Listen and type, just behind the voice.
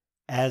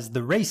As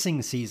the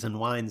racing season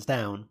winds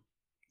down,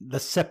 the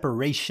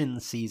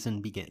separation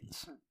season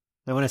begins.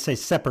 Now, when I say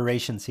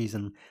separation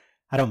season,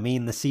 I don't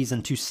mean the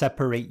season to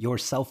separate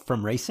yourself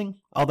from racing,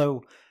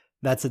 although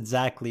that's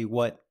exactly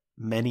what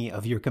many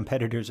of your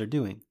competitors are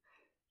doing.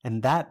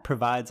 And that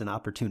provides an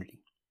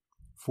opportunity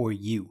for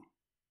you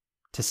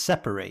to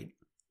separate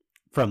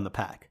from the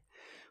pack.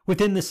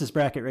 Within This Is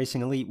Bracket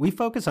Racing Elite, we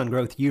focus on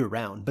growth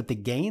year-round, but the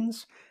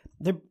gains,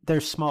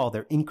 they're small,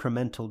 they're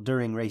incremental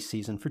during race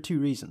season for two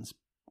reasons.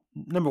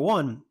 Number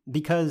one,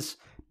 because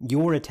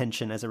your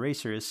attention as a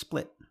racer is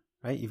split,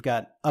 right? You've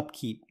got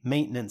upkeep,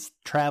 maintenance,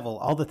 travel,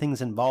 all the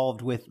things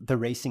involved with the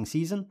racing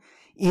season,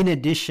 in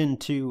addition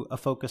to a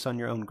focus on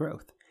your own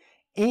growth.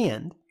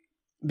 And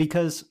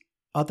because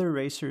other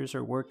racers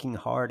are working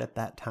hard at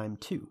that time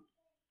too.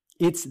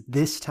 It's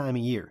this time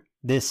of year,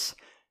 this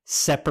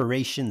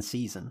separation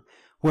season,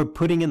 where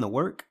putting in the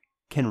work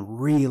can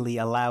really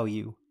allow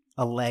you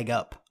a leg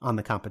up on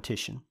the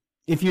competition.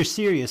 If you're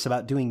serious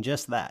about doing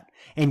just that,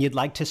 and you'd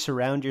like to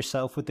surround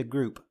yourself with a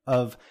group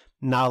of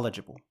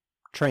knowledgeable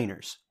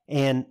trainers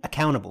and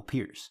accountable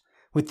peers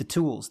with the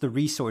tools, the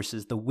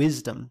resources, the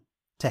wisdom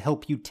to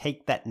help you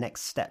take that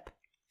next step,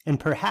 and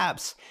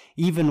perhaps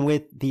even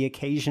with the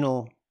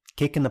occasional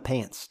kick in the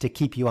pants to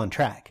keep you on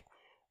track,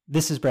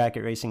 This Is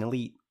Bracket Racing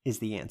Elite is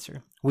the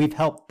answer. We've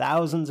helped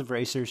thousands of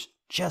racers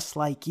just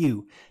like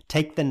you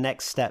take the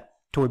next step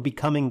toward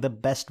becoming the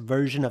best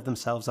version of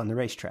themselves on the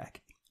racetrack.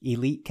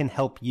 Elite can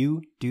help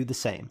you do the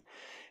same.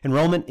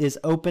 Enrollment is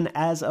open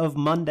as of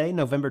Monday,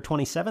 November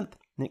 27th,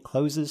 and it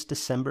closes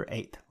December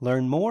 8th.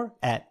 Learn more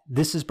at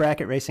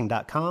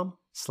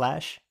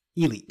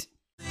thisisbracketracing.com/elite.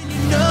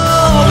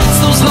 It's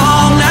those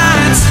long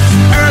nights,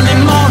 early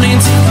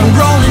mornings, and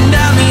rolling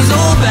down these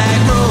old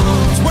back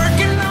roads.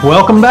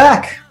 Welcome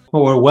back,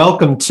 or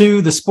welcome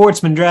to the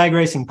Sportsman Drag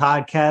Racing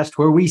Podcast,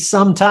 where we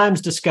sometimes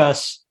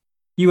discuss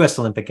U.S.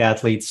 Olympic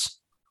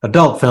athletes,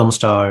 adult film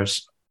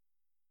stars,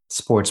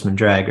 sportsman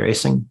drag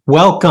racing.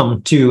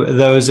 Welcome to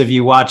those of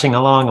you watching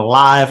along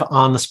live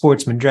on the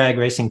Sportsman Drag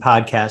Racing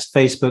Podcast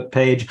Facebook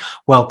page.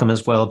 Welcome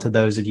as well to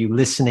those of you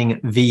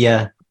listening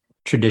via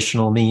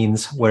traditional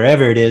means,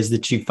 wherever it is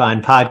that you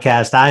find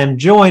podcast. I am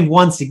joined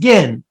once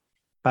again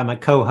by my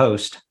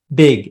co-host,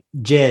 Big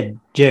Jared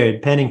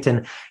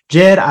Pennington.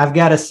 Jed, I've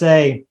got to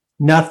say,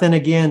 nothing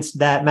against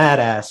that mad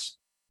ass.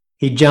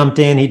 He jumped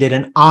in. He did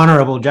an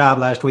honorable job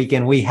last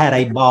weekend. We had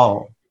a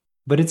ball.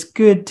 But it's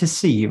good to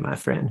see you, my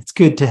friend. It's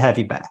good to have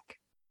you back.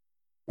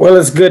 Well,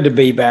 it's good to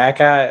be back.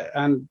 I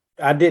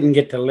didn't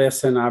get to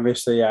listen.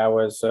 Obviously, I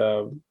was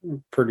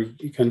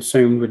pretty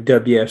consumed with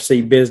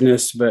WFC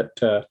business, but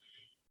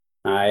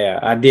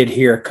I did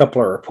hear a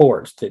couple of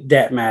reports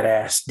that Matt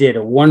Ass did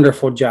a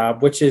wonderful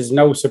job, which is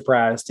no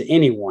surprise to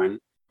anyone.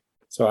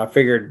 So I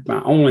figured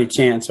my only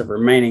chance of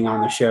remaining on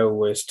the show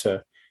was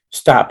to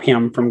stop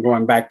him from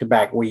going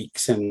back-to-back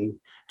weeks and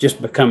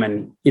just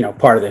becoming,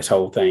 part of this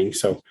whole thing.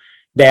 So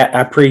that,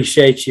 I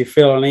appreciate you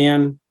filling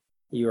in.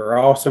 You are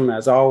awesome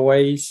as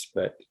always,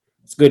 but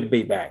it's good to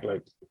be back,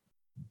 Luke.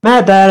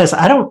 Matt Dattis,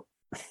 I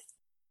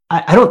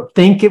don't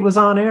think it was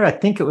on air. I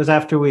think it was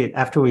after we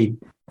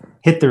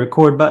hit the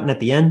record button at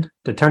the end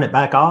to turn it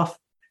back off.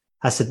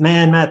 I said,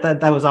 "Man, Matt,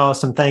 that was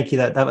awesome. Thank you.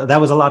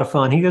 That was a lot of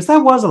fun." He goes,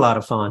 "That was a lot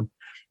of fun.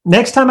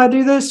 Next time I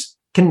do this,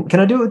 can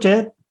I do it with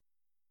Jed?"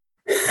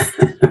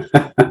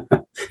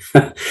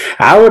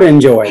 I would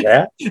enjoy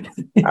that.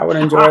 I would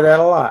enjoy that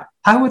a lot.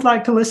 I would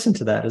like to listen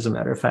to that, as a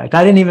matter of fact.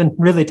 I didn't even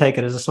really take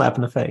it as a slap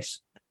in the face.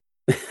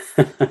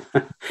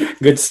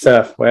 Good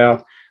stuff.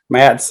 Well,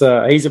 Matt's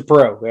he's a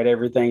pro at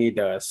everything he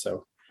does.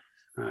 So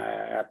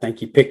I think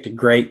he picked a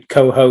great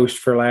co-host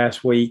for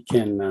last week.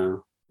 And I,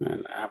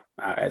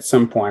 at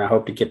some point, I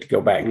hope to get to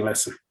go back and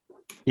listen.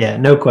 Yeah,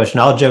 no question.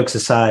 All jokes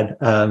aside,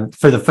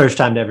 for the first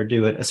time to ever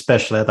do it,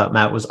 especially, I thought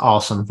Matt was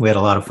awesome. We had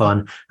a lot of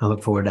fun. I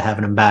look forward to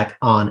having him back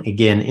on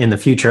again in the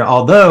future,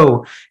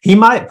 although he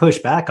might push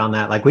back on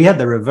that. Like, we had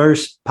the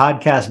reverse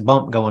podcast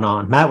bump going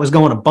on. Matt was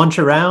going a bunch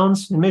of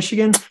rounds in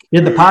Michigan,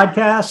 did the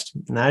podcast,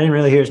 and I didn't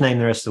really hear his name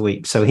the rest of the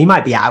week. So he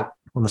might be out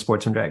on the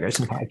Sportsman Drag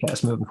Racing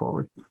Podcast moving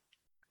forward.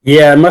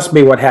 Yeah, it must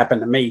be what happened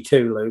to me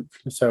too, Luke.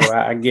 So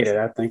I get it.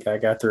 I think I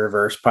got the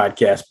reverse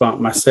podcast bump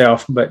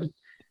myself, but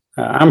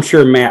I'm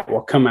sure Matt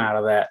will come out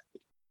of that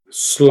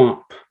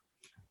slump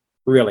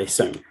really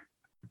soon.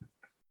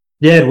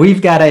 Yeah, we've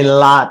got a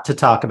lot to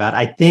talk about.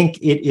 I think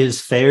it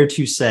is fair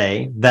to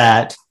say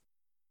that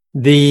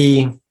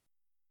one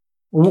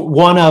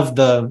of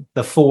the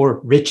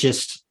four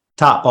richest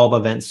top bulb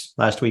events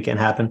last weekend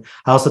happened.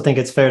 I also think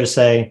it's fair to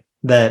say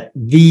that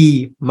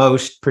the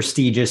most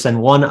prestigious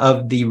and one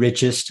of the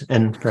richest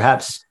and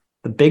perhaps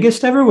the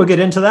biggest ever, we'll get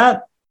into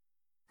that,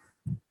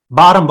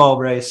 bottom bulb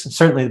race,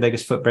 certainly the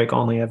biggest foot brake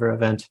only ever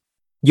event,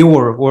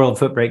 your World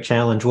Foot Brake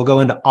Challenge. We'll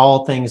go into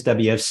all things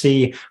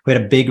WFC. We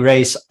had a big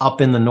race up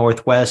in the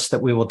Northwest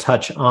that we will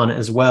touch on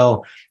as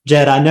well.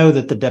 Jed, I know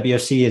that the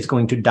WFC is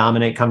going to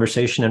dominate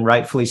conversation, and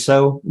rightfully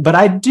so, but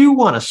I do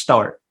want to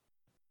start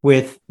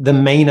with the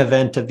main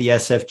event of the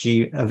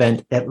SFG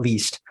event, at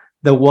least,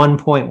 the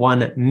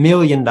 $1.1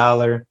 million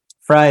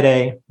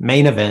Friday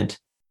main event,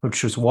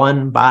 which was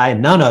won by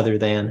none other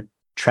than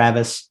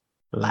Travis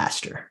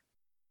Laster.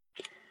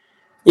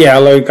 Yeah,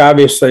 Luke,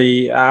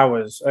 obviously I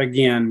was,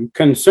 again,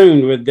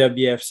 consumed with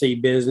WFC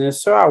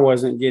business, so I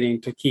wasn't getting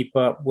to keep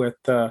up with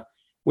the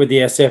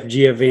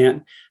SFG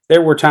event.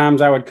 There were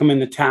times I would come in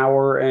the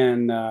tower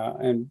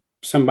and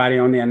somebody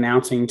on the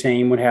announcing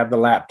team would have the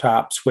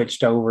laptop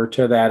switched over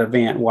to that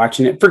event,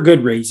 watching it for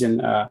good reason.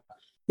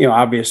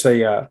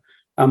 Obviously a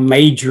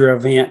major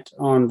event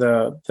on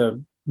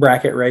the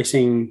bracket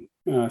racing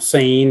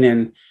scene,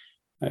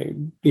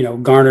 and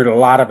garnered a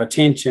lot of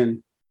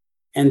attention.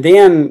 And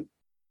then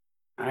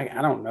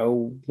I don't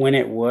know when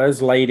it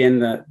was, late in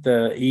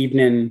the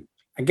evening.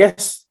 I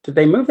guess, did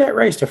they move that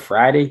race to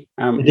Friday?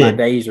 My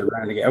days are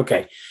running together.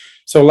 Okay.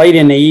 So late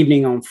in the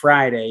evening on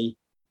Friday,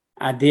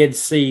 I did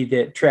see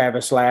that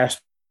Travis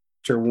Laster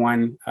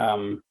won.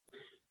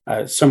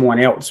 Someone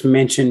else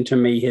mentioned to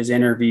me his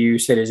interview,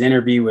 said his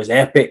interview was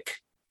epic.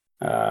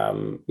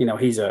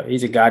 He's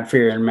a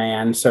God-fearing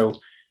man. So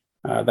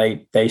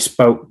they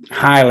spoke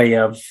highly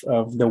of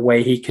the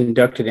way he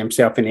conducted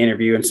himself in the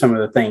interview and some of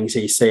the things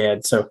he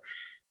said. So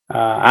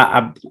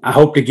I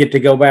hope to get to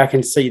go back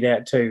and see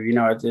that too.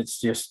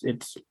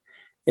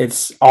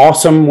 It's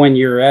awesome when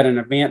you're at an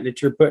event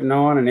that you're putting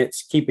on and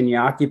it's keeping you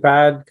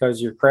occupied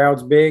because your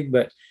crowd's big,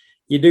 but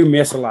you do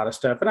miss a lot of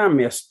stuff. And I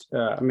missed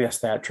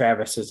that.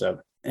 Travis is an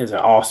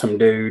awesome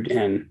dude,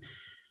 and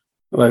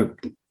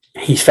look,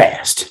 he's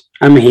fast.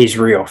 I mean, he's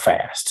real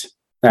fast.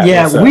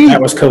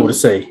 That was cool to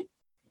see.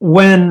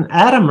 When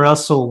Adam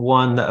Russell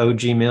won the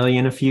OG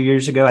Million a few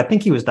years ago, I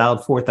think he was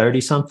dialed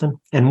 430 something,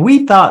 and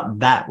we thought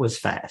that was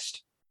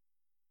fast.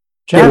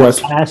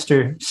 Travis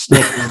Laster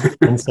snickered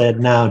and said,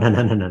 no,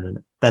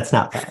 that's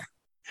not fast.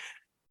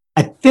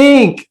 I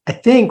think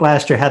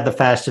Laster had the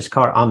fastest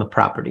car on the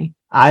property.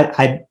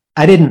 I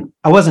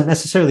wasn't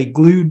necessarily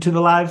glued to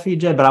the live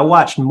feed yet, but I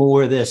watched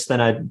more of this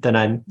than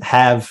I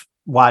have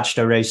watched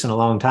a race in a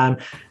long time.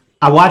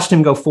 I watched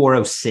him go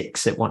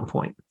 406 at one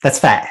point. That's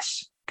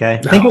fast. Okay. I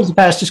think it was the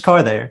fastest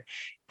car there.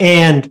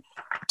 And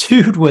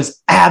dude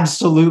was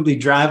absolutely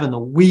driving the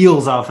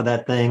wheels off of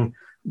that thing,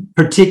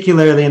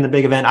 particularly in the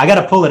big event. I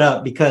got to pull it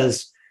up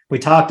because we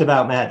talked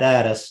about Matt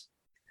Daddis.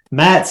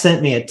 Matt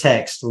sent me a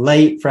text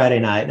late Friday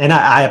night, and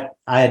I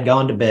had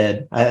gone to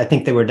bed. I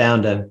think they were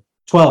down to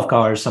 12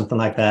 cars, something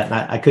like that. And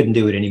I couldn't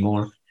do it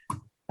anymore.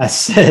 I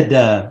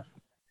said,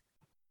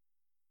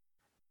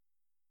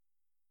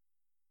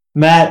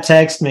 Matt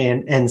texted me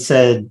and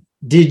said,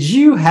 did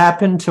you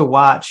happen to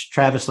watch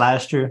Travis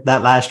Laster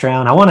that last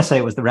round? I want to say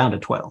it was the round of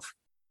 12.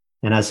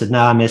 And I said,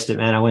 no, I missed it,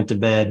 man. I went to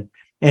bed.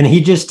 And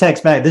he just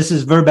texts back. This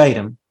is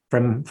verbatim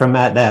from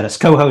Matt Daddis,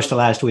 co-host of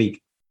last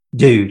week.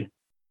 Dude,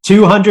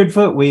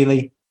 200-foot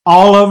wheelie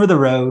all over the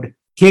road,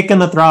 kicking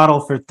the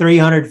throttle for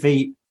 300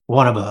 feet,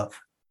 one above.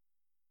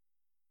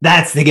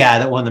 That's the guy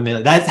that won the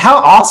million. That's how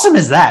awesome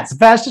is that? It's the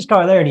fastest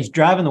car there, and he's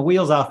driving the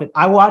wheels off it.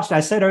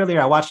 I said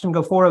earlier, I watched him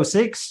go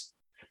 406.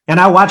 And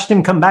I watched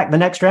him come back the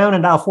next round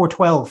and dial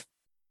 412.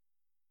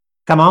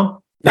 Come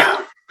on.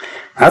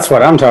 That's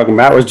what I'm talking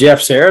about. Was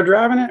Jeff Serra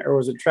driving it, or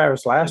was it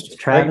Travis Laster?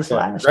 Travis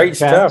Laster. Great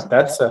stuff.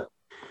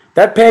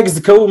 That pegs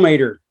the cool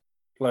meter,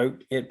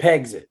 Luke. It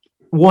pegs it.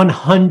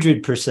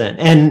 100%.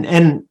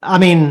 And I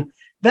mean,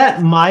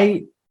 that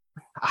might,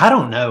 I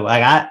don't know.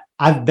 Like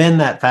I've been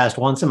that fast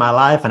once in my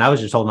life, and I was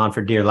just holding on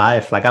for dear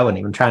life. Like I wasn't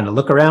even trying to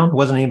look around.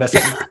 Wasn't anybody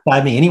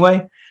beside me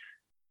anyway.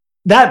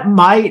 That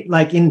might,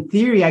 like in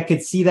theory, I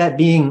could see that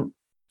being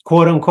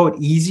quote unquote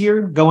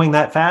easier going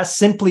that fast,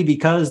 simply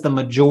because the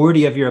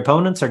majority of your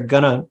opponents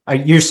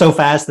you're so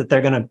fast that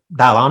they're going to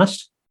dial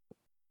honest.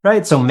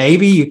 Right. So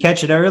maybe you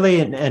catch it early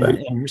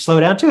and slow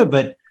down to it,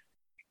 but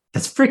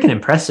that's freaking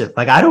impressive.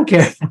 Like, I don't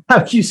care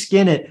how you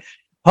skin it.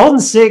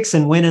 Holding 6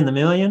 and winning the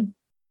million.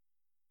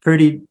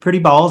 Pretty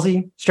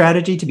ballsy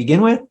strategy to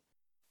begin with.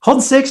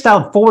 Holding 6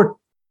 down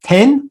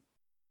 410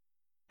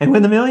 and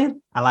win the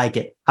million. I like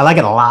it. I like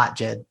it a lot,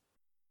 Jed.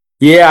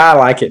 Yeah, I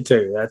like it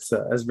too.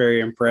 That's very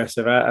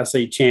impressive. I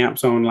see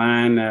Champ's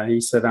online. He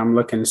said, "I'm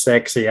looking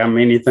sexy. I'm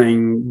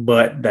anything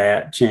but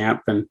that,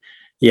 Champ." And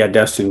yeah,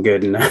 Dustin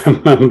Gooden.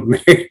 I'm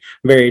very,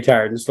 very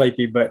tired and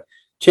sleepy. But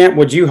Champ,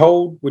 would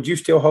you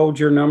still hold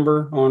your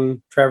number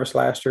on Travis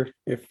Laster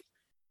if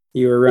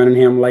you were running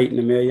him late in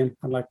the million?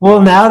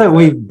 Now that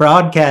we've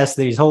broadcast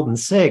that he's holding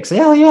 6,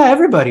 hell yeah,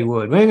 everybody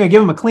would. We ain't gonna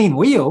give him a clean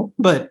wheel,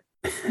 but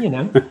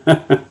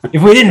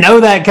if we didn't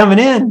know that coming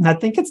in, I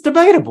think it's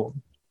debatable.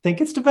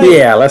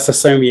 Yeah, let's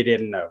assume you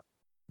didn't know.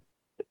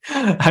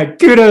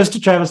 Kudos to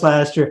Travis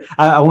Laster.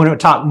 I want to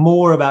talk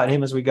more about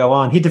him as we go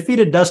on. He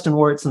defeated Dustin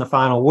Wirtz in the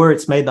final.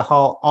 Wirtz made the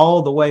haul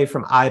all the way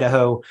from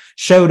Idaho,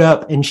 showed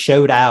up and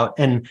showed out,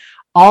 and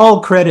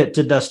all credit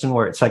to Dustin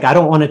Wirtz. Like, I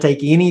don't want to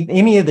take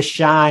any of the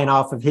shine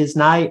off of his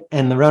night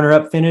and the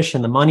runner-up finish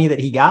and the money that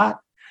he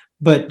got.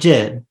 But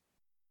Jed,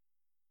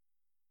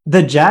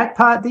 the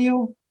jackpot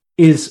deal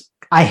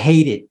I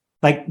hate it.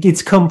 Like,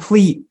 it's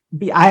complete.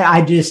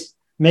 I just,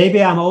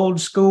 maybe I'm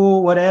old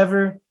school,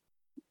 whatever.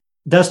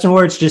 Dustin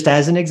Wirtz, just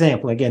as an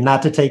example, again,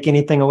 not to take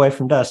anything away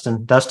from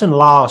Dustin. Dustin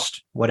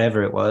lost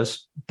whatever it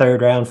was,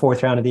 third round,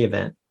 fourth round of the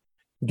event,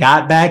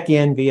 got back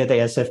in via the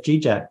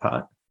SFG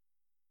jackpot.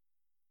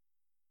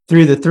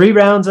 Through the 3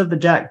 rounds of the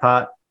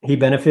jackpot, he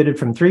benefited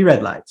from 3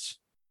 red lights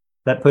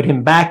that put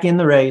him back in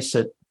the race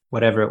at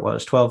whatever it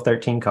was, 12,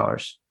 13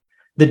 cars.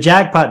 The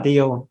jackpot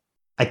deal,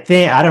 I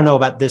don't know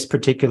about this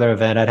particular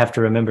event, I'd have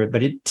to remember it,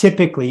 but it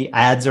typically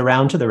adds a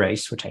round to the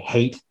race, which I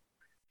hate.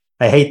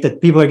 I hate that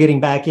people are getting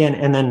back in,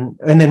 and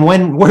then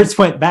when Wirtz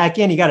went back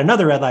in, he got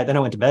another red light. Then I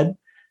went to bed.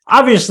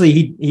 Obviously,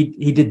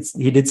 he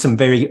did some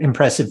very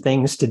impressive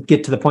things to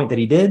get to the point that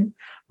he did.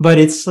 But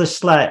it's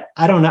just like,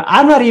 I don't know.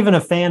 I'm not even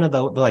a fan of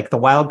the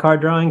wild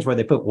card drawings where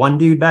they put one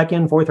dude back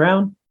in 4th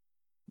round,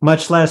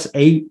 much less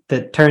 8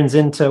 that turns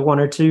into 1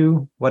 or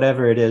 2,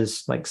 whatever it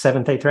is, like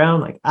 7th, 8th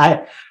round. Like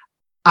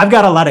I've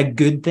got a lot of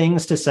good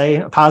things to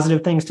say,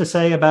 positive things to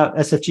say about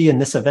SFG in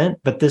this event,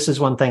 but this is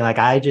one thing, like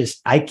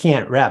I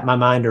can't wrap my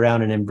mind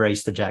around and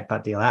embrace the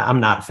jackpot deal. I'm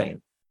not a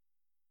fan.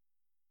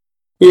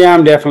 Yeah,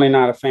 I'm definitely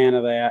not a fan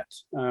of that.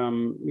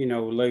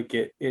 Luke,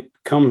 it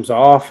comes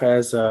off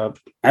as a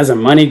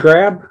money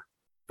grab.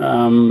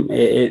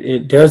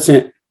 It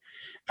doesn't,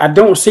 I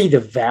don't see the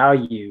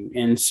value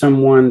in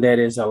someone that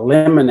is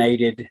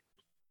eliminated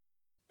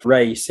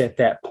race at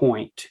that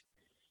point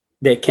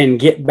that can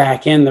get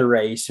back in the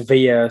race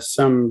via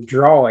some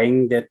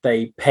drawing that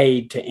they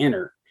paid to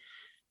enter.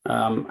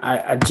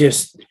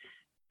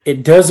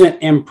 It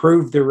doesn't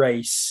improve the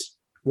race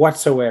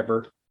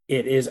whatsoever.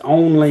 It is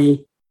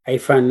only a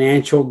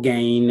financial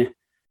gain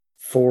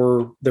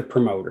for the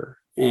promoter.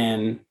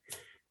 And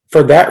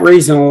for that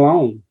reason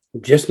alone,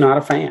 I'm just not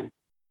a fan.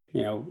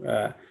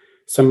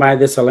 Somebody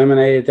that's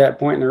eliminated at that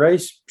point in the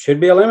race should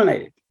be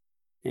eliminated.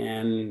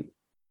 And,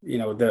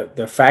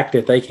 the fact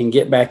that they can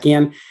get back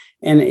in,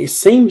 and it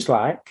seems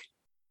like,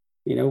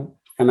 and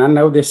I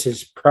know this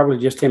is probably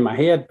just in my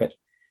head, but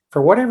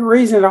for whatever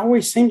reason, it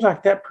always seems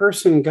like that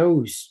person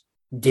goes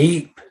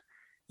deep,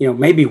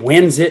 maybe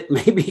wins it,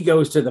 maybe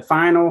goes to the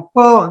final.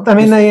 Well, I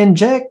mean, they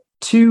inject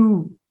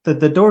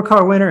the door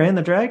car winner and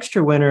the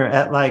dragster winner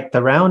at like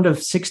the round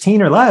of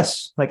 16 or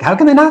less. Like, how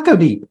can they not go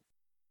deep?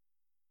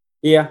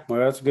 Yeah,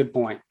 well, that's a good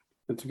point.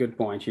 That's a good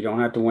point. You don't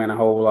have to win a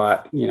whole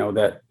lot.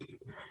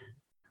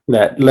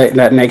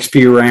 That next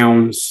few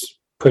rounds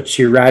puts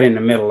you right in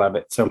the middle of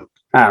it. So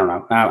I don't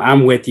know.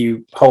 I'm with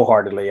you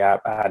wholeheartedly.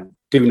 I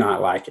do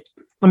not like it.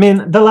 I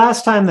mean, the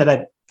last time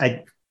that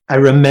I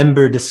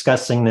remember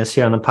discussing this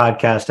here on the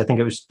podcast, I think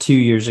it was 2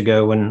 years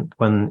ago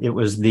when it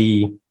was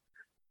the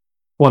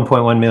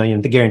 1.1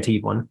 million, the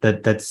guaranteed one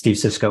that Steve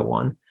Sisko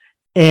won.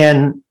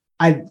 And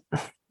I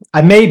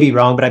may be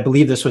wrong, but I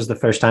believe this was the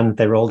first time that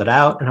they rolled it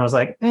out. And I was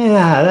like,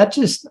 I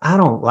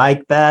don't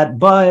like that.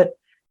 But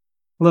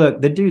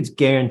look, the dude's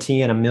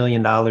guaranteeing $1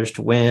 million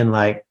to win.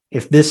 Like,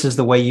 if this is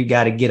the way you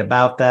got to get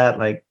about that,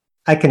 like,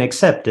 I can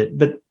accept it.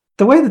 But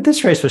the way that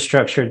this race was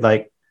structured,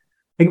 like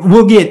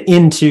we'll get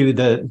into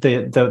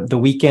the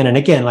weekend. And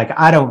again, like,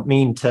 I don't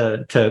mean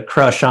to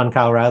crush on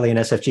Kyle Riley and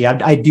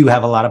SFG. I do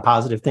have a lot of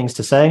positive things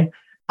to say.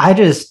 I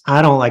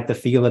don't like the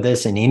feel of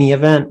this in any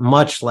event,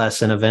 much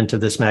less an event of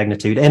this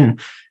magnitude.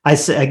 And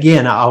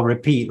I'll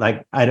repeat,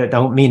 like, I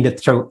don't mean to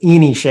throw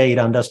any shade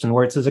on Dustin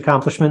Wirtz's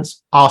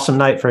accomplishments. Awesome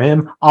night for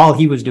him. All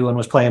he was doing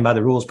was playing by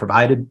the rules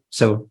provided.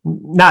 So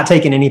not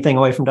taking anything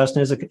away from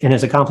Dustin in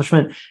his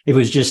accomplishment. It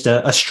was just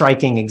a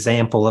striking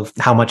example of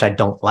how much I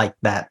don't like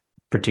that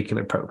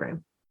particular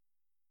program.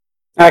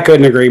 I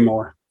couldn't agree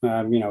more.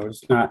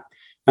 It's not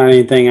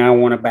anything I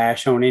want to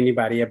bash on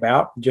anybody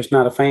about. Just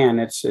not a fan.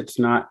 It's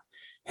not,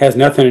 has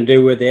nothing to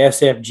do with the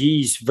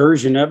SFG's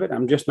version of it.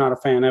 I'm just not a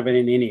fan of it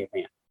in any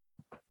event.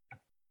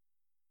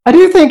 I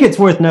do think it's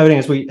worth noting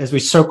as we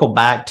circle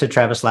back to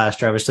Travis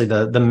Laster, obviously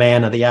the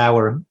man of the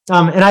hour.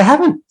 And I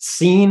haven't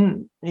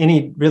seen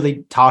any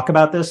really talk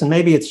about this, and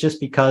maybe it's just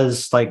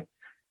because like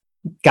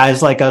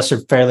guys like us are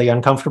fairly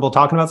uncomfortable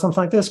talking about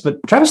something like this, but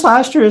Travis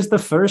Laster is the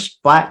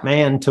first Black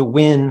man to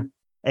win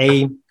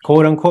a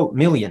quote unquote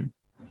million.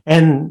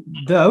 And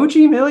the OG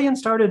million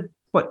started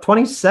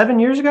 27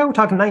 years ago? We're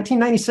talking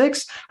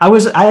 1996.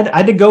 I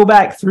had to go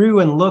back through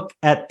and look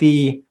at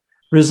the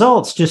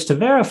results just to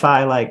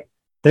verify, like,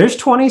 there's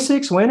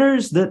 26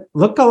 winners that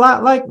look a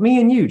lot like me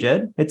and you,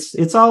 Jed.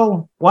 It's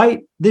all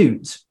white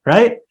dudes,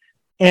 right?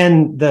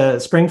 And the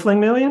Spring Fling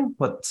Million,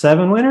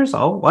 7 winners,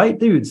 all white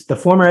dudes. The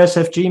former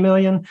SFG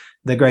Million,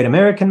 the Great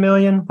American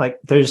Million, like,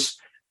 there's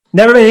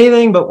never been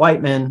anything but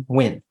white men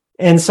win.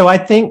 And so I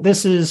think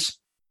this is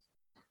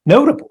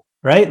notable,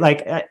 right?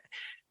 Like,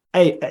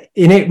 and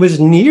it was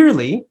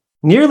nearly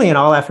an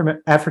all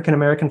African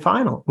American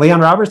final. Leon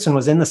Robertson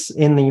was in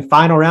the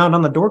final round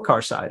on the door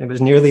car side. It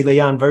was nearly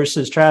Leon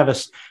versus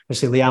Travis.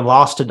 Obviously, Leon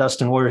lost to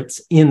Dustin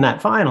Wirtz in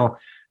that final.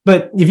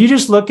 But if you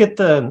just look at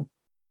the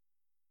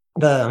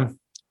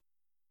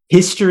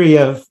history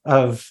of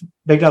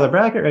big dollar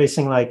bracket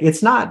racing, like,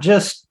 it's not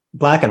just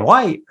black and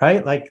white,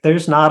 right? Like,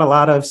 there's not a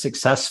lot of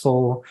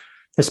successful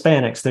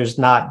Hispanics. There's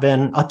not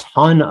been a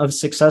ton of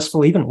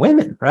successful even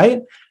women,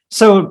 right?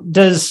 So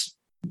does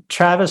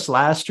Travis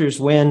Laster's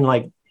win,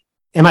 like,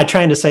 am I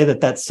trying to say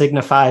that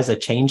signifies a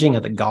changing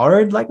of the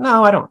guard? Like,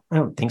 no, I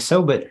don't think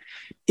so. But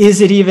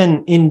is it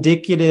even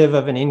indicative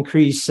of an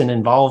increase in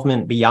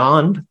involvement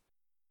beyond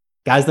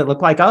guys that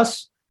look like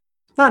us?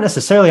 Not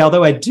necessarily,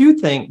 although I do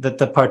think that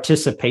the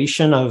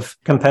participation of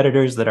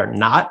competitors that are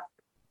not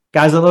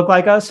guys that look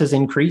like us has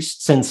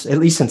increased since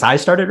I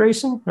started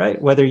racing,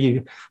 right? Whether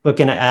you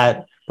looking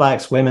at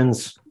blacks,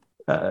 women's,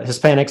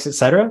 Hispanics,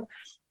 etc.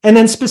 And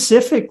then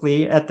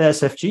specifically at the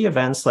SFG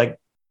events, like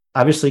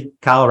obviously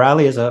Kyle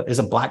Riley is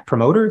a black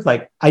promoter.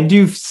 Like I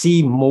do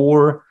see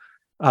more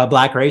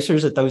black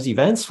racers at those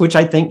events, which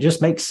I think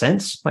just makes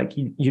sense. Like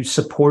you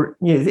support,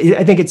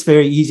 I think it's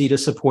very easy to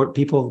support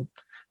people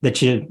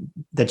that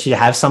you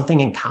have something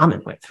in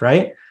common with,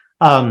 right?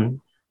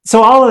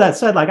 So all of that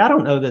said, like I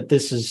don't know that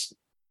this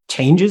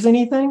changes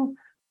anything,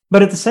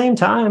 but at the same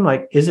time,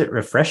 like, is it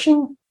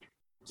refreshing?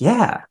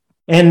 Yeah.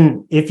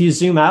 And if you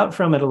zoom out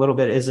from it a little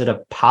bit, is it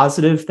a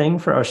positive thing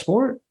for our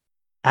sport?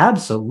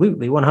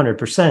 Absolutely,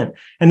 100%.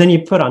 And then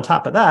you put on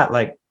top of that,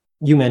 like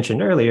you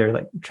mentioned earlier,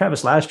 like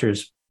Travis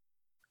Laster's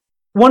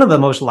one of the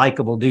most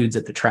likable dudes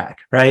at the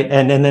track, right?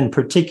 And then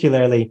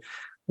particularly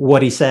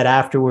what he said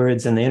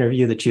afterwards in the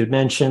interview that you had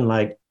mentioned,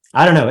 like,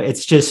 I don't know,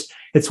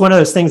 it's one of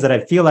those things that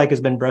I feel like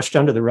has been brushed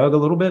under the rug a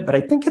little bit, but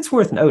I think it's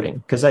worth noting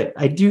because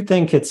I do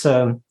think it's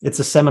a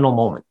seminal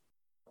moment.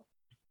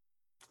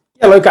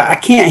 Yeah, look, I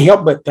can't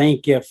help but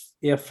think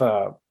if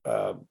a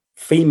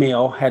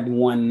female had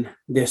won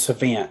this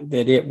event,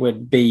 that it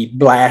would be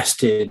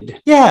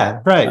blasted. Yeah,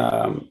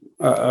 right.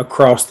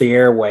 Across the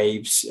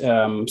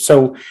airwaves.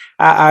 So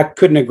I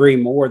couldn't agree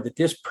more that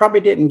this probably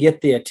didn't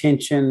get the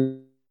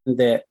attention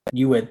that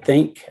you would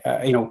think,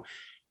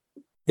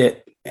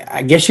 that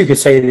I guess you could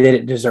say that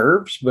it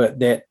deserves, but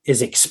that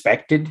is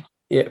expected,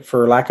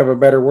 for lack of a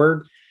better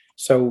word.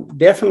 So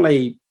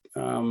definitely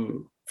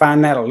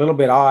find that a little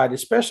bit odd,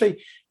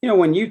 especially,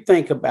 when you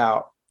think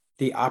about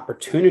the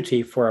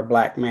opportunity for a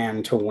black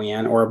man to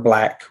win or a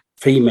black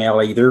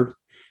female either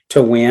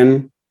to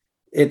win,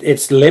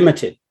 it's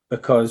limited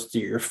because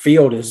your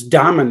field is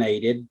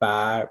dominated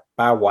by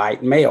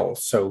white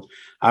males. So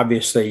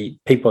obviously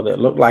people that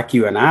look like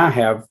you and I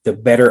have the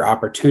better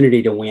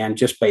opportunity to win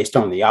just based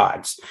on the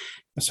odds.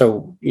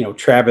 So,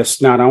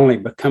 Travis not only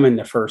becoming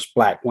the first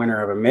black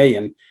winner of $1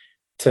 million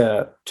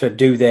to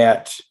do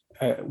that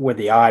with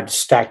the odds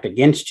stacked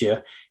against you,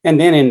 and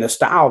then in the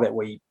style that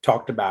we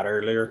talked about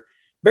earlier,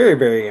 very,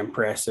 very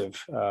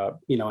impressive.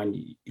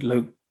 And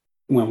Luke,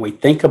 when we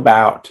think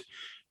about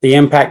the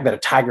impact that a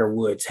Tiger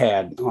Woods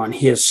had on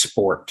his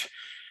sport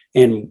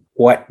and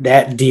what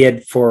that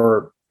did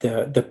for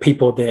the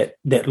people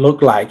that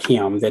look like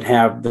him, that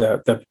have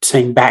the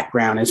same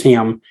background as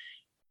him,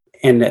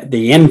 and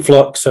the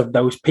influx of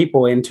those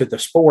people into the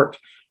sport,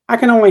 I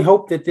can only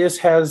hope that this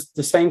has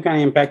the same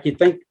kind of impact. You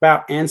think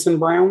about Anson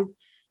Brown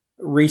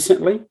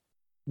recently,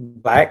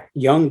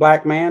 young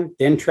black man,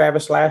 then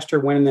Travis Laster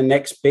winning the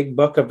next big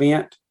buck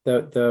event,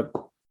 the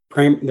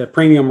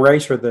premium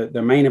race or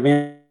the main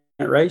event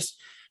race.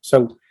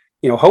 So,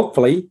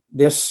 hopefully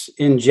this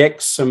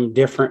injects some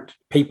different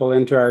people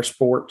into our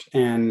sport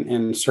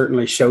and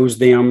certainly shows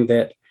them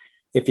that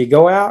if you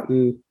go out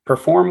and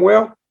perform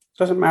well,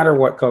 doesn't matter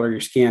what color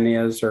your skin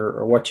is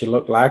or what you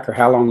look like or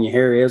how long your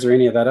hair is or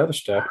any of that other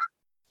stuff,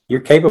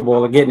 you're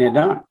capable of getting it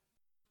done.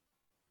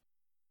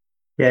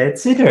 Yeah,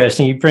 it's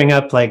interesting. You bring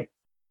up, like,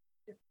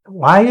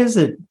 why is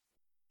it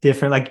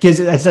different? Like,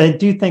 because I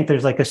do think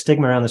there's like a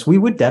stigma around this. We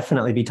would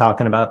definitely be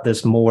talking about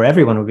this more.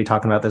 Everyone would be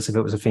talking about this if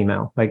it was a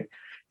female. Like,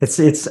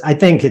 I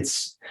think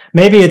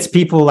maybe it's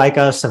people like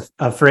us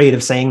afraid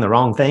of saying the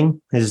wrong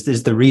thing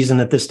is the reason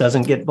that this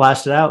doesn't get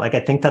blasted out. Like, I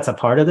think that's a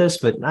part of this,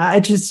 but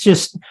it's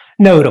just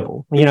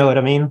notable. You know what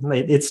I mean?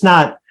 It's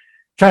not,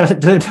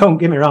 don't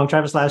get me wrong,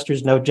 Travis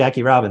Laster's no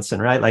Jackie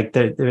Robinson, right? Like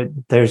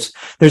there's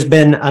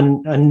been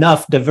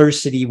enough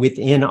diversity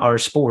within our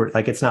sport.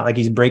 Like, it's not like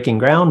he's breaking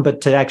ground, but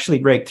to actually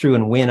break through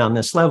and win on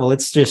this level,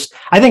 it's just,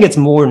 I think it's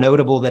more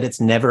notable that it's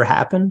never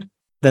happened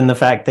than the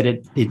fact that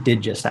it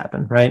did just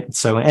happen, right?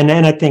 So, and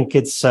I think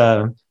it's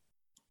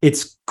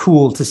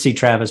cool to see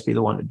Travis be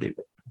the one to do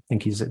it. I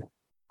think he's a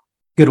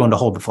good one to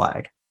hold the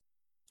flag.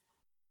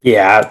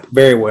 Yeah,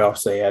 very well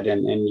said.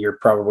 And you're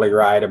probably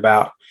right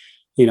about,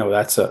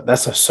 that's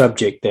a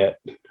subject that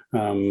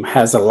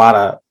has a lot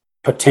of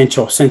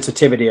potential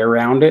sensitivity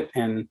around it.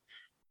 And,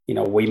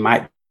 we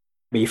might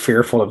be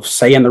fearful of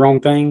saying the wrong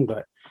thing,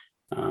 but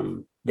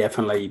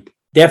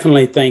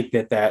definitely think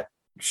that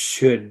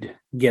should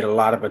get a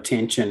lot of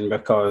attention,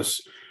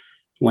 because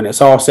when it's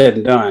all said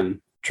and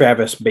done,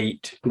 Travis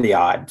beat the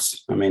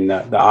odds. I mean,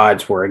 the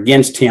odds were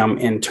against him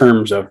in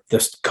terms of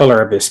the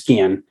color of his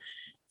skin,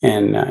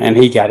 and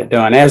he got it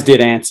done, as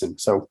did Anson.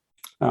 So,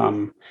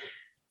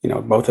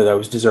 both of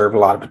those deserve a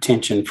lot of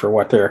attention for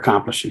what they're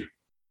accomplishing.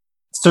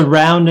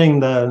 Surrounding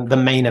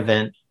the main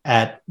event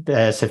at the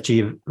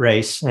SFG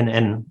race,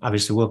 and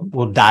obviously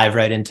we'll dive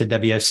right into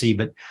WFC,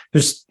 but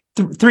there's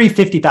three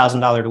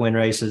 $50,000 to win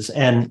races,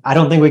 and I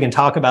don't think we can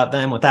talk about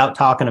them without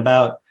talking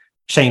about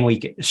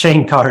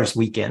Shane Carr's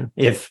weekend.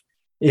 If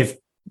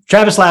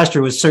Travis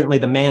Laster was certainly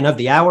the man of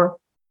the hour,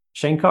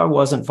 Shane Carr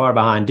wasn't far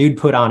behind. Dude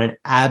put on an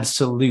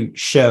absolute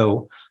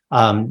show,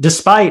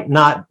 despite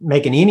not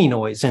making any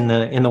noise in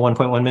the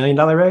 $1.1 million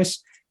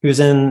race. He was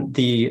in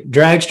the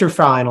Dragster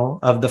final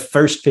of the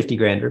first 50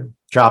 grander,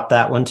 dropped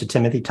that one to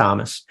Timothy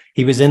Thomas.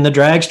 He was in the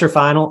Dragster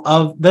final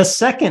of the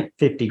second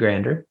 50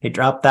 grander. He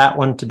dropped that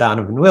one to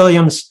Donovan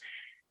Williams.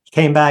 He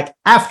came back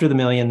after the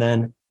million,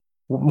 then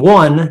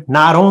won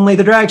not only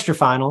the Dragster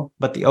final,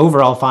 but the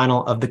overall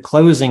final of the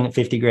closing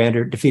 50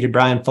 grander, defeated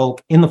Brian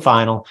Folk in the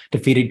final,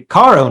 defeated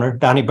car owner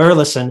Donnie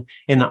Burleson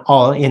in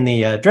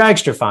the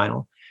Dragster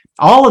final.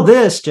 All of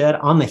this, Jed,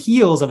 on the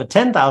heels of a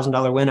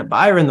 $10,000 win at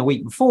Byron the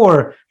week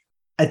before.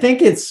 I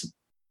think it's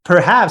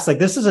perhaps like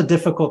this is a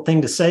difficult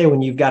thing to say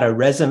when you've got a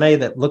resume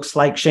that looks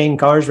like Shane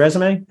Carr's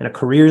resume and a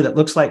career that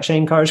looks like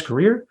Shane Carr's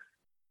career.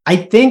 I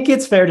think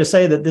it's fair to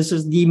say that this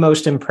is the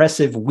most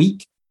impressive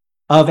week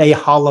of a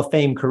Hall of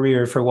Fame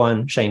career for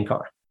one Shane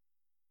Carr.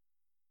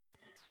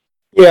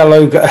 Yeah,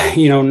 Luke,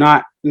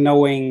 not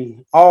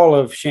knowing all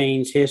of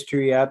Shane's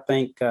history, I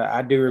think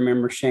I do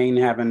remember Shane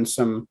having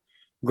some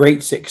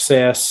great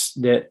success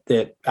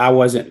that I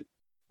wasn't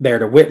there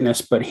to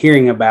witness, but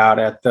hearing about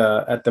at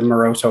the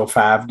Moroso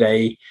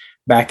 5-day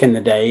back in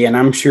the day. And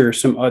I'm sure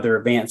some other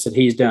events that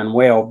he's done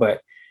well,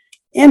 but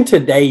in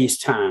today's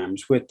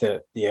times with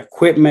the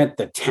equipment,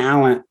 the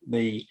talent,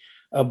 the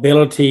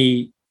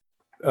ability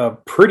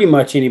of pretty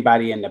much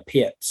anybody in the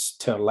pits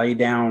to lay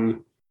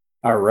down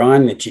a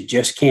run that you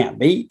just can't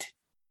beat,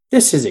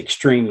 this is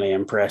extremely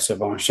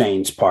impressive on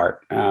Shane's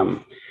part.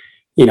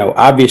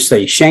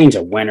 Obviously Shane's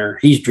a winner.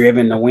 He's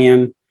driven to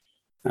win.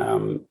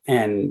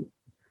 And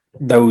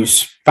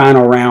those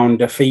final round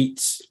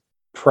defeats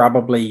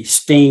probably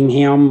sting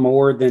him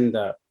more than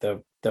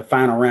the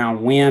final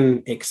round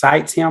win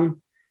excites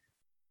him.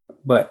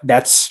 But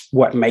that's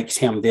what makes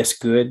him this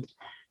good.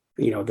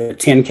 The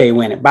 10K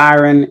win at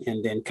Byron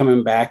and then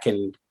coming back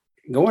and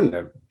going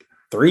to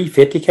 3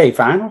 50K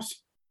finals.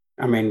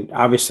 I mean,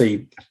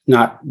 obviously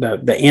not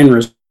the end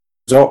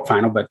result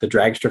final, but the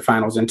Dragster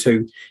finals in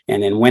 2,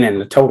 and then winning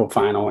the total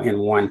final in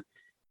 1.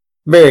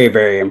 Very,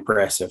 very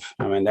impressive.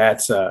 I mean,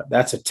 that's a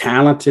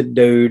talented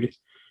dude.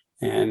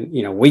 And,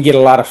 we get a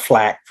lot of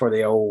flack for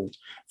the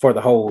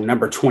whole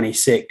number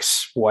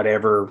 26,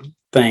 whatever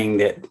thing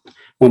that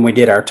when we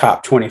did our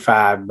top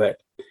 25, but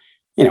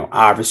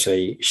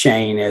obviously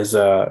Shane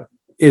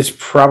is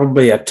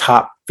probably a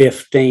top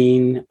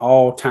 15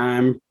 all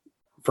time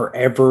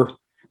forever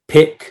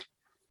pick,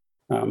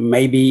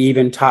 maybe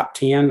even top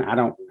 10. I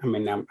know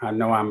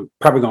I'm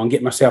probably going to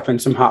get myself in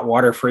some hot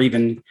water for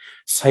even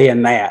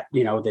saying that,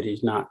 that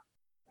he's not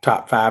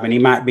top 5, and he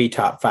might be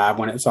top 5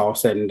 when it's all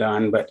said and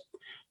done. But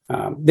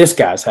this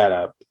guy's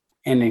had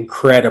an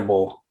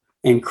incredible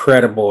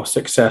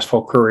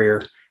successful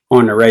career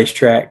on the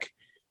racetrack.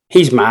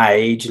 He's my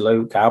age,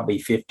 Luke. I'll be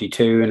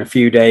 52 in a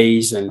few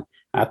days, and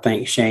I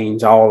think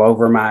Shane's all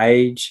over my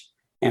age.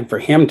 And for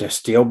him to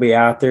still be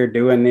out there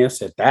doing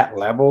this at that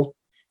level,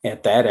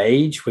 at that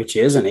age, which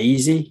isn't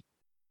easy,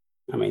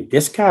 I mean,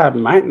 this guy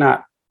might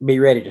not be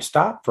ready to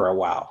stop for a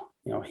while.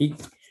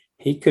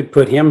 He could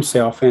put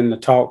himself in the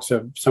talks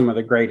of some of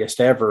the greatest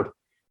ever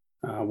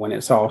when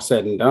it's all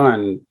said and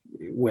done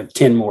with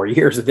 10 more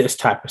years of this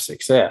type of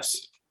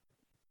success.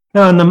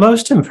 No, and the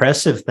most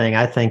impressive thing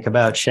I think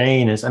about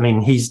Shane is, I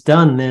mean, he's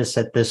done this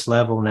at this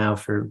level now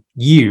for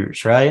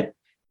years, right?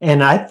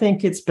 And I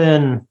think it's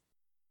been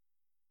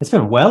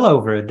well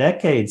over a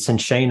decade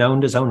since Shane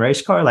owned his own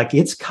race car. Like,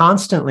 it's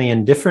constantly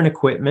in different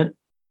equipment,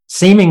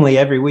 seemingly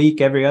every week,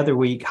 every other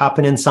week,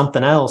 hopping in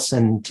something else.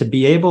 And to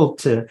be able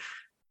to,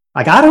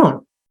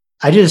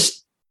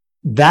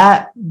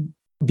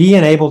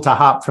 being able to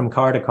hop from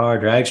car to car,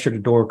 dragster to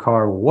door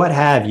car, what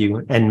have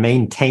you, and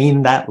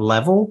maintain that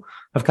level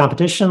of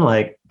competition,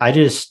 I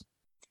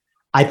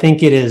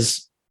think it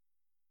is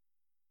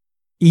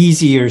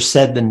easier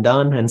said than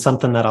done, and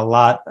something that a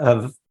lot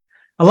of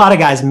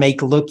guys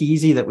make look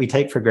easy that we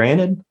take for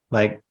granted.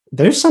 Like,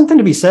 there's something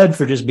to be said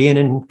for just being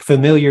in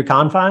familiar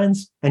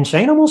confines, and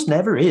Shane almost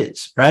never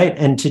is, right?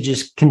 And to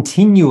just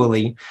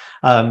continually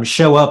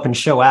show up and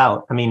show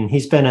out. I mean,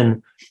 he's been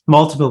in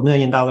multiple $1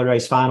 million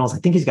race finals. I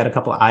think he's got a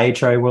couple of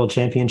IHRA World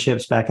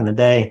Championships back in the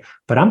day,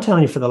 but I'm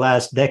telling you, for the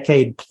last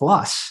decade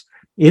plus,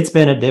 it's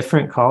been a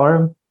different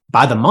car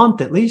by the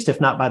month, at least,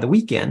 if not by the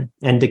weekend.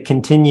 And to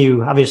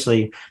continue,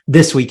 obviously,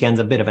 this weekend's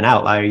a bit of an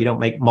outlier. You don't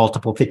make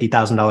multiple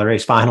 $50,000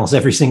 race finals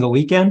every single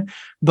weekend,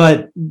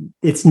 but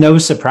it's no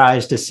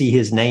surprise to see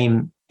his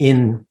name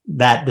in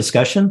that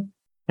discussion.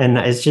 And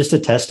it's just a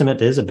testament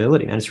to his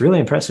ability. And it's really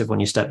impressive when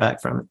you step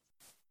back from it.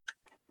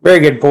 Very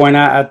good point.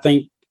 I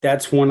think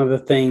that's one of the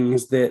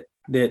things that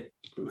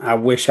I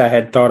wish I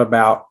had thought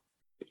about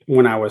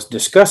when I was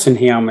discussing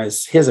him,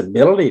 is his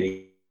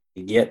ability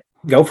to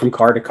go from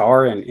car to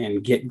car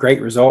and get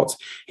great results.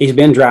 He's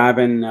been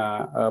driving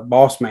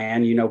Boss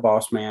Man,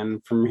 Boss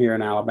Man from here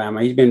in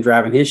Alabama. He's been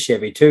driving his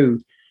Chevy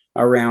too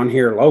around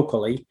here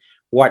locally.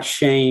 Watch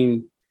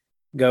Shane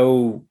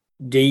go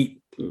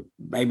deep,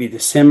 maybe the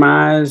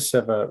semis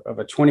of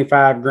a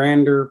 25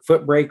 grander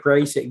foot brake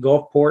race at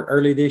Gulfport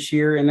early this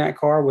year in that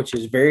car, which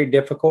is very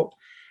difficult.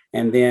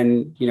 and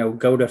then,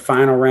 go to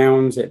final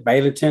rounds at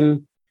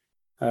Baileyton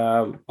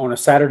on a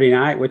Saturday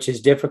night, which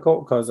is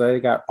difficult because they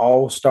got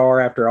all-star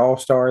after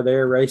all-star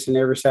there racing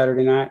every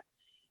Saturday night.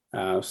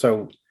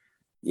 So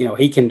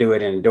he can do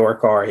it in a door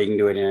car. He can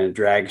do it in a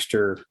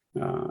dragster,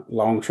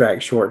 long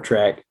track, short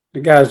track. The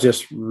guy's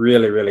just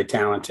really, really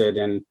talented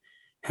and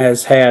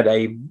has had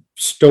a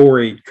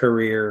storied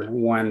career,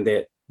 one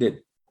that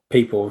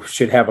people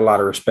should have a lot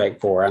of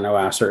respect for. I know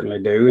I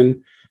certainly do. And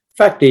the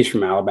fact he's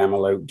from Alabama,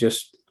 Luke,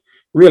 just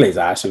really is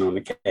icing on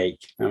the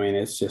cake. I mean,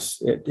 it's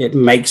just, it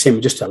makes him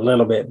just a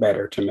little bit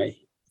better to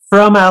me.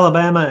 From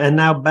Alabama and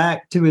now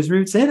back to his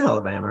roots in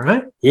Alabama,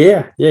 right?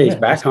 Yeah, he's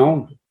back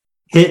home.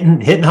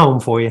 Hitting home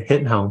for you,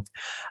 hitting home.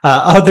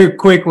 Other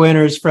quick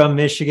winners from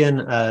Michigan,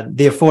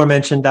 the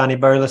aforementioned Donnie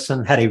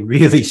Burleson had a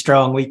really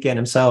strong weekend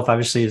himself.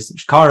 Obviously,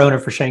 he's car owner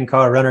for Shane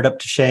Carr, runner up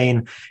to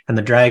Shane and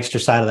the dragster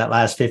side of that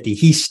last 50.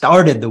 He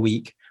started the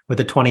week with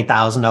a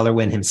 $20,000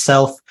 win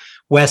himself.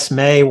 Wes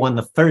May won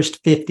the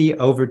first 50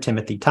 over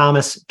Timothy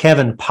Thomas.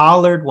 Kevin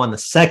Pollard won the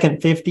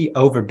second 50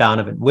 over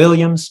Donovan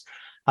Williams.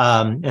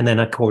 And then,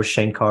 of course,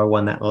 Shane Carr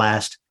won that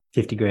last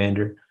 50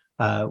 grander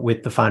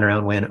with the final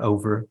round win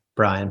over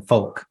Brian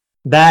Folk.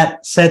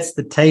 That sets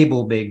the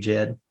table, Big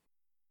Jed.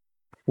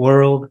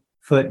 World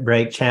Foot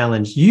Brake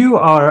Challenge. You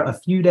are a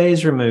few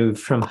days removed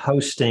from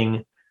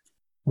hosting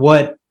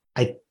what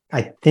I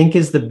think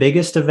is the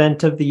biggest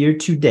event of the year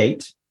to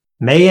date.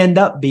 May end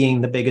up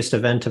being the biggest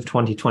event of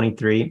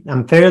 2023.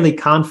 I'm fairly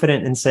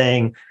confident in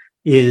saying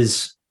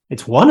it's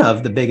one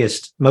of the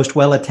biggest, most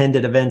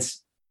well-attended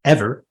events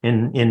ever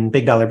in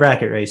big dollar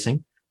bracket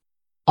racing.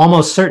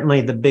 Almost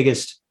certainly the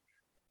biggest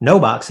no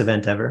box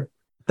event ever.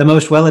 The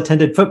most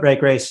well-attended foot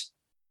brake race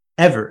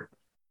ever.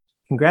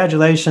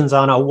 Congratulations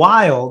on a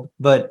wild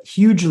but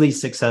hugely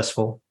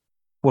successful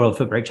World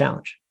Foot Brake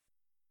Challenge.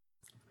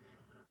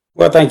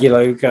 Well, thank you,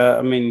 Luke.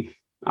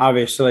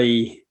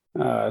 Obviously,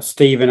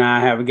 Steve and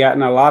I have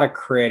gotten a lot of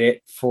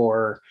credit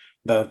for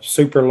the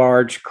super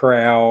large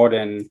crowd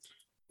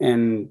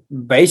and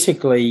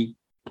basically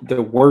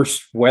the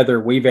worst weather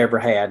we've ever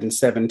had in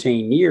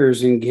 17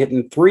 years and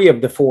getting 3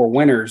 of the 4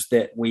 winners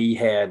that we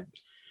had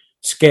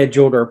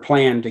scheduled or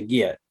planned to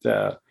get.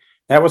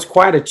 That was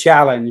quite a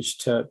challenge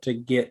to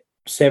get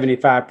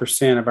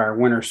 75% of our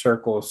winner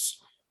circles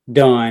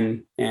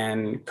done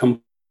and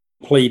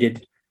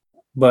completed,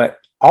 but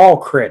all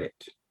credit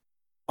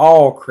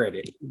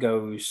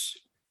goes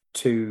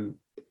to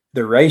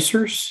the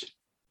racers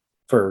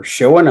for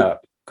showing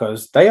up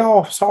because they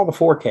all saw the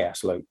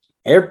forecast, Luke,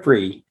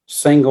 every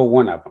single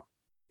one of them,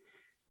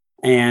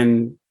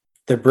 and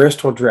the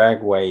Bristol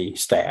Dragway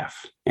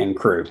staff and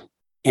crew.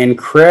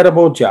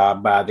 Incredible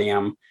job by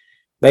them.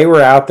 They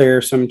were out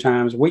there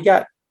sometimes. We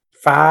got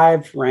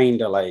 5 rain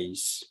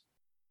delays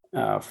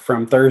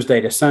from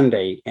Thursday to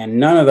Sunday, and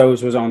none of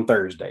those was on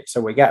Thursday.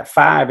 So we got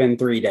 5 in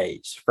 3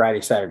 days,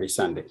 Friday, Saturday,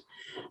 Sunday.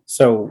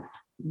 So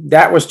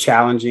that was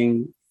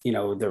challenging.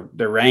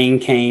 The rain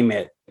came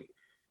at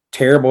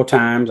terrible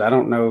times. I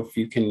don't know if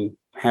you can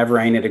have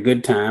rain at a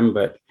good time,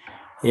 but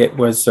it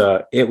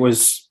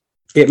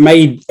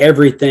made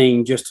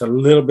everything just a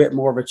little bit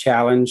more of a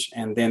challenge.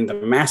 And then the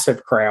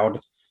massive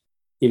crowd,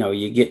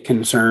 you get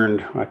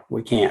concerned, like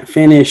we can't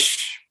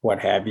finish, what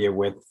have you,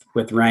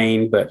 with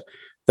rain. But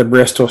the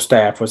Bristol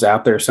staff was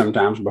out there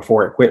sometimes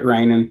before it quit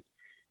raining.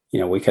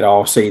 We could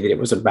all see that it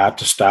was about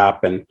to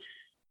stop, and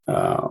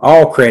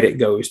all credit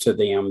goes to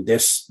them.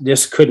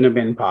 This couldn't have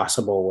been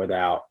possible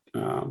without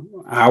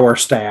our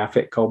staff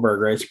at Coburg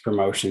Racing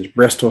Promotions,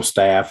 Bristol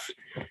staff,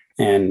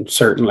 and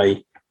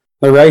certainly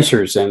the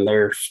racers and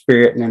their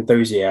spirit and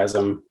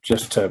enthusiasm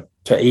just to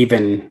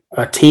even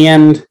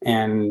attend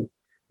and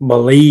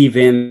believe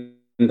in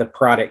the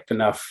product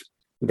enough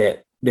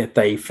that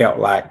they felt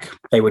like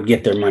they would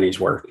get their money's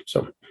worth.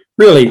 So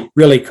really,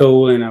 really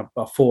cool and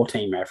a full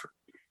team effort.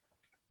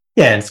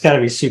 Yeah, it's got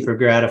to be super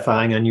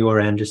gratifying on your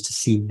end just to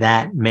see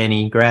that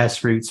many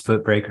grassroots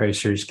foot brake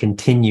racers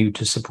continue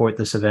to support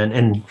this event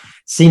and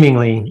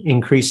seemingly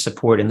increase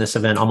support in this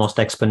event almost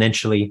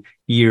exponentially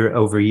year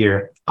over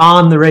year.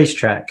 On the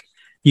racetrack,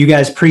 you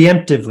guys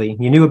preemptively,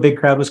 you knew a big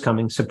crowd was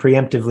coming, so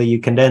preemptively you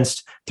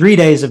condensed 3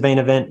 days of main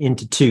event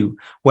into 2.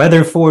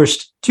 Weather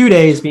forced 2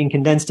 days being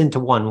condensed into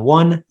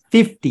one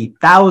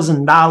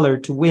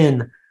 $50,000 to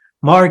win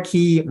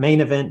marquee main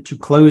event to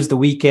close the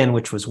weekend,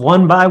 which was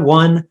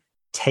 1x1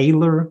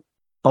 Taylor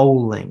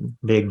Bowling.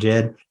 Big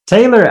Jed.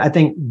 Taylor, I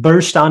think,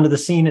 burst onto the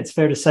scene, it's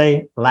fair to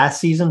say, last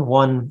season,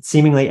 won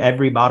seemingly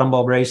every bottom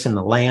bulb race in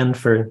the land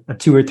for a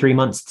 2 or 3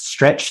 month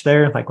stretch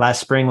there, like last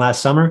spring,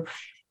 last summer.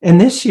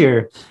 And this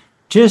year,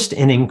 just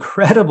an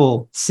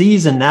incredible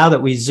season now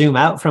that we zoom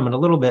out from it a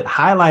little bit,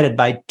 highlighted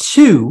by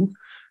 2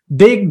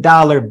 big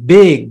dollar,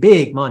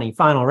 big money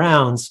final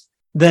rounds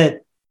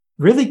that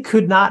really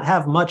could not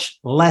have much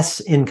less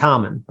in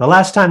common. The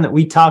last time that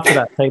we talked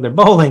about Taylor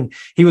Bowling,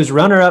 he was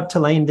runner-up to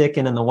Lane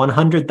Dickin in the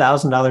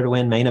 $100,000 to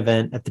win main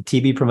event at the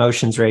TB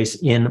Promotions race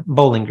in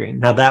Bowling Green.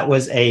 Now, that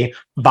was a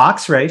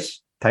box race.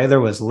 Taylor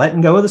was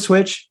letting go of the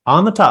switch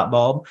on the top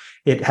bulb.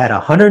 It had a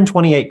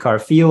 128 car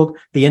field.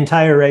 The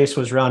entire race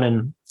was run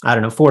in I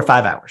don't know, 4 or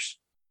 5 hours.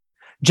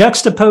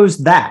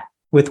 Juxtapose that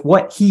with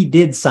what he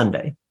did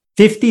Sunday.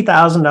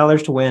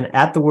 $50,000 to win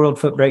at the World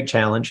Foot Brake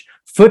Challenge,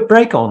 foot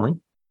brake only,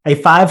 a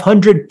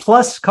 500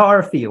 plus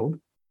car field,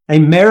 a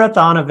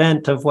marathon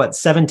event of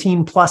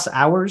 17 plus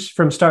hours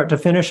from start to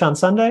finish on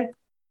Sunday.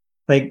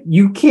 Like,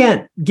 you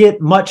can't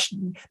get much.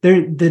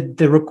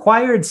 The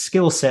required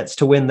skill sets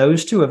to win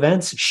those two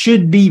events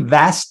should be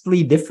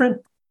vastly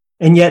different.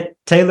 And yet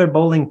Taylor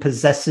Bowling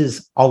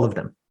possesses all of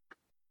them.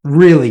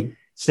 Really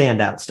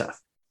standout stuff.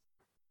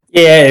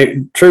 Yeah,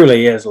 it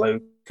truly is,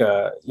 Luke.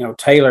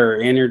 Taylor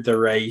entered the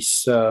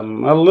race a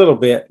little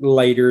bit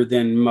later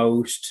than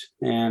most,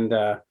 and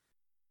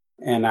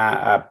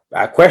I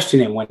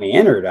questioned him when he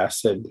entered. I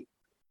said,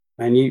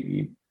 "Man,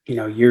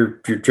 you're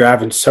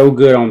driving so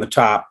good on the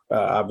top.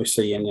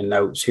 Obviously, in the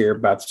notes here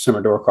about the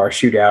Summer Door Car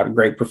Shootout,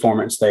 great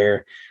performance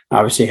there.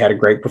 Obviously, had a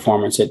great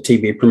performance at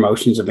TB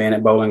Promotions event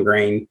at Bowling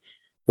Green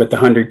with the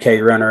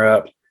 100K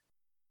runner-up.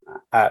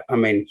 I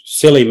mean,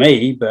 silly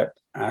me, but."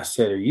 I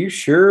said, "Are you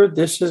sure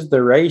this is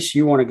the race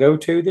you want to go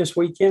to this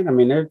weekend? I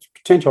mean, there's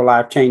potential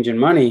life-changing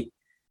money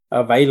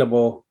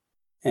available,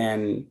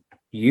 and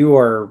you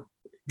are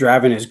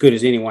driving as good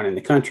as anyone in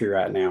the country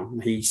right now."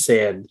 He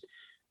said,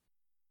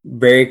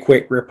 very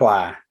quick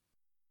reply,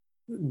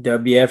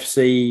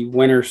 "WFC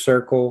Winner's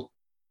Circle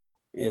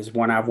is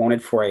one I've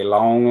wanted for a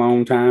long,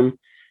 long time.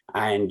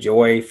 I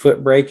enjoy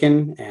foot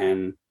braking,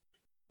 and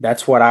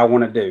that's what I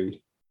want to do.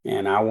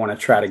 And I want to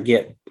try to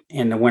get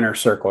in the winner's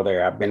circle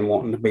there. I've been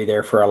wanting to be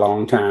there for a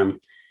long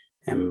time."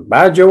 And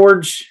by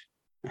George,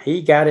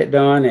 he got it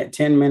done at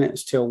 10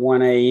 minutes till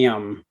 1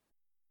 a.m.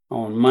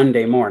 on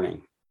Monday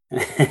morning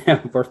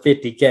for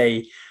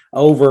 50K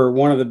over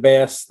one of the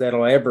best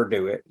that'll ever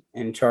do it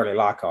in Charlie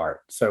Lockhart.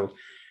 So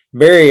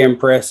very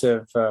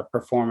impressive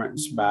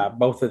performance by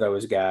both of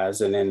those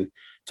guys. And then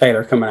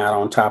Taylor coming out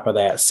on top of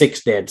that,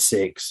 6 dead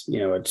 6,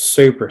 a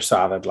super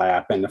solid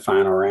lap in the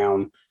final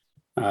round.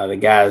 The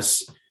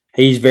guys,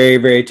 he's very,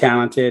 very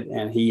talented,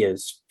 and he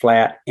is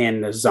flat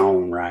in the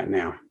zone right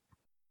now.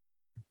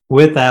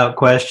 Without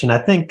question. I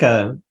think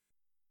the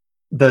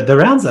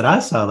rounds that I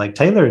saw, like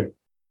Taylor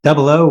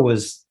 00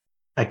 was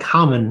a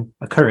common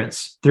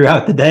occurrence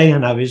throughout the day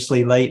and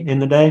obviously late in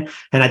the day.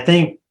 And I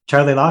think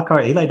Charlie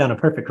Lockhart, he laid down a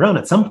perfect run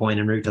at some point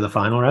en route to the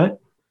final, right?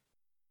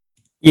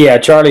 Yeah,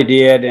 Charlie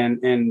did.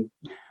 And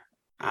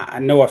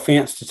no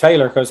offense to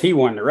Taylor, because he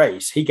won the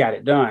race. He got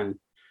it done.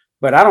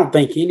 But I don't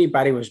think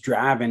anybody was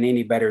driving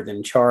any better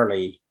than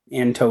Charlie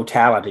in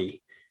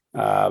totality.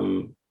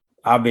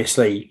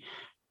 Obviously,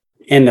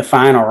 in the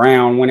final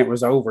round, when it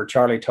was over,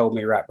 Charlie told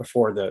me right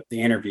before the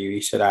interview,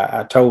 he said,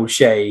 I told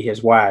Shay,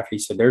 his wife, he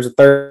said, "There's a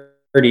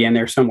 30 in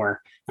there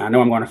somewhere. I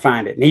know I'm going to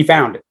find it." And he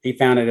found it. He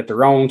found it at the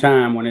wrong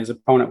time when his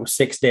opponent was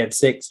 6 dead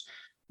 6.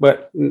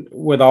 But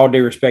with all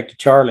due respect to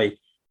Charlie,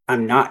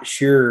 I'm not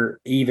sure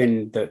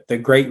even the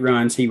great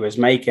runs he was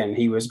making,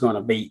 he was going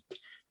to beat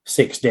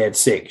 6 dead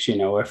 6.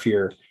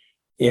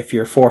 If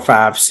you're 4,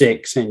 5,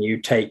 6 and you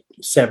take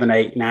 7,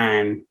 8,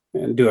 9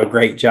 and do a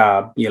great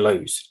job, you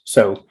lose.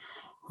 So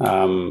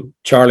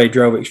Charlie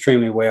drove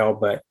extremely well,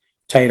 but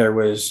Taylor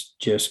was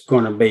just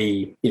going to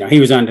be, he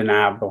was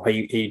undeniable.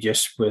 He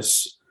just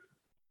was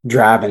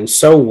driving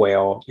so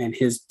well, and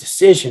his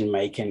decision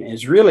making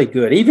is really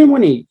good. Even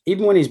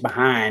when he's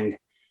behind,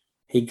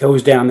 he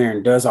goes down there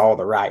and does all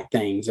the right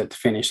things at the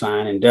finish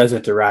line and does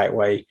it the right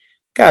way.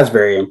 Guy's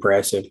very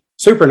impressive.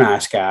 Super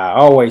nice guy,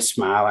 always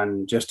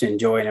smiling, just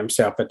enjoying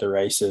himself at the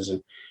races.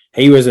 And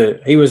he was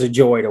a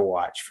joy to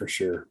watch for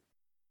sure.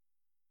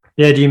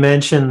 Yeah, you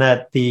mentioned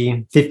that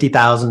the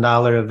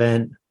 $50,000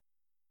 event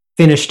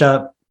finished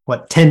up,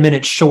 10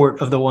 minutes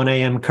short of the 1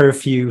 a.m.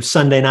 curfew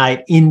Sunday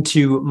night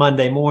into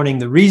Monday morning.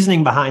 The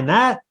reasoning behind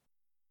that,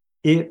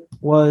 it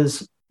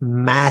was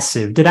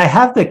massive. Did I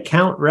have the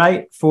count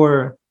right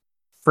for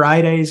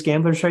Friday's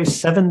Gamblers Race?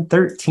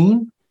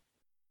 713?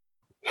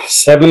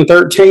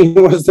 713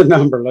 was the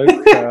number,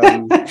 Luke.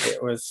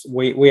 It was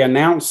we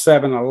announced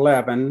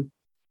 711.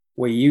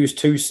 We used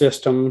 2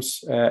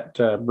 systems at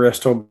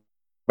Bristol,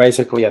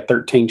 basically a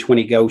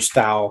 1320 Go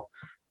style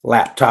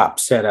laptop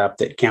setup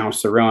that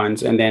counts the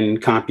runs, and then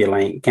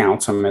CompuLink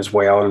counts them as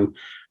well. And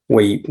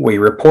we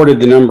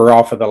reported the number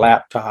off of the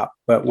laptop,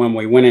 but when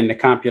we went into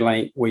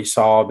CompuLink, we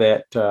saw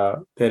that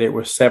it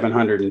was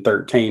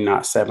 713,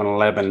 not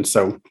 711.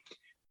 So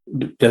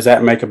does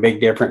that make a big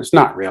difference?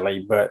 Not really,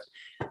 but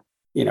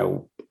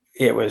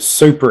it was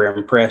super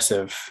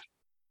impressive.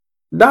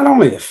 Not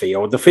only the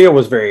field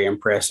was very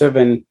impressive,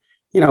 and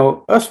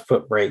us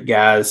foot brake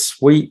guys,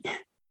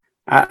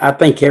 I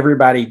think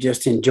everybody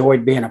just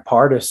enjoyed being a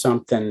part of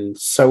something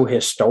so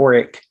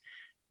historic,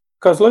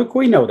 because Luke,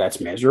 we know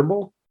that's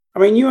miserable. I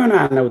mean, you and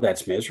I know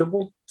that's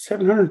miserable.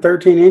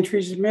 713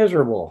 entries is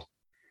miserable.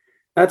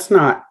 That's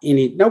not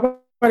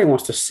nobody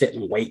wants to sit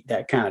and wait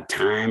that kind of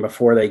time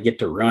before they get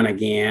to run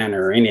again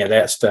or any of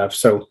that stuff.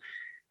 So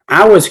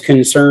I was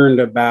concerned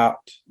about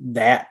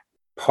that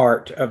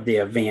part of the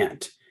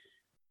event,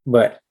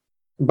 but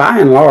by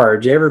and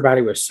large,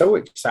 everybody was so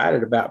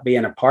excited about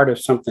being a part of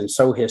something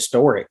so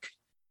historic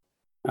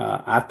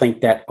I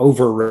think that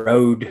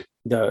overrode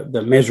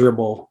the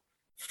miserable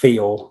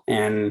feel.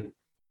 And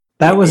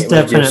That was it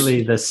was definitely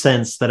just, the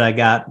sense that I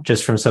got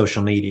just from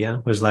social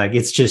media, was like,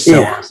 it's just so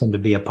yeah, awesome to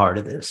be a part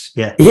of this.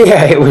 Yeah.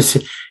 yeah, it was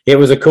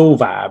a cool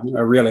vibe,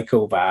 a really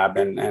cool vibe,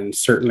 and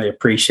certainly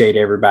appreciate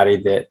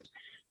everybody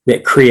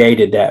that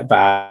created that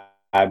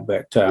vibe.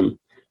 But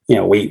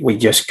we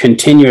just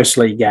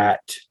continuously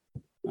got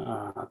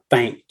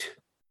thanked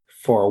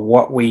for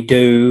what we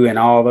do and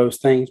all those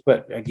things.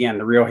 But again,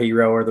 the real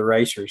hero are the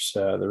racers.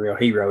 The real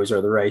heroes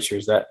are the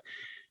racers. That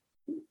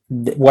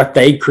what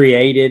they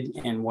created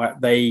and what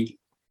they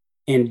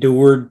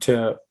endured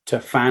to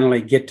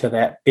finally get to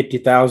that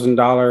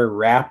 $50,000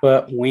 wrap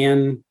up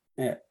win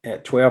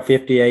at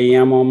 12:50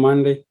 a.m. on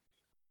Monday.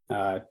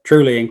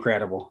 Truly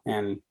incredible,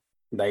 and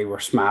they were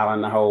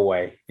smiling the whole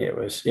way. It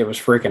was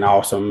freaking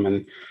awesome,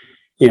 and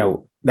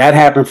that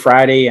happened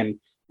Friday, and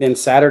then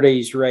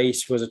Saturday's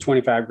race was a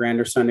 25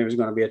 grander. Sunday was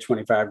going to be a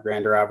 25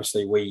 grander.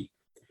 Obviously,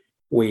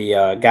 we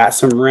got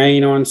some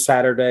rain on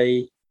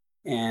Saturday,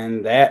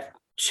 and that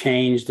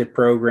changed the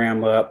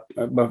program up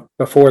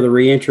before the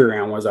reentry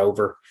round was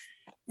over.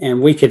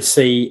 And we could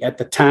see at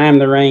the time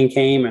the rain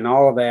came and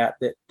all of that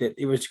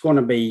it was going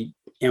to be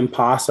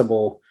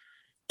impossible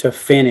to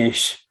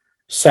finish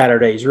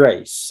Saturday's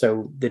race.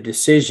 So the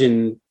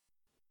decision,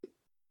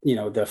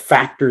 the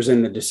factors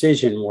in the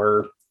decision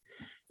were,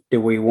 do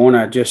we want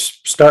to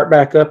just start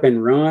back up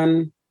and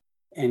run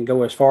and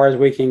go as far as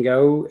we can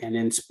go and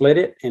then split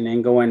it and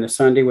then go into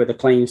Sunday with a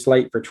clean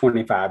slate for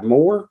 25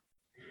 more?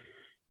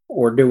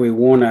 Or do we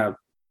want to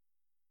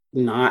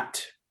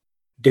not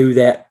do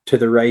that to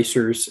the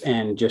racers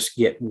and just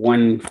get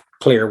one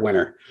clear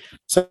winner?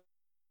 So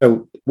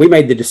we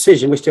made the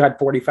decision. We still had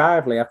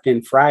 45 left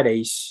in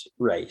Friday's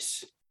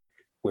race.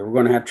 We were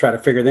going to have to try to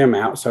figure them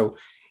out. So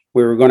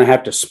we were going to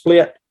have to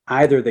split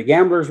either the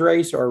gamblers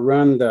race or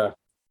we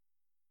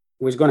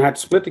was going to have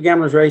to split the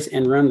gamblers race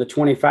and run the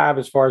 25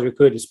 as far as we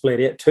could and split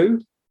it too,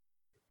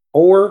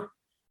 or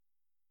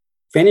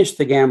finish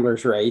the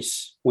gamblers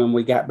race when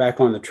we got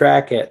back on the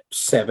track at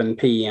 7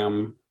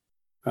 p.m.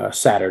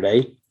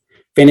 Saturday,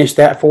 finish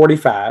that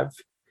 45,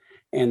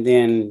 and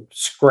then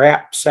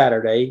scrap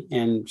Saturday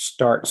and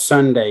start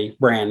Sunday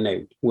brand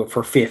new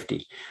for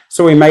 50.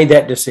 So we made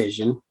that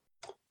decision.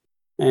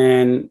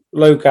 And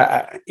Luke,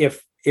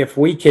 if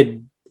we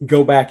could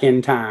go back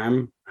in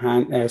time,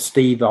 as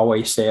Steve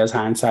always says,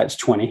 hindsight's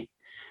 20.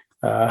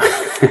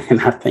 And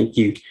I think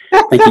you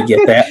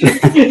get that.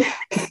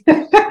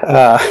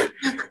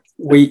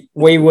 We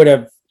would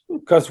have,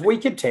 because we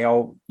could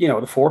tell,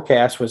 the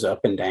forecast was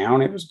up and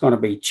down. It was going to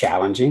be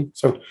challenging.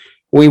 So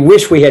we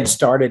wish we had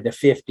started the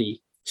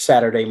 50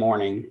 Saturday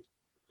morning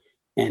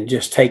and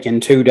just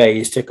taken 2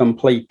 days to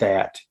complete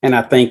that. And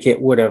I think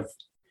it would have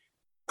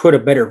put a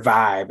better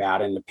vibe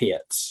out in the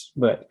pits.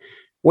 But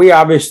we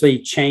obviously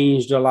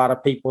changed a lot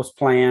of people's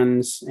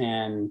plans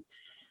and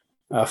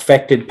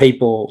affected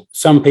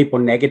some people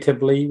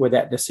negatively with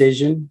that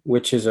decision,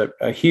 which is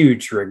a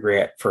huge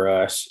regret for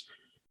us.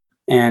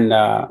 And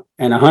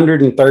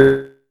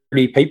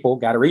 130 people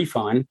got a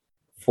refund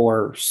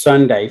for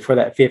Sunday for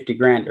that 50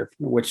 grander,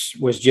 which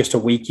was just a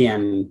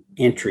weekend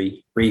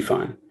entry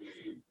refund.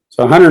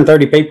 So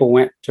 130 people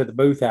went to the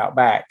booth out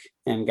back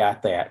and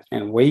got that.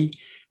 And we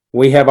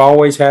have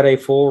always had a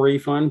full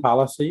refund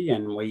policy,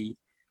 and we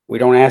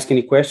don't ask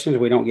any questions.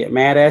 We don't get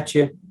mad at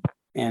you.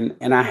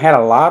 And I had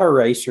a lot of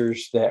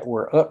racers that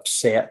were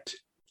upset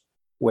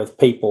with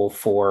people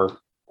for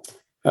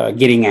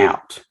getting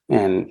out.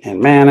 And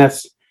man, it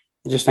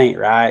just ain't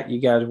right. You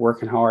guys are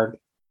working hard.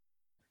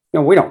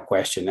 We don't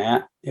question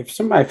that. If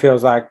somebody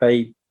feels like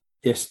the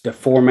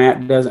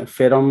format doesn't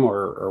fit them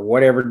or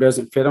whatever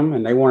doesn't fit them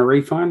and they want a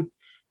refund,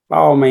 by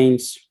all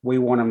means, we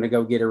want them to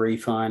go get a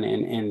refund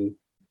and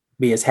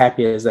be as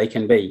happy as they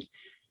can be.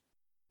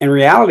 And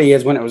reality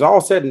is, when it was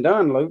all said and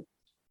done, Luke,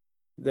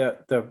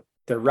 the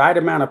right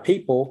amount of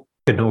people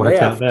couldn't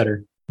work out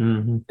better.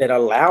 Mm-hmm. That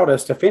allowed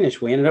us to finish.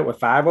 We ended up with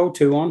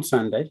 502 on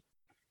Sunday,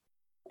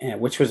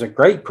 which was a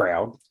great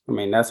crowd. I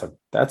mean, that's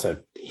a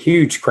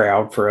huge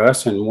crowd for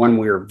us, and one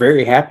we were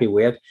very happy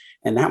with.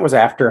 And that was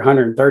after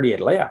 130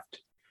 had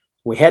left.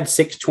 We had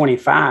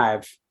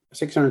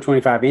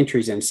 625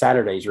 entries in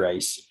Saturday's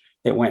race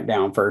that went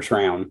down first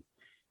round.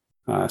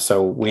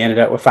 So we ended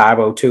up with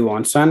 502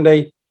 on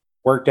Sunday.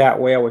 Worked out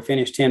well. We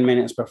finished 10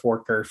 minutes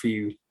before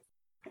curfew.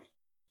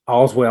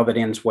 All's well that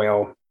ends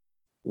well.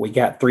 We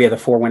got 3 of the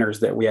 4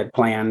 winners that we had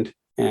planned.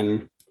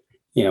 And,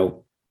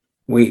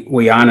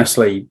 we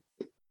honestly,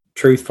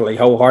 truthfully,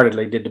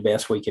 wholeheartedly did the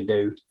best we could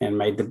do and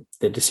made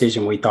the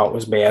decision we thought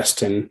was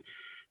best. And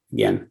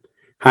again,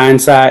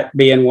 hindsight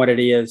being what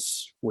it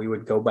is, we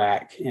would go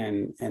back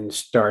and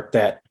start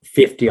that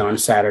 50 on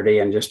Saturday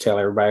and just tell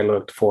everybody,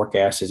 look, the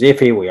forecast is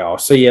iffy. We all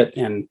see it.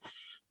 And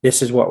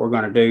this is what we're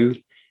going to do.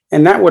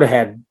 And that would have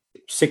had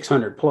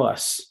 600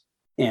 plus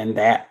in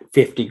that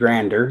 50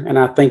 grander. And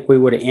I think we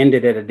would have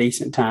ended at a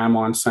decent time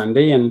on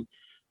Sunday and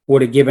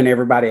would have given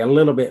everybody a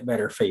little bit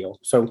better feel.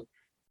 So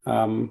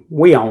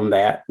we own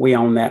that. We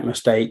own that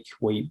mistake.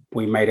 We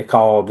made a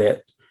call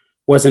that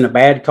wasn't a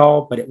bad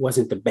call, but it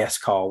wasn't the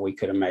best call we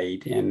could have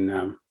made.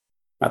 And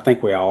I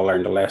think we all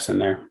learned a lesson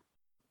there.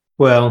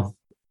 Well,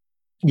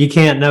 you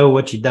can't know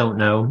what you don't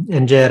know.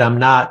 And Jed, I'm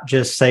not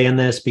just saying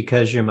this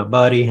because you're my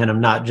buddy, and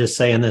I'm not just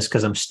saying this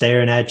because I'm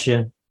staring at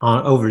you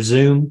over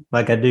Zoom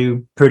like I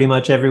do pretty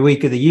much every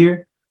week of the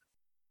year.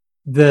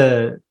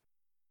 The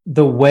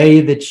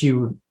way that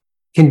you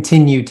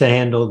continue to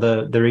handle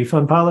the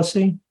refund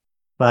policy,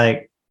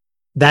 like,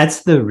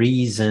 that's the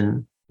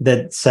reason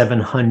that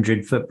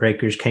 700 foot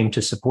breakers came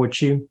to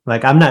support you.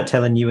 Like, I'm not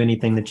telling you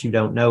anything that you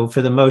don't know.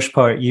 For the most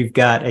part, you've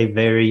got a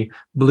very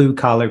blue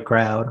collar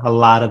crowd. A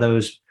lot of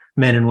those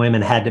men and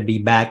women had to be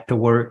back to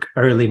work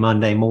early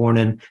Monday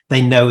morning.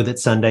 They know that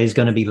Sunday is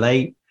going to be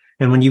late.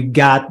 And when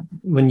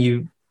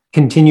you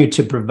continue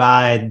to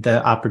provide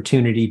the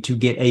opportunity to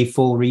get a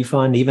full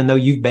refund, even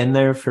though you've been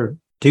there for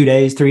 2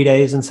 days, 3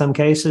 days in some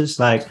cases,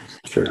 like,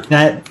 Sure.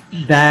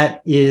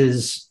 that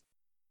is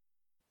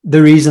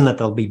the reason that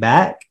they'll be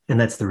back. And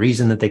that's the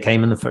reason that they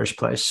came in the first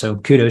place. So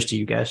kudos to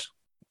you guys.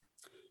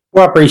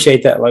 Well, I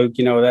appreciate that, Luke.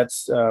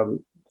 That's,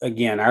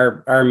 again,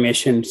 our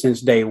mission since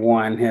day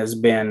one has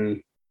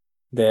been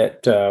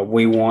that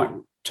we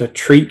want to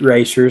treat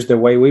racers the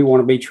way we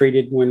want to be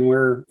treated when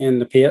we're in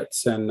the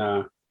pits. And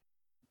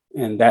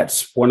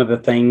that's one of the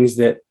things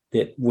that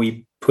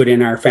we put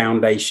in our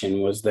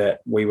foundation, was that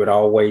we would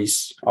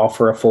always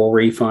offer a full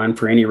refund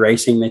for any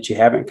racing that you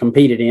haven't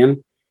competed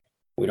in.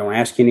 We don't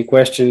ask any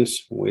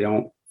questions. We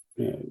don't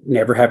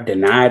never have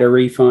denied a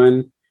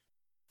refund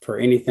for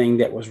anything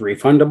that was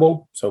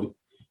refundable. So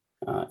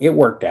it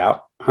worked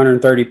out.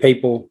 130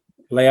 people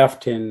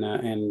left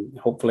and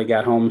hopefully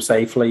got home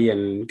safely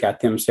and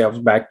got themselves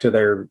back to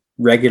their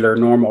regular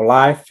normal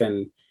life.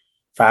 And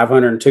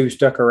 502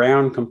 stuck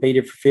around,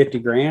 competed for 50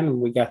 grand, and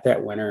we got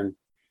that winner. And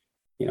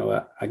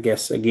I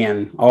guess,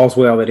 again, all's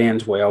well that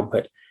ends well,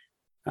 but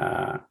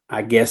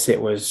I guess it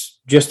was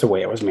just the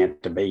way it was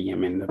meant to be. I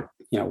mean,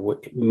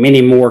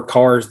 many more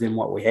cars than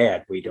what we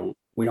had. We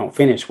don't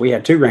finish. We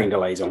had 2 rain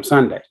delays on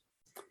Sunday.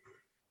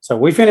 So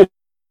we finished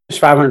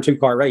 502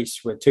 car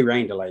race with 2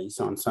 rain delays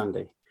on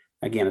Sunday.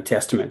 Again, a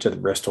testament to the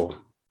Bristol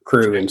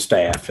crew and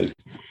staff. And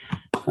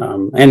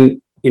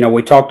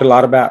we talked a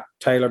lot about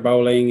Taylor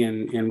Bowling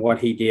and what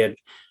he did.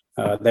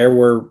 There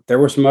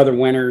were some other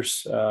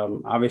winners.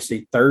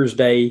 Obviously,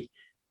 Thursday,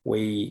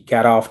 we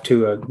got off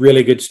to a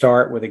really good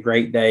start with a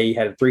great day.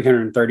 Had a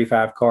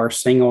 335 car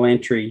single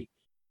entry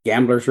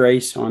gamblers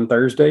race on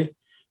Thursday.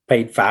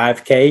 Paid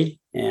 $5K,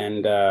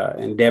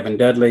 and Devin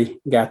Dudley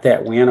got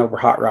that win over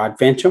Hot Rod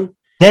Fincham.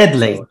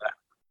 Deadly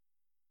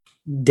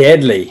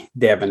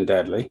Devin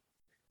Dudley.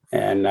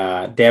 And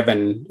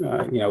Devin,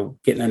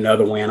 getting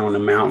another win on the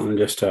mountain,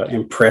 just an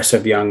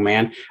impressive young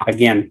man.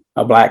 Again,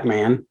 a black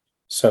man.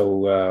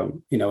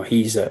 So,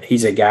 he's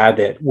a guy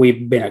that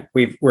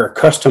we're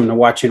accustomed to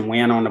watching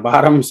win on the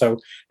bottom. So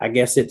I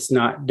guess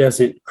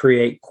doesn't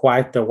create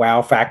quite the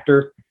wow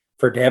factor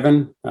for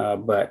Devin,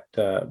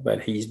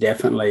 but he's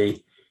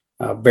definitely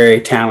a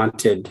very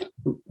talented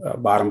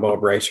bottom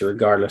bulb racer,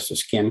 regardless of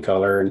skin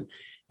color. And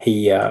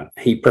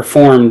he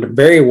performed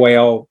very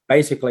well,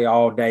 basically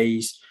all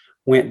days.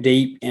 Went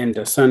deep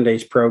into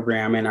Sunday's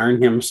program and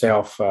earned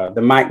himself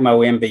the Mike Moe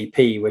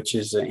MVP, which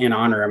is in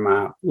honor of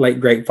my late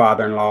great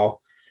father-in-law.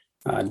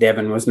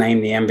 Devin was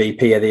named the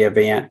MVP of the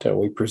event.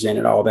 We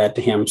presented all that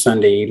to him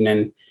Sunday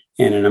evening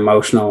in an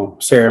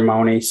emotional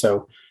ceremony.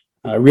 So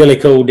really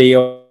cool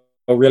deal.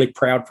 Really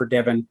proud for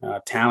Devin.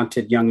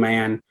 Talented young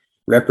man,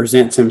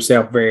 represents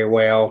himself very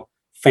well.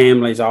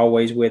 Family's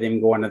always with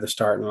him going to the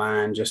starting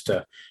line. Just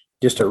a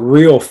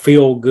real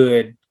feel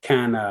good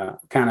kind of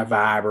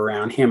vibe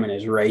around him and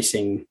his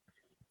racing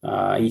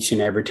each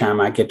and every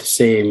time I get to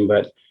see him.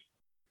 But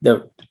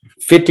the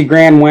 50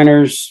 grand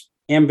winners,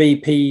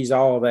 MVPs,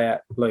 all of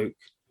that, Luke,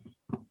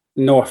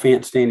 no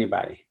offense to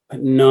anybody,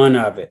 but none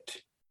of it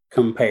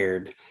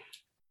compared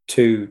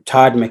to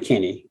Todd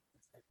McKinney,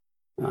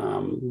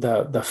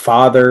 the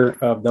father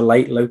of the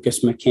late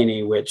Lucas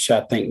McKinney, which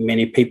I think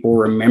many people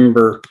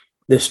remember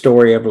the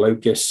story of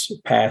Lucas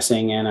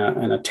passing in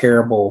a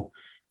terrible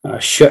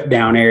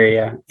shutdown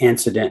area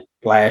incident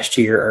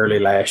early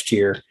last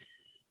year.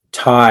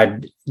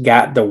 Todd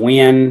got the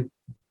win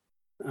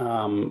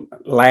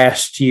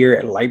last year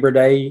at Labor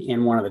Day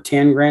in one of the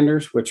 10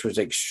 granders, which was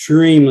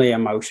extremely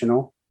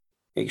emotional.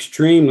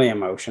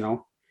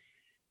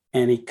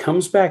 And he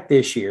comes back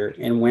this year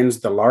and wins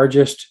the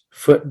largest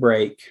foot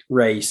brake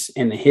race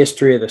in the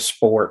history of the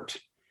sport,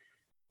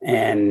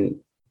 and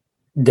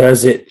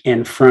does it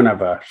in front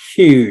of a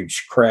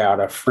huge crowd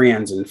of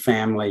friends and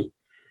family.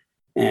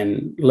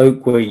 And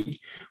Luke, we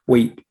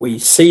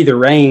see the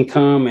rain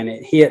come and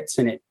it hits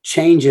and it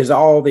changes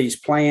all these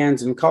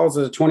plans and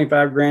causes a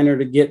 25 grander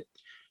to get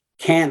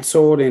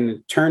canceled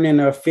and turn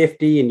into a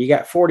 50. And you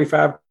got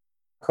 45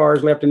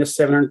 cars left in this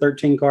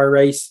 713 car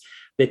race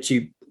that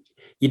you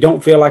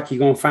don't feel like you're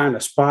going to find a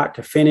spot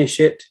to finish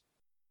it.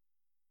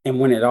 And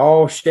when it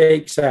all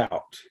shakes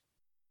out,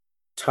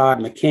 Todd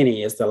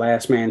McKinney is the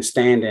last man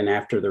standing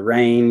after the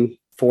rain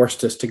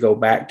forced us to go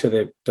back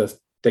to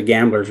the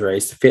gamblers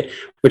race,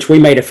 which we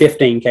made a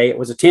 15K. It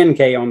was a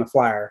 10K on the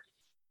flyer.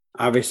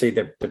 Obviously,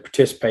 the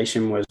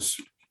participation was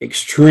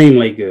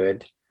extremely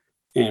good,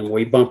 and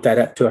we bumped that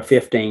up to a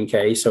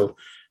 15K. So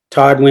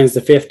Todd wins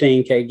the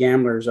 15K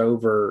gamblers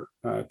over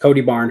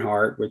Cody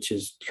Barnhart,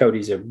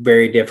 Cody's a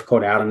very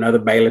difficult out, another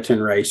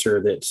Bayleton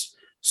racer that's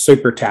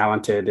super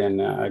talented and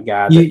a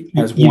guy that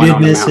has won did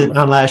on the miss mountain. it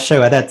on last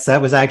show.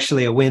 That was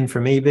actually a win for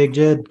me, Big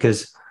Jed,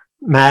 because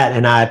Matt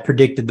and I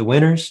predicted the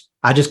winners.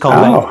 I just called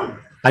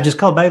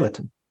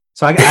Bayleton.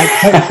 So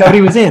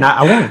Cody was in.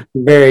 I won.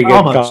 Very good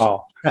Almost.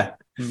 call. Right.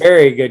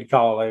 Very good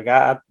call. Like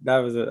that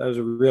was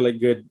a really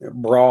good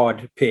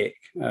broad pick,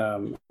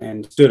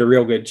 and stood a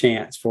real good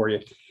chance for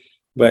you.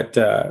 But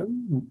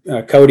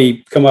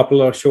Cody come up a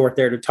little short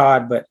there to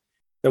Todd. But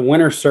the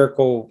winner's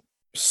circle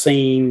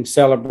scene,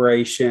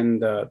 celebration,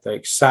 the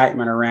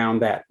excitement around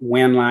that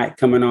win light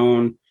coming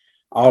on,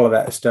 all of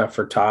that stuff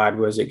for Todd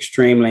was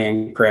extremely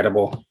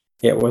incredible.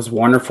 It was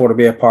wonderful to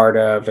be a part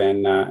of,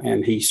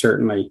 and he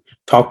certainly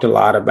talked a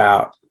lot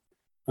about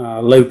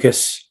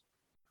Lucas,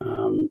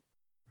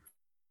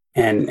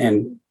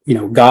 and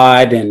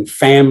God and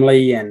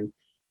family and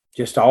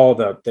just all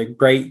the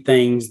great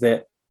things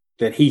that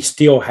he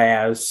still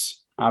has.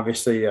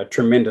 Obviously, a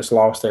tremendous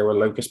loss there with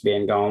Lucas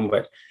being gone,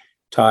 but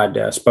Todd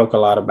spoke a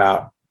lot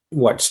about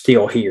what's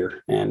still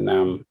here,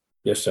 and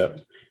just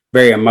a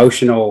very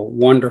emotional,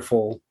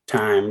 wonderful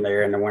time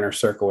there in the winner's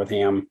circle with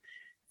him.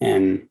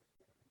 And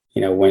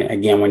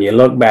when you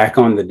look back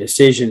on the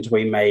decisions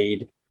we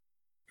made,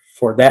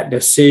 for that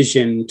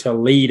decision to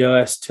lead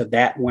us to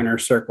that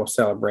winner's circle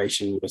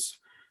celebration was,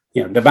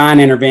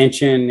 divine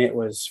intervention. It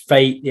was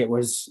fate. It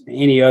was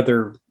any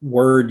other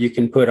word you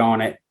can put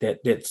on it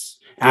that's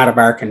out of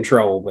our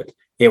control, but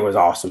it was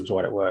awesome is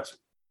what it was.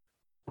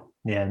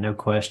 Yeah, no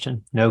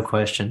question. No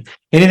question.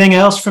 Anything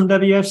else from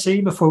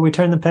WFC before we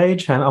turn the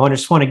page? I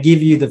just want to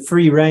give you the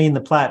free reign,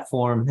 the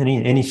platform.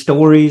 Any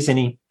stories,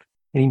 any,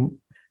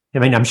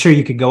 I'm sure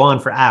you could go on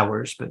for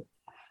hours, but.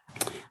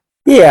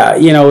 Yeah.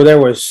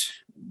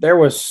 There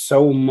was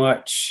so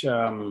much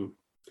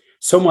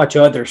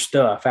other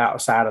stuff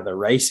outside of the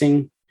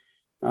racing.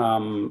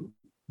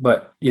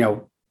 But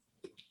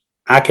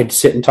I could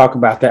sit and talk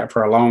about that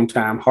for a long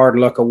time. Hard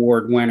Luck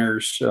Award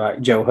winners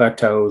like Joe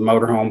Hutto,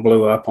 motorhome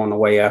blew up on the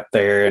way up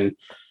there, and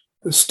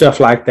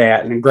stuff like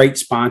that, and great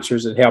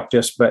sponsors that helped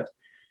us. But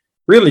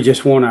really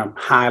just want to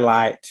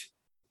highlight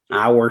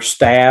our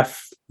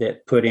staff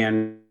that put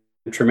in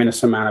a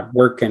tremendous amount of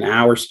work and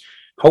hours.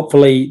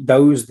 Hopefully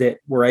those that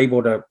were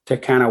able to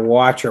kind of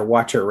watch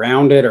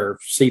around it or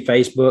see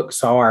Facebook,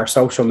 saw our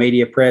social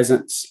media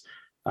presence.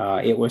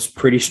 It was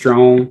pretty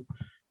strong.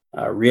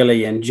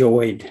 Really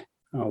enjoyed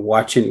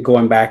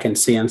going back and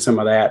seeing some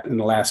of that in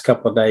the last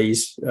couple of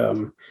days.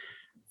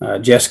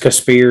 Jessica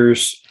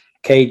Spears,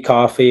 Cade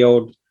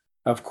Caulfield,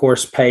 of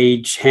course,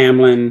 Paige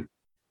Hamlin,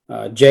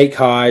 Jake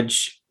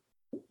Hodge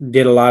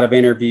did a lot of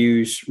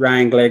interviews,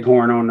 Ryan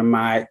Gleghorn on the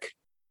mic.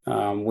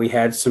 We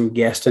had some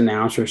guest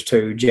announcers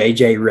too.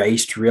 JJ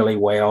raced really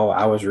well.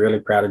 I was really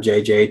proud of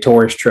JJ.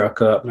 Tore his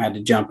truck up and had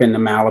to jump in the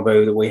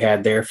Malibu that we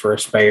had there for a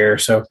spare.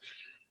 So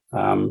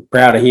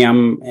proud of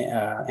him.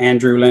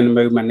 Andrew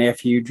Lindenboom, my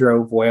nephew,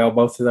 drove well.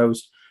 Both of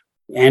those.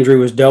 Andrew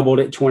was doubled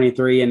at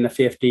 23 in the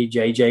 50.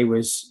 JJ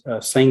was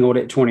singled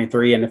at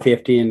 23 in the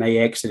 50, and they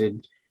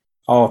exited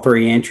all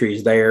three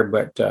entries there.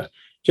 But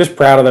just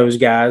proud of those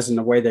guys and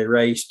the way they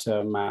raced.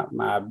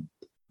 My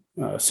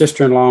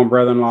sister-in-law and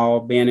brother-in-law,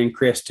 Ben and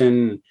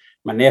Kristen,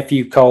 my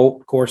nephew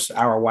Colt, of course,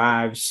 our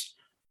wives,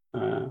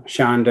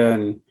 Shonda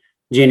and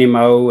Jenny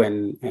Moe,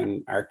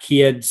 and our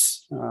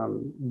kids,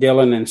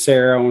 Dylan and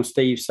Sarah on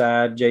Steve's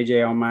side,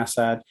 JJ on my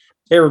side.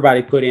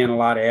 Everybody put in a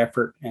lot of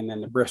effort, and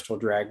then the Bristol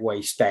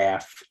Dragway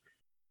staff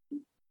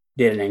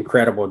did an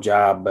incredible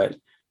job. But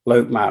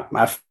Luke,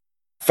 my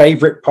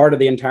favorite part of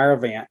the entire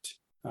event,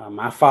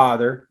 my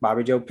father,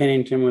 Bobby Joe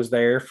Pennington, was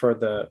there for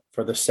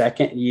the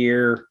second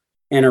year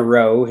in a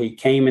row. He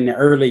came in the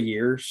early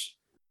years,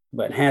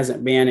 but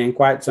hasn't been in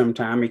quite some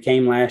time. He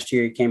came last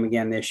year. He came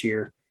again this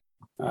year.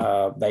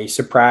 They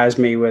surprised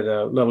me with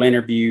a little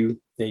interview.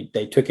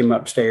 They took him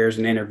upstairs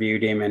and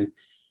interviewed him, and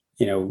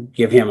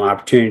give him an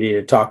opportunity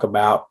to talk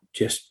about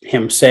just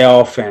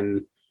himself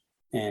and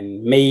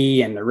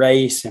me and the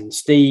race and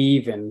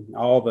Steve and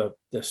all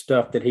the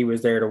stuff that he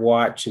was there to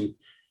watch. And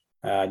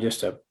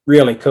just a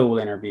really cool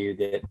interview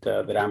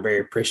that I'm very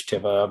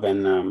appreciative of.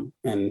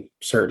 And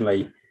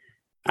certainly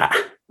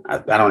I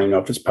don't even know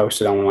if it's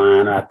posted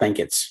online. I think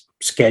it's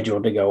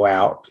scheduled to go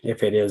out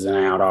if it isn't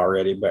out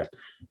already, but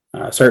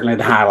certainly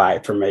the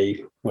highlight for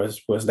me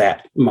was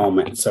that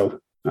moment. So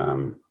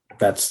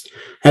that's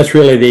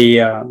really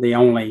the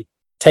only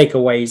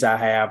takeaways I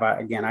have.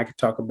 I could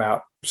talk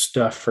about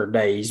stuff for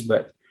days,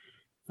 but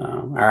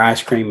our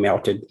ice cream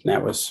melted.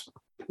 That was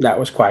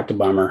quite the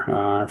bummer.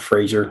 Our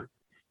freezer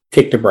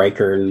kicked a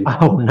breaker, and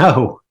oh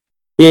no,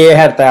 yeah, it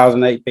had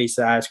 1,008 pieces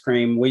of ice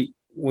cream.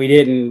 We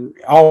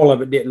didn't, all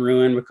of it didn't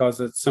ruin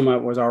because some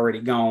of it was already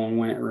gone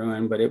when it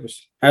ruined, but that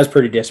was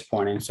pretty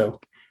disappointing. So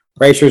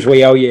racers,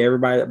 we owe you.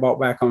 Everybody that bought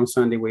back on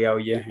Sunday, we owe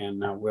you,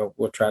 and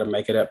we'll try to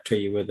make it up to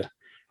you with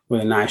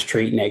a nice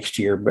treat next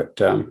year. But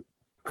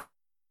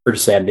pretty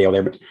sad deal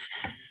there. But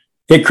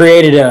it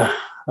created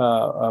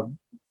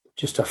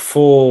just a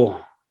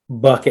full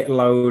bucket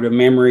load of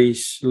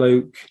memories,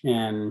 Luke,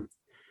 and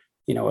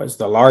it was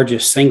the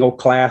largest single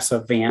class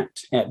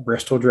event at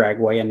Bristol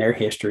Dragway in their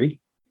history.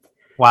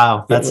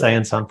 Wow, that's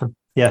saying something.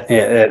 Yeah,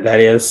 that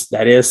is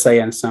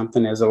saying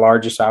something. As the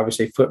largest,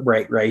 obviously, foot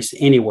brake race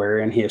anywhere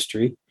in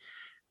history.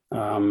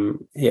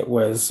 It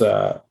was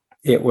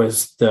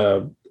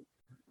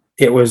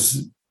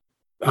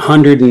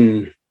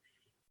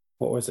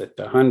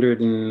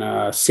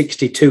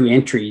 162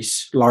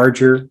 entries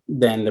larger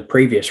than the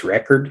previous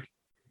record.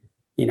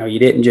 You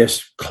didn't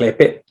just clip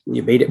it;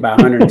 you beat it by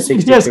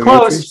 162. Yes,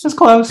 close. It's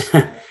close.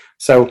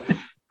 So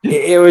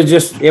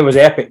it was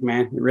epic,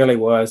 man. It really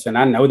was. And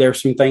I know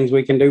there's some things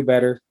we can do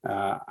better.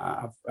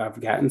 I've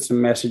gotten some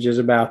messages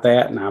about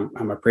that, and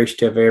I'm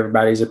appreciative of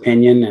everybody's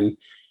opinion. And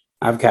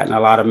I've gotten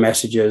a lot of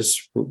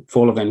messages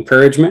full of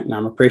encouragement, and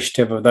I'm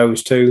appreciative of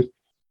those too.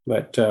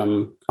 But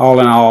all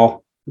in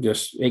all,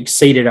 just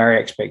exceeded our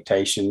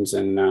expectations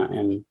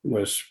and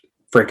was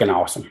freaking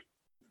awesome.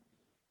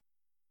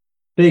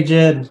 Big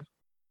Jed,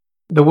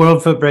 the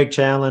World Foot Brake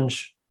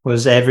Challenge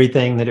was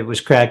everything that it was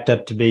cracked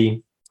up to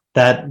be.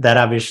 That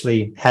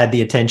obviously had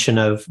the attention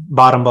of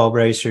bottom bulb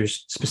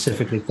racers,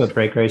 specifically foot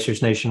brake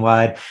racers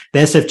nationwide. The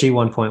SFG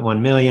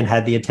 1.1 million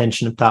had the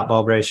attention of top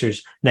bulb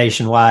racers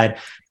nationwide.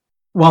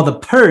 While the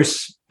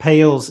purse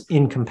pales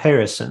in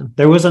comparison,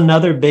 there was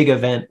another big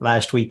event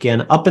last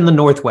weekend up in the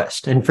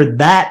Northwest. And for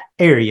that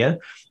area,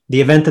 the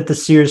event that the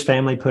Sears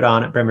family put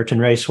on at Bremerton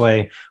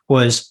Raceway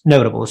was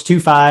notable. It's 2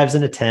 5s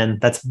and a 10.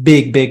 That's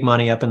big, big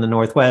money up in the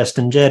Northwest.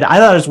 And Jed, I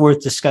thought it was worth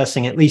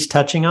discussing, at least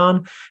touching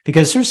on,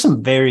 because there's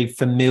some very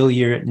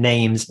familiar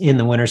names in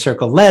the winner's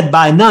circle, led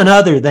by none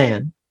other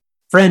than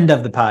friend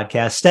of the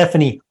podcast,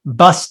 Stephanie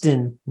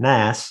Bustin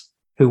Nass,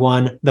 who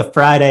won the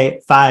Friday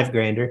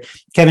 5-grander.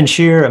 Kevin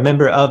Shearer, a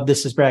member of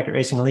This Is Bracket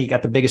Racing Elite,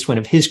 got the biggest win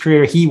of his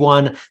career. He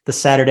won the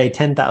Saturday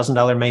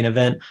 $10,000 main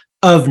event.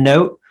 Of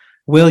note,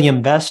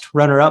 William Best,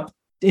 runner-up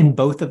in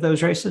both of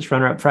those races,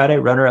 runner-up Friday,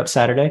 runner-up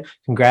Saturday.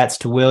 Congrats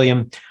to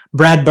William.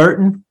 Brad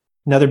Burton,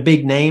 another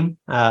big name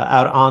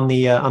out on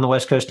the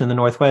West Coast and the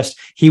Northwest.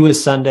 He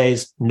was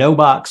Sunday's no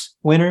box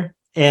winner.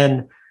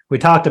 And we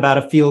talked about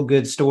a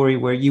feel-good story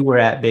where you were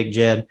at, Big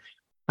Jed.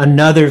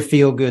 Another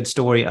feel-good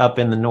story up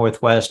in the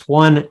Northwest.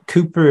 One,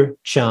 Cooper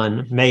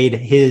Chun made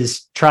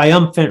his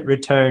triumphant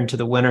return to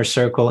the winner's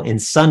circle in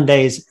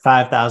Sunday's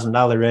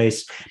 $5,000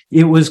 race.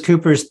 It was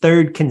Cooper's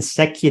third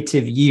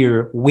consecutive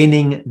year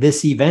winning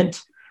this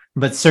event,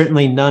 but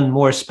certainly none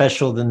more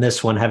special than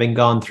this one, having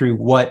gone through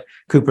what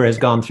Cooper has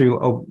gone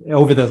through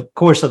over the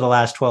course of the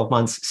last 12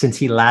 months since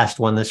he last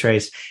won this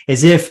race.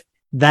 As if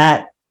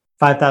that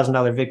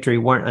 $5,000 victory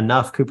weren't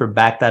enough, Cooper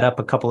backed that up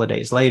a couple of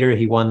days later.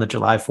 He won the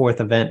July 4th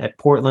event at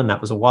Portland.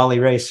 That was a Wally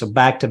race. So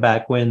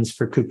back-to-back wins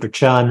for Cooper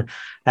Chun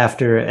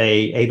after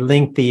a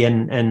lengthy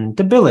and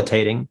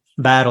debilitating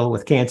battle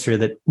with cancer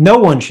that no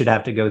one should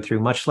have to go through,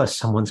 much less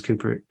someone's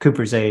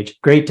Cooper's age.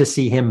 Great to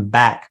see him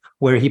back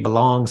where he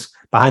belongs,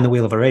 behind the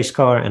wheel of a race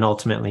car and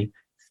ultimately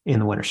in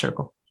the winner's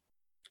circle.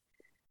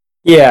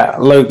 Yeah,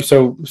 Luke.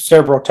 So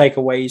several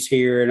takeaways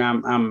here, and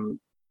I'm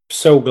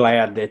so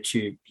glad that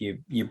you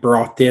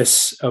brought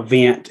this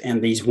event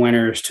and these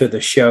winners to the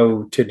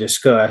show to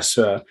discuss.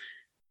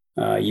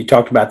 You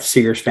talked about the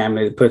Sears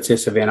family that puts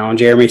this event on.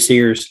 Jeremy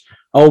Sears,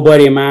 old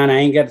buddy of mine. I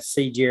ain't got to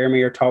see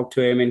Jeremy or talk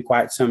to him in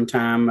quite some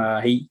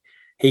time. He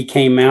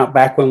came out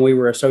back when we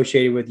were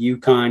associated with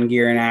Yukon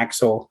Gear and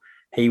Axle.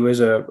 He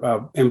was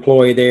a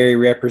employee there. He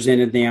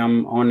represented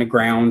them on the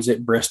grounds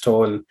at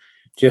Bristol, and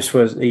just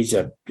he's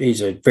a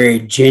very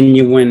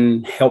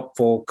genuine,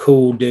 helpful,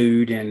 cool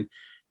dude, and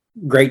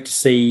great to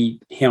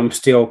see him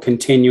still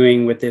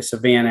continuing with this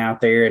event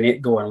out there and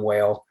it going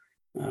well.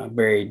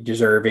 Very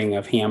deserving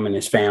of him and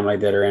his family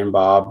that are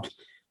involved.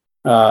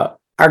 Our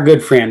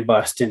good friend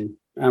Bustin,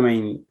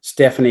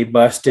 Stephanie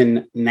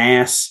Bustin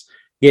Nass,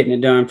 getting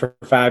it done for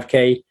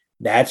 5K.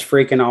 That's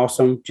freaking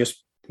awesome.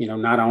 Just,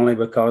 not only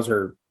because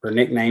her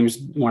nickname's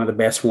one of the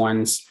best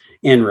ones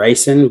in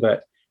racing,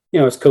 but,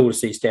 it's cool to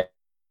see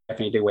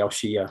Stephanie do well.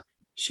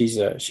 She's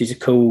a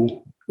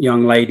cool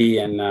young lady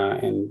and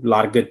a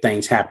lot of good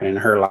things happen in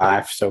her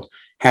life. So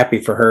happy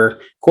for her.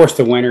 Of course,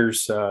 the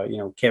winners,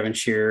 Kevin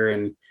Shearer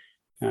and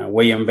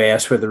William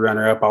Vest with the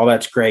runner-up, all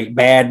that's great.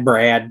 Bad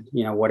Brad,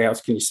 what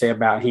else can you say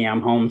about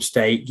him? Home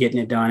state, getting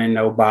it done in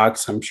no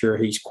box. I'm sure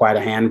he's quite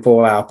a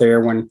handful out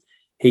there when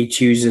he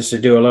chooses to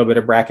do a little bit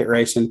of bracket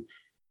racing.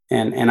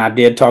 And I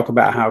did talk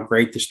about how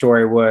great the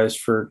story was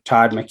for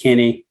Todd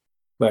McKinney,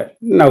 but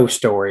no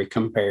story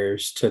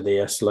compares to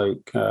this,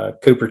 Luke.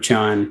 Cooper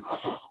Chun,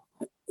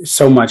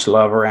 so much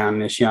love around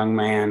this young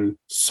man,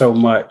 so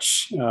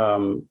much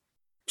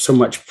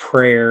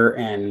prayer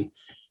and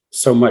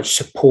so much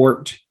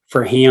support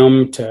for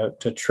him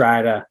to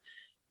try to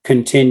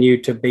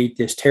continue to beat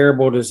this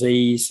terrible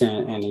disease.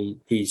 And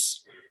he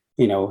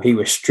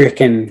was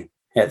stricken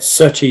at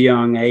such a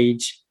young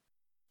age.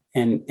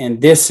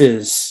 And this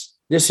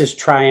is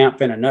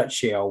triumph in a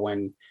nutshell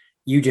when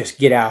you just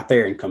get out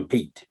there and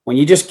compete. When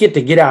you just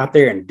get out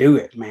there and do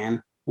it,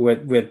 man,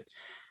 with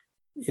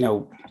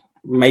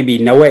maybe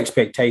no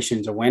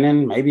expectations of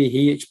winning. Maybe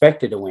he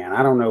expected to win.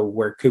 I don't know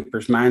where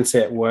Cooper's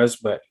mindset was,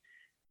 but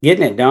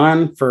getting it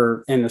done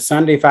in the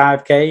Sunday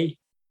 5K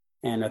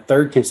and a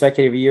third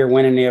consecutive year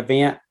winning the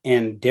event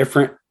in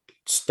different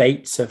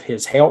states of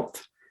his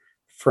health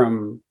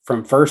from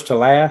first to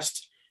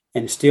last,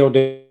 and still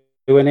doing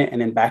it,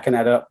 and then backing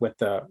that up with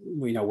the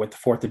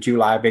 4th of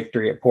July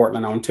victory at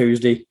Portland on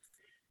Tuesday.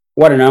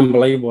 What an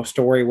unbelievable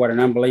story. What an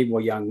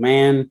unbelievable young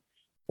man.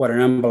 What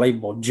an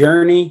unbelievable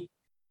journey.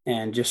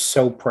 And just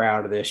so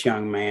proud of this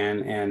young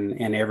man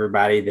and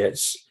everybody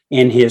that's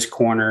in his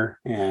corner,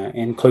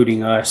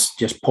 including us,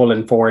 just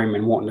pulling for him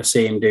and wanting to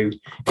see him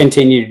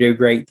continue to do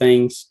great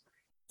things.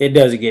 It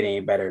doesn't get any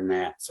better than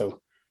that.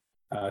 So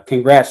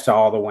congrats to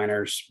all the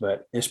winners,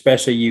 but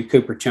especially you,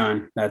 Cooper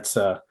Chun. That's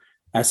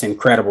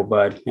incredible,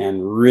 bud,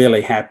 and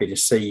really happy to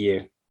see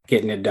you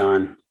getting it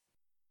done.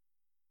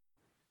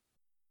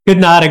 Could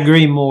not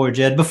agree more,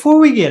 Jed. Before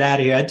we get out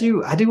of here,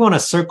 I do want to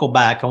circle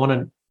back. I want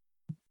to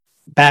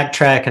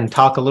backtrack and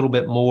talk a little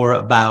bit more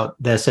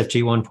about the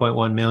SFG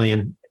 1.1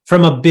 million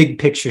from a big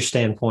picture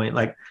standpoint.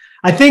 Like,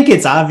 I think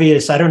it's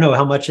obvious. I don't know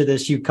how much of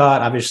this you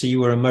caught. Obviously,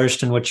 you were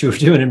immersed in what you were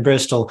doing in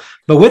Bristol,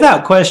 but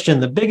without question,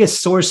 the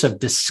biggest source of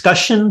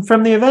discussion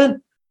from the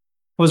event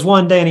was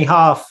one Danny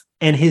Hoff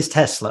and his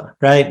Tesla,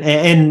 right?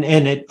 And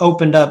it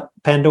opened up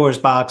Pandora's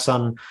box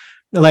on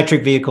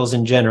electric vehicles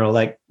in general.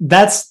 Like,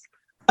 that's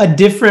a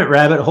different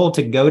rabbit hole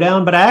to go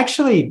down, but I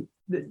actually,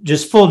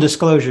 just full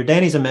disclosure,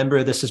 Danny's a member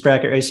of This Is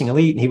Bracket Racing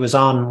Elite. He was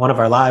on one of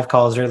our live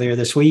calls earlier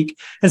this week.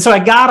 And so I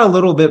got a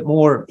little bit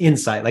more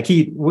insight. Like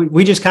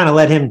we just kind of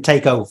let him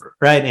take over,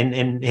 right?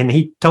 And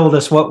he told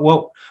us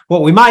what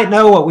we might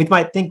know, what we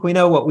might think we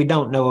know, what we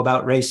don't know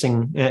about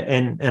racing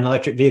and an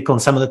electric vehicle,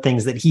 and some of the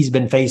things that he's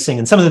been facing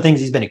and some of the things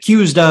he's been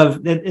accused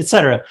of, et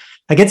cetera.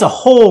 Like, it's a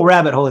whole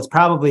rabbit hole. It's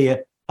probably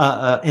an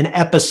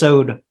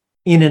episode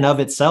in and of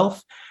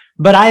itself.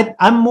 But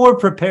I'm more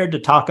prepared to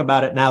talk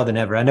about it now than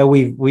ever. I know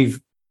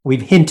we've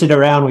hinted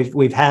around,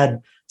 we've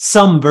had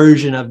some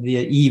version of the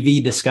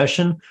EV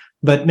discussion,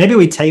 but maybe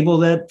we table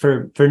that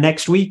for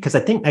next week, because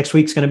I think next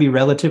week's going to be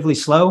relatively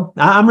slow.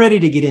 I'm ready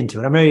to get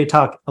into it. I'm ready to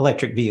talk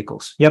electric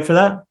vehicles. You up for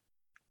that?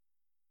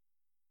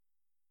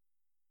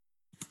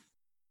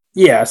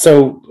 Yeah.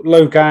 So,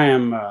 Luke, I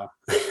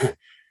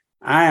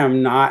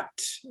am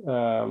not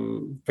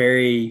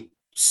very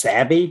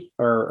savvy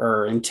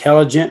or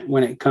intelligent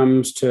when it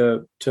comes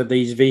to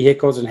these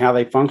vehicles and how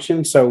they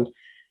function. So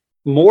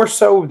more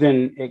so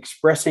than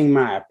expressing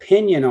my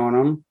opinion on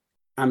them,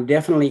 I'm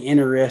definitely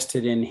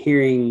interested in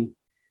hearing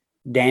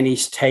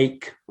Danny's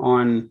take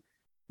on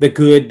the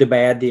good, the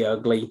bad, the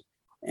ugly,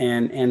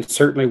 and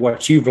certainly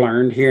what you've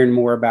learned, hearing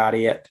more about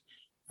it.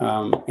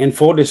 In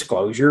full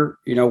disclosure,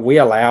 we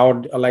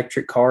allowed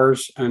electric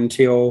cars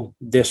until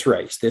this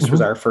race. This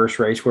was our first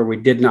race where we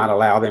did not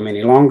allow them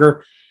any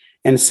longer.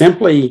 And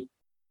simply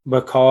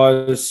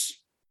because,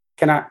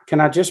 can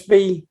I just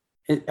be,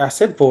 I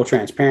said full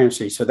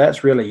transparency. So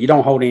that's really, you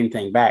don't hold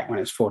anything back when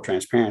it's full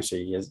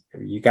transparency.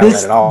 You got to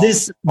let it all.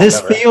 This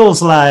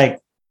feels like,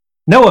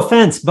 no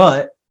offense,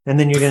 but, and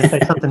then you're going to say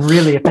something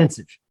really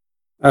offensive.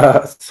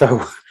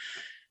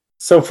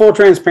 So full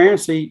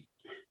transparency,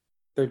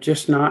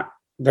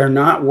 they're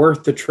not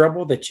worth the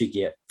trouble that you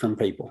get from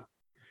people.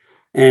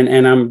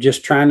 And I'm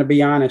just trying to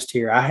be honest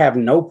here. I have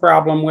no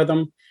problem with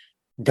them.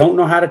 Don't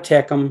know how to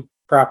tech them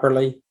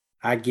properly.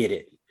 I get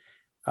it.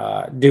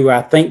 Do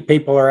I think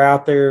people are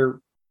out there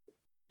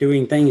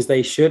doing things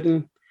they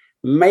shouldn't?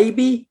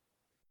 Maybe,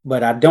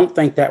 but I don't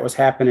think that was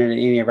happening at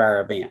any of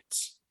our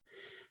events.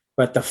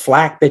 But the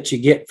flack that you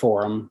get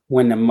for them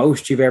when the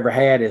most you've ever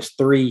had is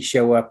 3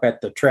 show up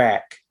at the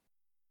track,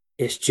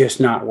 it's just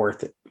not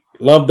worth it.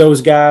 Love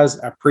those guys.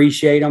 I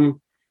appreciate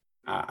them.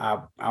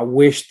 I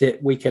wish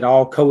that we could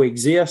all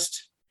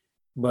coexist,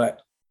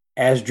 but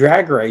as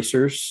drag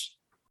racers,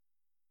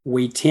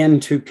 we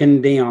tend to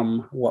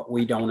condemn what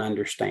we don't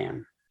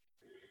understand.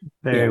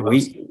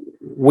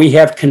 We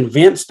have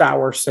convinced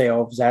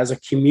ourselves as a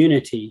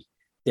community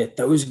that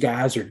those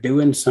guys are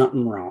doing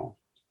something wrong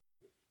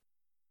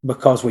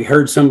because we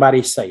heard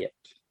somebody say it.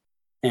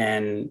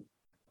 And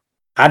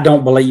I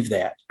don't believe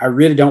that. I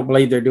really don't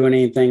believe they're doing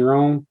anything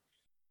wrong,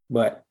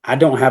 but I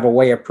don't have a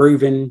way of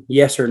proving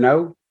yes or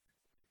no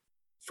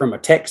from a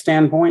tech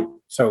standpoint.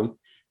 So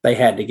they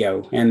had to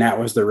go, and that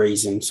was the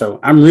reason. So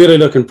I'm really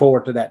looking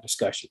forward to that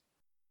discussion.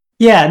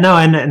 Yeah, no,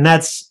 and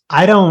that's,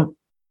 I don't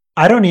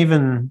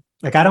even,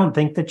 like, I don't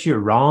think that you're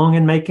wrong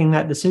in making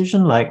that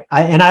decision. Like,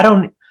 I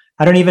don't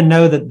even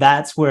know that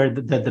that's where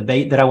the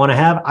debate that I want to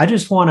have. I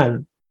just want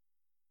to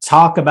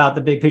talk about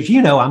the big picture.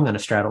 I'm going to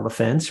straddle the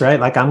fence, right?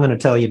 Like, I'm going to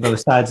tell you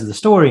both sides of the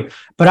story,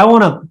 but I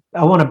want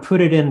to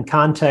put it in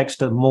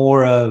context of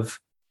more of,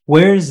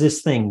 where does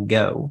this thing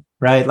go?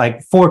 Right?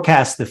 Like,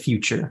 forecast the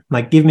future.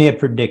 Like, give me a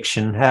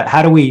prediction.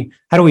 How do we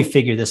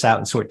figure this out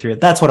and sort through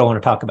it? That's what I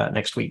want to talk about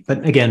next week.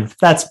 But again,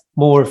 that's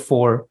more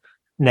for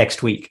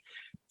next week.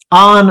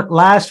 On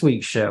last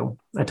week's show,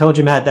 I told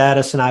you Matt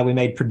Daddis and we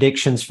made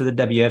predictions for the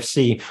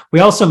WFC.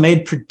 We also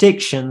made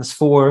predictions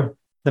for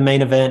the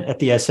main event at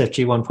the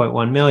SFG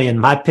 1.1 million.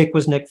 My pick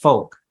was Nick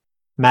Folk.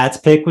 Matt's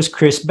pick was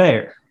Chris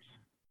Bear.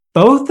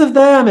 Both of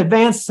them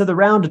advanced to the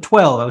round of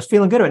 12. I was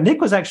feeling good.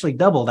 Nick was actually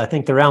doubled, I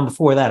think, the round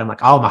before that. I'm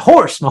like, oh, my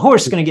horse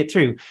is going to get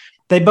through.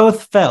 They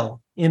both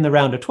fell in the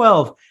round of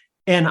 12.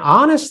 And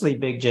honestly,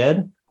 Big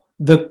Jed,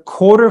 the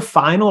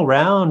quarterfinal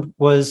round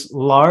was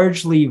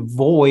largely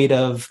void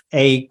of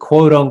a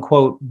quote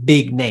unquote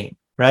big name,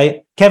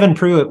 right? Kevin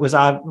Pruitt was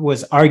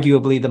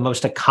arguably the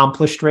most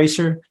accomplished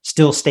racer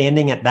still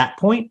standing at that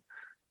point.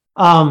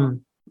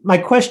 My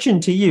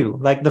question to you,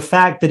 like the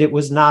fact that it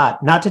was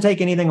not to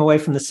take anything away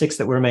from the 6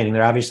 that were remaining,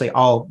 they're obviously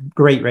all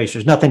great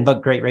racers. Nothing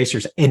but great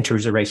racers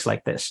enters a race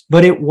like this,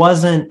 but it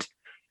wasn't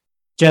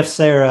Jeff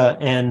Serra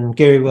and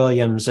Gary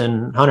Williams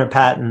and Hunter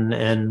Patton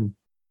and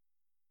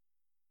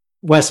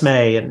Wes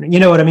May, and you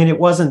know what I mean? It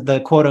wasn't the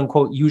quote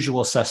unquote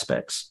usual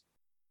suspects.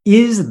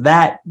 Is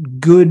that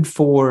good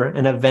for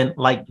an event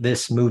like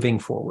this moving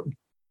forward?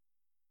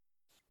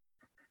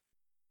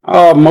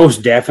 Oh,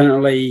 most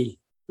definitely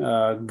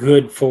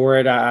good for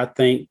it. I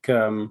think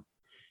the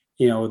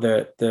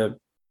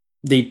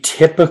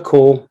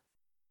typical.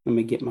 Let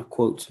me get my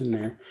quotes in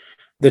there.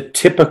 The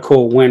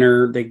typical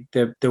winner,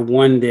 the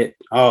one that,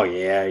 oh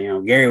yeah,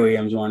 Gary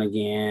Williams won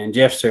again,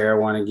 Jeff Serra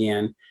won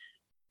again.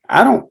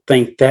 I don't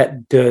think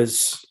that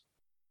does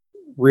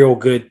real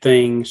good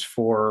things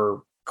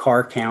for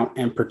car count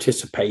and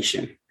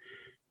participation.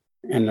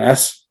 And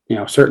that's,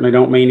 certainly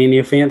don't mean any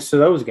offense to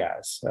those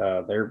guys.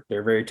 They're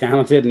very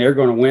talented and they're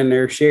going to win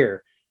their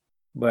share.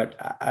 But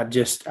I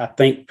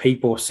think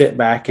people sit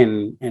back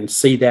and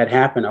see that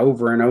happen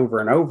over and over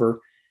and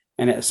over.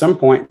 And at some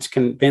point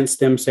convince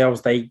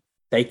themselves they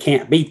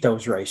can't beat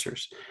those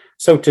racers.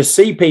 So to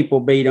see people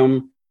beat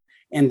them,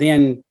 and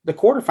then the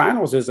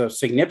quarterfinals is a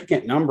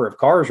significant number of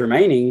cars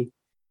remaining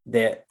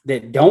that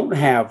don't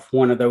have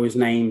one of those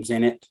names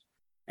in it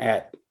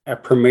at a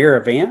premier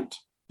event.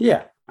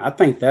 Yeah, I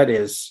think that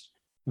is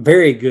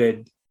very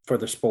good for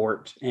the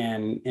sport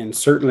and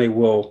certainly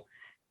will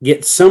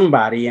get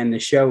somebody in the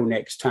show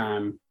next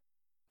time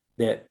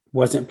that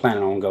wasn't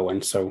planning on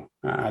going. So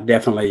I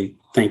definitely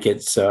think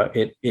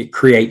it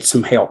creates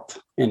some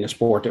health in the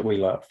sport that we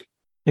love.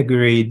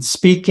 Agreed.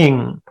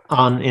 Speaking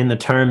in the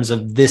terms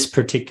of this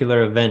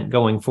particular event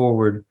going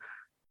forward,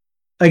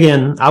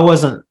 again, I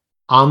wasn't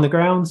on the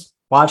grounds,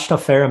 watched a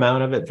fair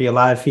amount of it via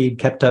live feed,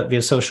 kept up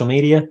via social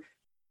media.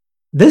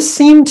 This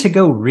seemed to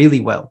go really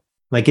well.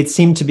 Like it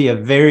seemed to be a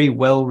very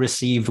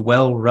well-received,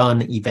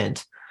 well-run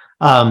event.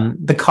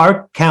 The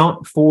car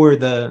count for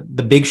the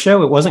big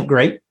show, it wasn't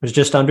great. It was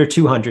just under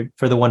 200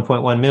 for the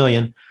 1.1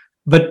 million.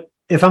 But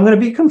if I'm going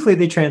to be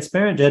completely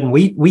transparent, Jed, and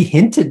we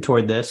hinted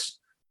toward this,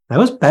 that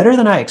was better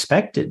than I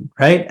expected,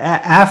 right?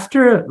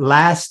 After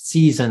last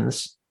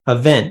season's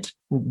event,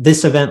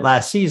 this event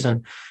last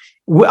season,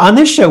 on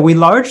this show, we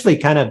largely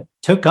kind of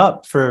took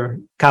up for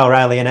Kyle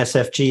Riley and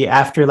SFG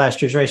after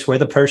last year's race where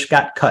the purse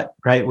got cut,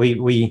 right?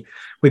 We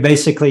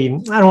basically,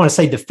 I don't want to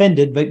say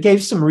defended, but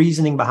gave some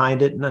reasoning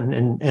behind it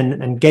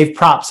and gave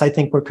props, I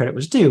think, where credit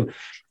was due.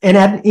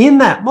 And in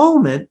that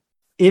moment,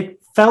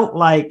 it felt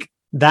like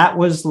that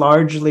was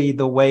largely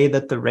the way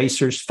that the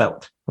racers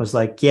felt. Was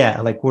like,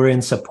 yeah, like we're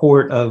in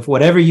support of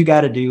whatever you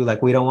got to do.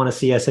 Like we don't want to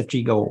see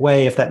SFG go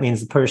away. If that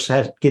means the purse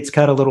gets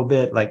cut a little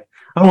bit, like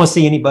I don't want to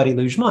see anybody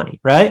lose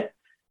money, right?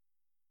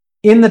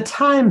 In the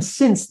time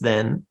since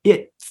then,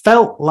 it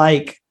felt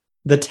like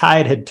the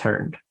tide had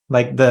turned.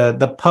 Like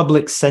the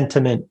public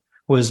sentiment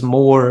was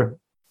more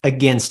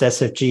against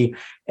SFG.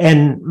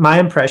 And my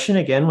impression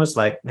again was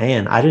like,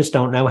 man, I just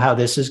don't know how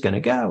this is going to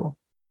go.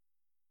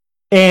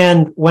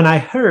 And when I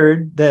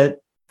heard that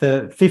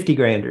the 50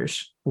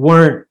 granders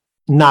weren't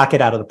knock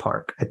it out of the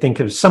park, I think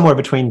it was somewhere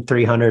between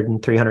 300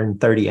 and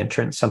 330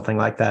 entrants, something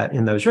like that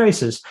in those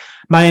races,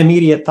 my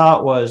immediate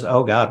thought was,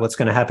 oh God, what's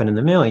going to happen in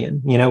the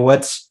million?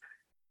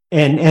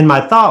 And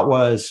my thought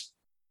was,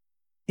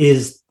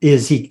 is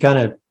he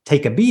going to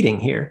take a beating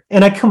here?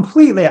 And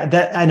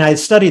I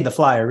studied the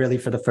flyer really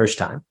for the first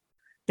time.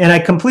 And I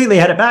completely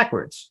had it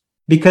backwards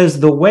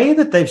because the way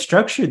that they've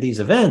structured these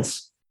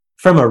events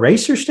from a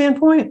racer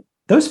standpoint,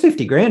 those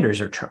 50 granders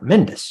are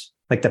tremendous.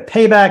 Like the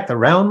payback, the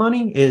round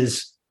money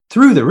is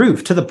through the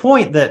roof to the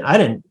point that I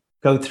didn't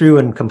go through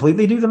and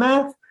completely do the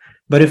math.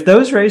 But if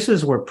those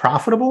races were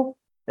profitable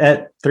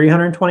at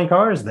 320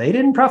 cars, they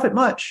didn't profit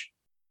much.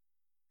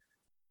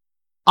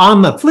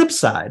 On the flip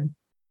side,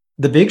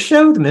 the big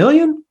show, the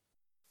million,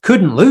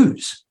 couldn't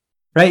lose,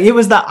 right? It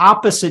was the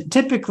opposite.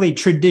 Typically,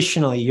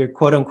 traditionally, your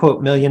quote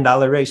unquote $1 million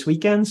race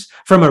weekends,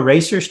 from a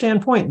racer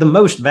standpoint, the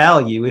most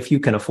value, if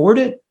you can afford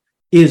it,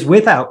 is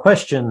without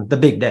question the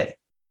big day.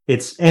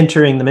 It's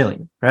entering the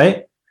million,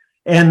 right?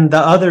 And the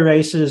other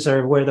races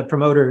are where the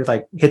promoter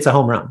like hits a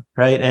home run,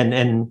 right?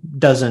 And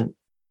doesn't,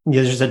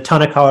 there's a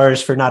ton of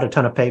cars for not a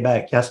ton of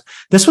payback. Yes.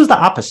 This was the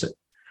opposite.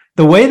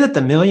 The way that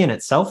the million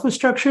itself was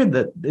structured,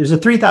 that there's a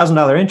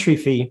 $3,000 entry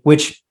fee,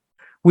 which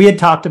we had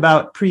talked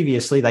about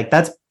previously. Like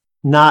that's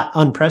not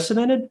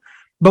unprecedented.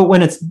 But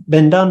when it's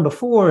been done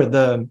before,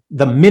 the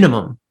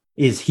minimum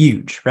is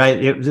huge,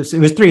 right? It was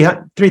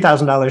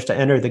 $3,000 to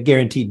enter the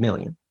guaranteed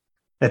million.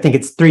 I think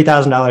it's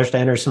 $3,000 to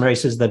enter some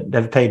races that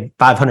have paid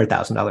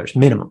 $500,000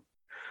 minimum.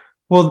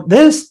 Well, the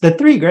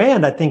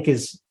 $3,000, I think,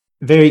 is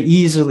very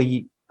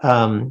easily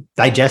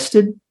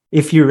digested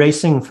if you're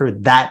racing for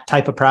that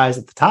type of prize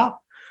at the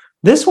top.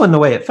 This one, the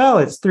way it fell,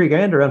 it's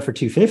 $3,000 to run for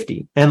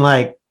 $250,000, and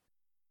like,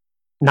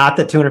 not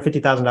that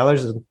 $250,000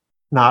 is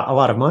not a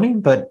lot of money,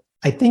 but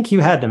I think you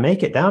had to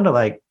make it down to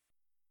like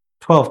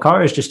 12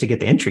 cars just to get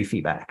the entry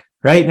fee back,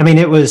 right? I mean,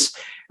 it was,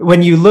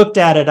 when you looked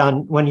at it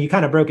when you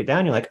kind of broke it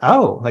down, you're like,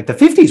 oh, like the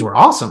 50s were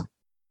awesome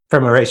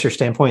from a racer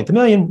standpoint. The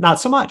million,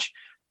 not so much.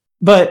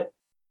 But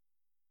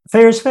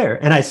fair is fair.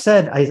 And I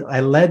said, I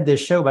led this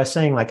show by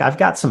saying, like, I've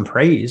got some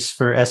praise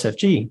for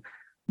SFG.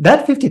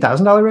 That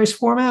 $50,000 race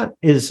format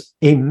is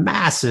a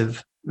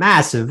massive,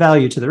 massive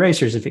value to the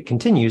racers if it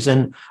continues.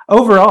 And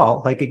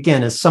overall, like,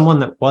 again, as someone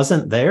that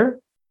wasn't there,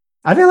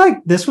 I feel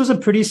like this was a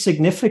pretty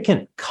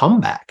significant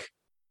comeback.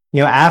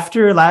 You know,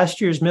 after last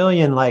year's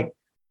million, like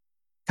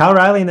Kyle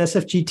Riley and the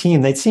SFG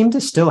team, they seem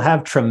to still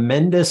have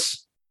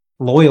tremendous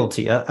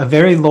loyalty, a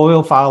very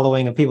loyal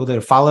following of people that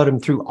have followed him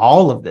through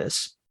all of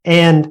this.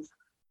 And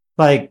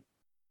like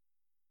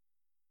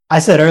I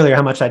said earlier,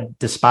 how much I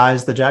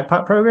despise the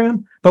jackpot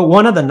program, but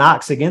one of the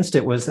knocks against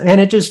it was, and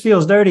it just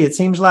feels dirty. It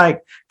seems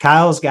like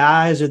Kyle's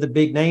guys or the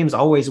big names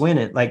always win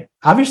it. Like,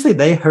 obviously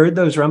they heard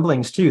those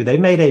rumblings too. They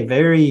made a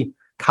very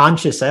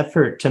conscious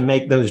effort to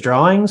make those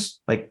drawings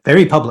like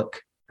very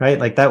public, right?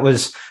 Like that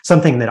was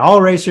something that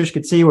all racers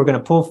could see. We're going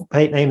to pull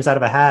 8 names out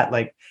of a hat.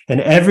 Like,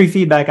 and every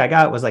feedback I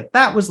got was like,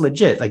 that was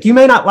legit. Like, you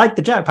may not like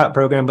the jackpot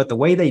program, but the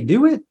way they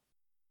do it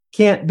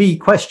can't be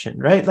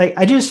questioned, right? Like,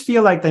 I just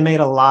feel like they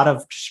made a lot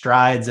of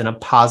strides in a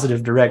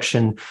positive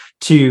direction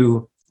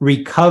to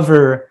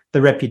recover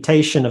the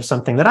reputation of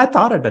something that I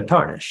thought had been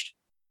tarnished.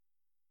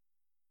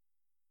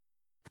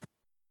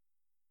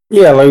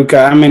 Yeah, Luke,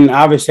 I mean,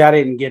 obviously I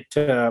didn't get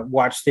to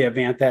watch the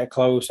event that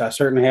close. I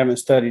certainly haven't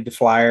studied the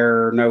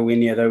flyer or know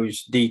any of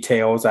those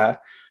details. I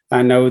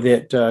know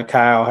that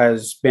Kyle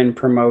has been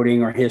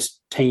promoting, or his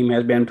team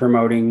has been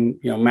promoting,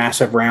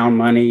 massive round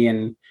money.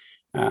 And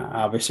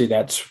obviously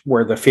that's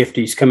where the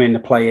 50s come into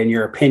play, in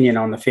your opinion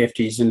on the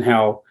 50s and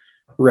how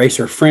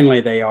racer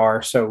friendly they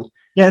are. So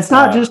yeah, it's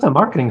not just a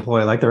marketing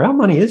ploy. Like, the round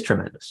money is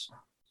tremendous.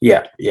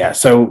 Yeah.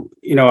 So,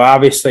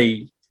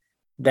 obviously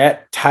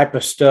that type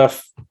of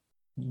stuff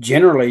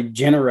generally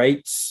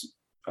generates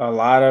a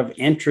lot of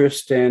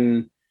interest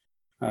and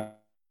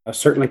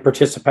certainly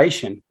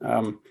participation.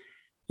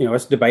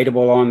 It's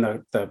debatable on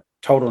the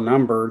total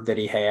number that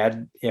he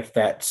had, if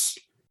that's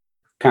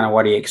kind of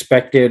what he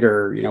expected,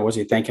 or, was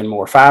he thinking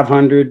more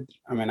 500?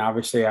 I mean,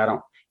 obviously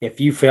if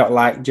you felt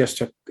like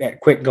just at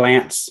quick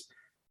glance,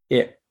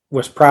 it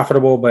was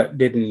profitable, but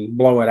didn't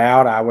blow it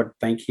out, I would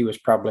think he was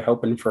probably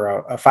hoping for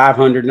a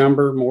 500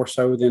 number more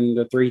so than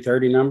the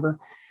 330 number.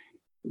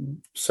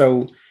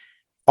 So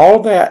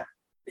all that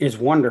is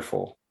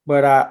wonderful,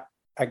 but I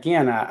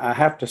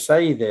have to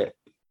say that,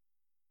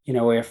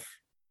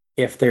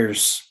 if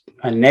there's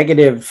a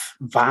negative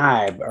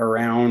vibe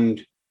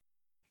around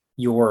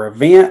your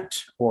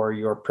event or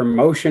your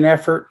promotion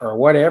effort or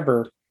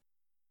whatever,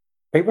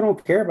 people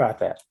don't care about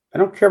that. They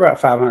don't care about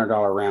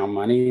 $500 round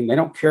money. They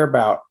don't care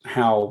about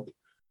how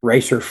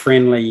racer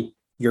friendly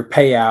your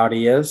payout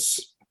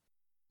is.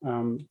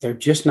 They're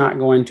just not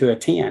going to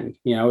attend.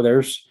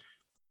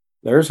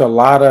 There's a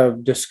lot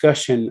of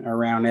discussion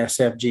around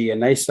SFG,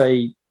 and they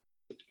say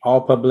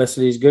all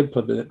publicity is good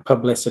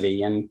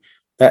publicity, and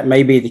that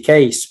may be the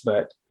case,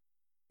 but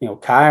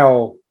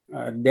Kyle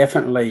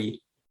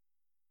definitely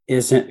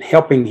isn't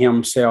helping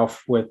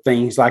himself with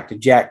things like the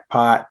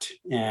jackpot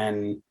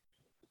and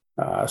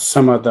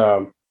some of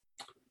the.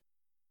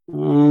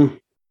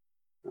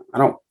 I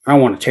don't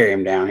want to tear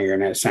him down here,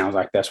 and it sounds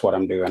like that's what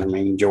I'm doing. I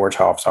mean, George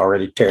Hoff's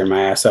already tearing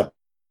my ass up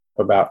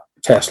about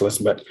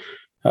Teslas, but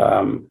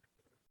I'm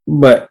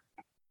going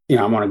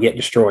to get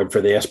destroyed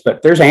for this.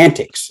 But there's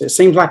antics. It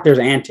seems like there's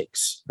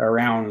antics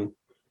around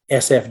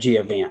SFG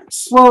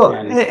events. Well,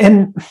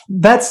 and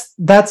that's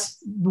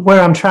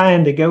where I'm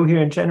trying to go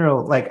here in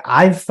general. Like,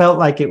 I felt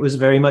like it was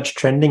very much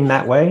trending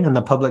that way, and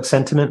the public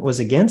sentiment was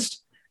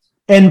against.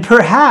 And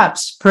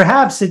perhaps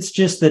it's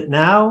just that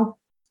now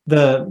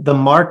the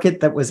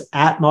market that was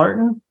at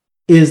Martin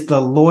is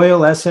the loyal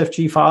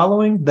SFG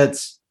following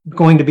that's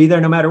going to be there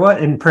no matter what.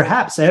 And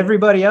perhaps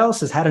everybody else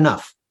has had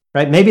enough,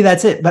 right? Maybe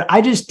that's it. But I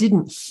just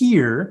didn't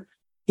hear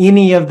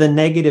any of the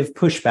negative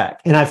pushback.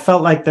 And I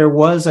felt like there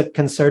was a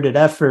concerted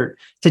effort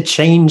to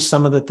change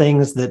some of the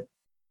things that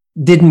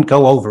didn't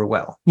go over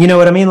well. You know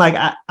what I mean? Like,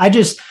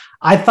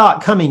 I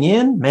thought coming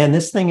in, man,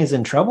 this thing is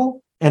in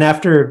trouble. And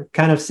after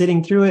kind of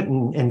sitting through it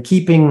and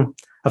keeping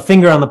a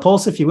finger on the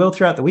pulse, if you will,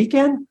 throughout the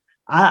weekend,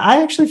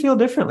 I actually feel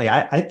differently.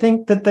 I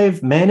think that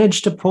they've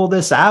managed to pull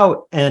this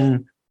out,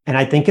 and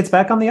I think it's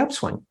back on the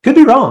upswing. Could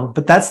be wrong,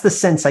 but that's the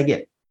sense I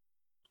get.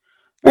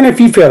 And if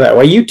you feel that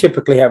way, you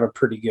typically have a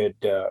pretty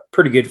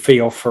good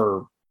feel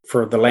for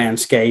for the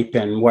landscape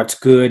and what's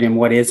good and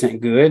what isn't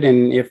good.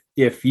 And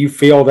if you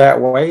feel that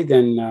way,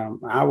 then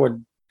I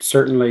would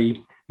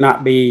certainly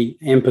not be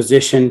in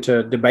position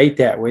to debate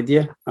that with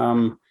you.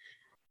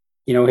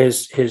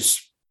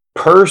 His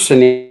purse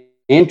and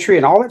entry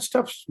and all that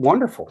stuff's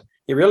wonderful.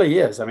 It really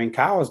is. I mean,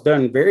 Kyle has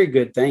done very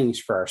good things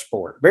for our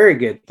sport, very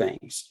good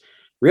things,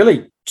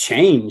 really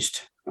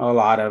changed a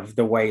lot of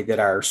the way that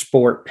our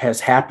sport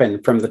has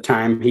happened from the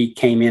time he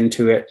came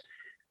into it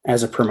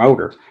as a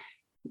promoter.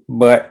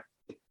 But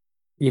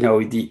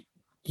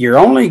you're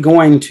only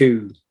going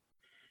to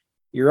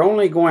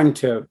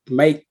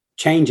make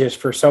changes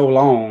for so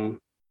long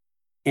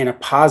in a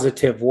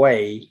positive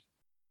way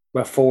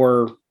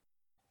before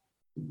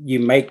you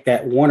make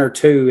that one or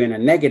two in a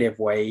negative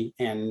way,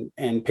 and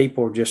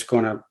people are just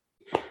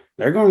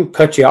they're going to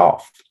cut you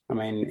off. I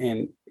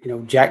mean,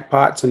 and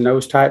jackpots and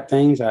those type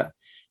things. I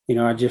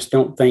just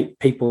don't think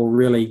people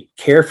really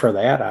care for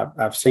that.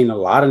 I've seen a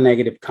lot of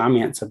negative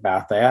comments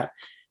about that.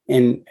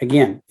 And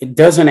again, it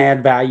doesn't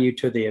add value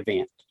to the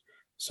event.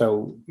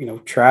 So,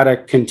 try to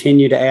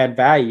continue to add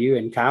value.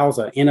 And Kyle's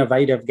an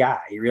innovative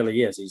guy. He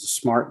really is. He's a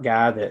smart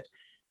guy that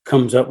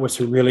comes up with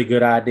some really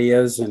good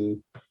ideas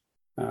and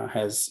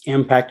has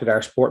impacted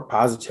our sport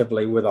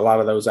positively with a lot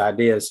of those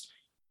ideas.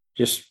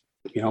 Just,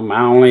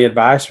 my only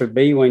advice would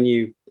be when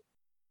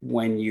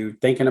you're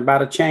thinking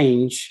about a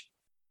change,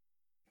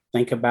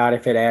 think about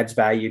if it adds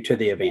value to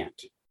the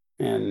event.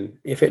 And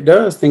if it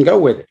does, then go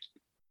with it.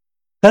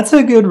 That's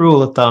a good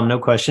rule of thumb, no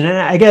question. And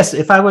I guess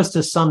if I was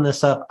to sum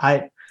this up,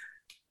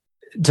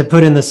 to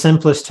put in the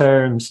simplest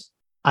terms,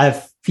 I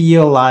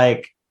feel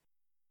like,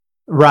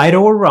 right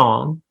or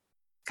wrong,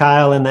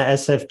 Kyle and the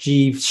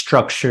SFG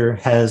structure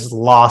has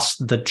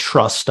lost the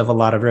trust of a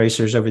lot of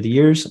racers over the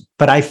years.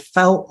 But I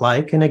felt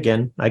like, and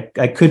again, I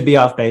could be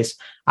off base,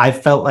 I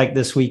felt like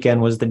this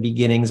weekend was the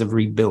beginnings of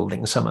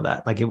rebuilding some of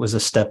that. Like it was a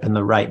step in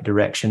the right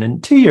direction.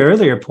 And to your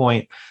earlier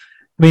point,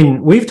 I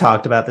mean, we've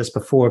talked about this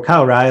before.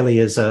 Kyle Riley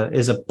is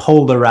a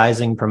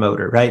polarizing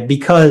promoter, right?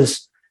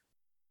 Because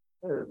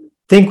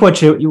think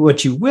what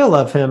you will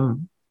of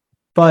him,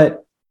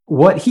 but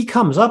what he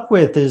comes up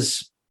with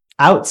is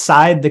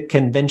outside the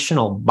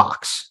conventional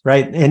box,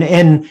 right?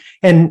 And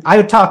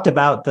I talked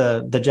about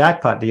the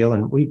jackpot deal,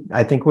 and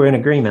I think we're in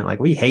agreement. Like,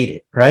 we hate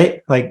it,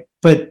 right? Like,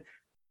 but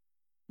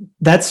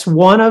that's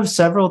one of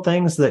several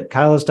things that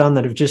Kyle has done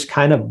that have just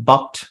kind of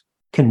bucked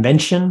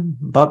convention,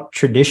 bucked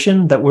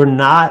tradition, that were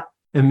not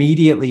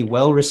immediately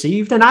well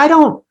received. And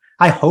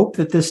I hope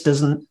that this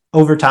doesn't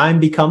over time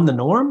become the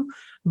norm,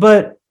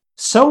 but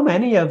so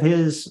many of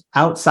his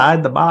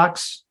outside the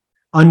box,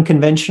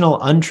 unconventional,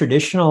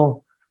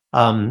 untraditional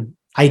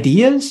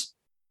ideas,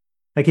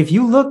 like if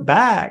you look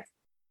back,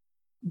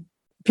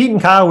 Pete and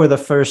Kyle were the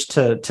first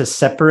to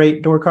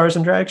separate door cars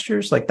and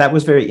dragsters. Like, that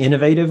was very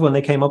innovative when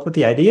they came up with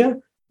the idea.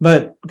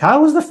 But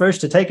Kyle was the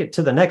first to take it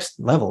to the next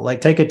level,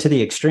 like take it to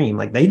the extreme.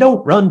 Like, they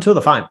don't run to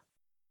the final.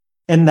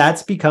 And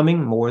that's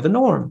becoming more the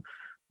norm.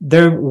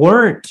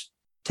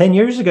 10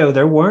 years ago,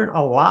 there weren't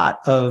a lot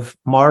of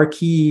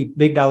marquee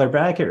big dollar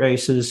bracket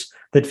races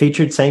that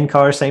featured same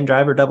car, same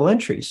driver, double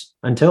entries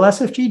until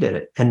SFG did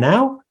it. And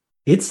now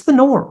it's the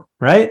norm,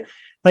 right?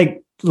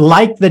 Like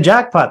the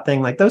jackpot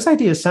thing, like those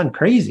ideas sound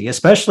crazy,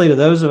 especially to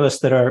those of us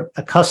that are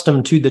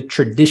accustomed to the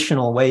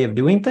traditional way of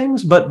doing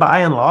things. But by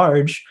and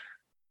large,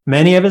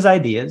 many of his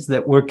ideas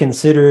that were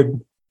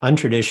considered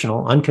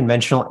untraditional,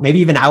 unconventional, maybe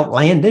even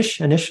outlandish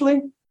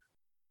initially,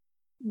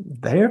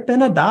 they have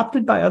been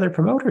adopted by other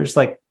promoters.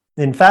 Like,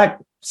 in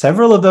fact,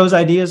 several of those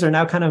ideas are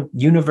now kind of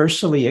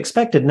universally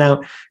accepted.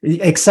 Now,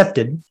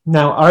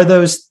 are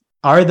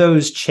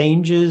those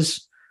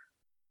changes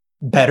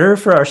better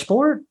for our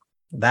sport?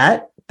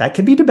 That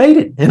could be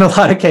debated in a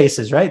lot of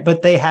cases, right?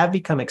 But they have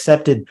become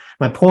accepted.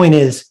 My point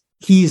is,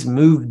 he's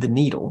moved the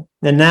needle.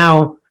 And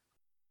now,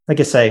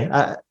 like I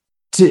say,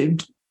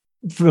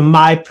 from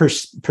my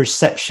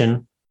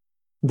perception,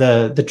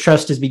 the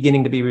trust is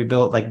beginning to be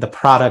rebuilt. Like, the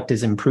product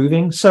is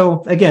improving.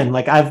 So again,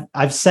 like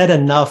I've said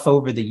enough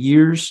over the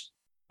years,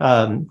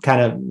 kind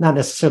of not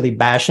necessarily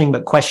bashing,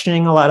 but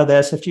questioning a lot of the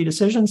SFG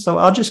decisions. So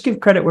I'll just give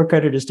credit where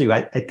credit is due.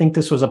 I think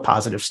this was a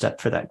positive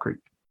step for that group.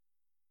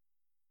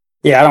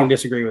 Yeah, I don't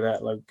disagree with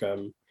that. Like,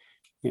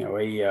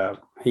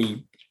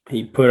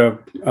 he put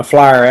a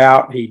flyer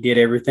out. He did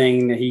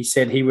everything that he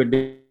said he would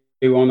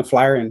do on the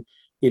flyer. And,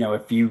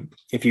 if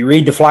you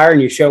read the flyer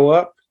and you show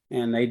up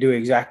and they do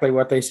exactly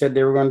what they said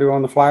they were going to do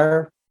on the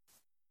flyer,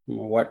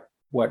 what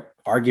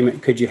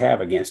argument could you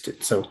have against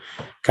it? So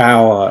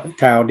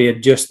Kyle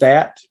did just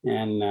that.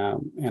 And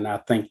I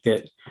think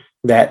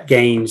that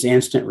gains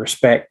instant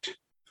respect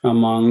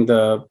among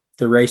the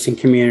racing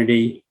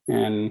community.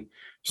 And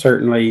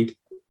certainly,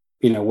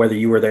 whether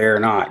you were there or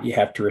not, you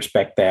have to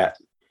respect that.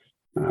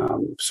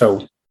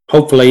 So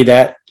hopefully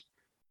that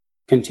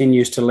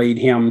continues to lead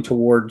him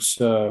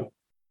towards, a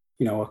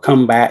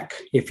comeback,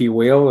 if you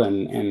will,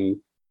 and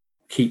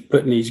keep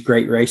putting these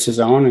great races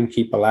on and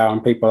keep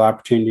allowing people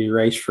opportunity to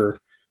race for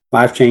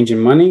life-changing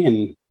money,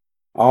 and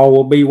all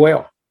will be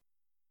well.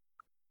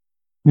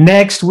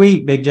 Next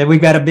week, Big J,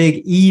 we've got a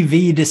big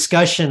EV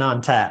discussion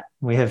on tap.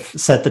 We have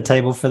set the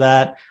table for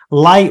that.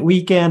 Light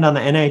weekend on the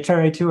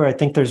NHRA Tour. I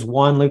think there's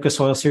one Lucas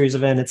Oil Series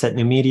event. It's at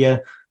New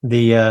Media.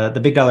 The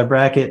Big Dollar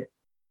Bracket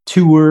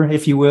Tour,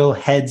 if you will,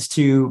 heads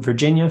to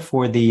Virginia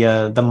for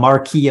the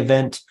marquee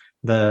event,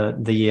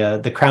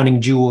 the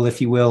crowning jewel, if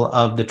you will,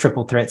 of the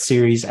Triple Threat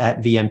Series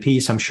at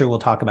VMP. So I'm sure we'll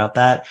talk about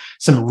that.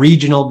 Some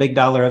regional Big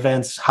Dollar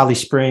events, Holly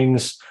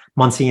Springs,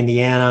 Muncie,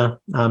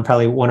 Indiana,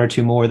 probably one or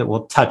two more that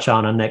we'll touch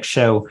on next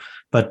show.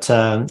 But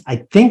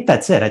I think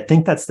that's it. I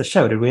think that's the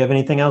show. Did we have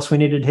anything else we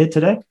needed to hit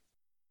today?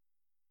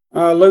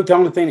 Luke, the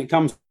only thing that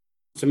comes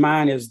to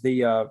mind is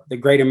the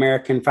Great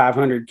American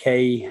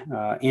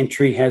 500K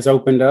entry has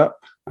opened up.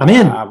 I'm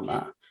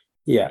in.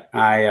 Yeah,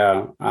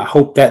 I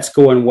hope that's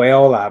going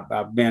well.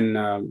 I've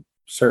been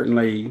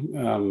certainly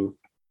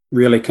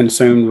really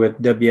consumed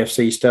with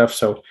WFC stuff,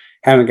 so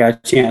haven't got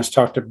a chance to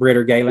talk to Britt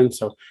or Galen.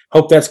 So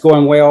hope that's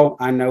going well.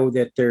 I know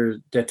that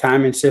the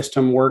timing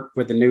system work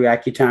with the new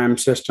AccuTime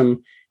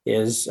system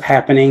is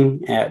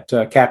happening at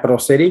Capital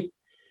City.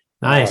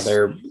 Nice.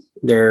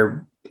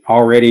 They're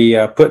already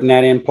putting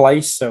that in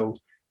place. So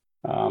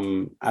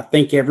I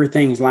think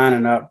everything's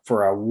lining up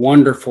for a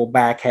wonderful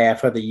back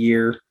half of the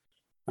year.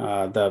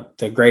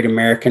 The Great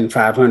American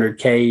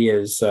 500K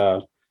is,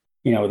 the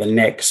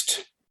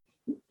next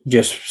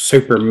just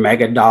super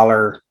mega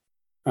dollar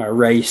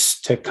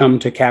race to come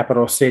to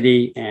Capital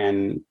City.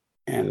 And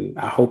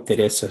I hope that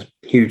it's a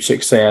huge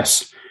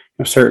success.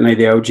 Certainly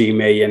the OG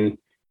Million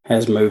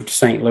has moved to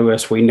St.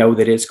 Louis. We know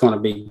that it's going to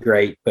be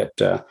great, but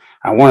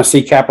I want to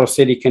see Capital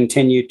City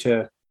continue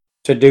to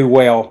do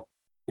well.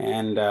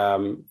 And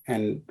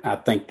I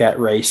think that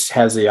race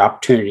has the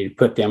opportunity to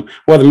put them,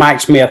 well, the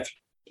Mike Smith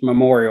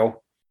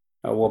Memorial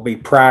will be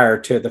prior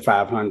to the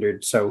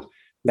 500. So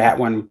that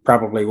one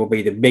probably will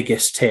be the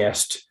biggest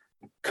test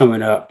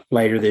coming up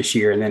later this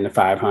year, and then the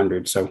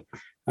 500. So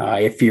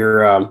if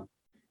you're on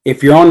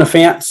the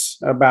fence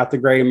about the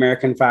Great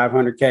American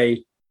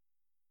 500K,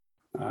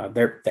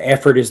 the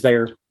effort is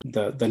there.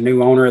 The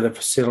new owner of the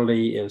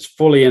facility is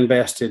fully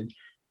invested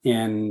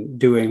in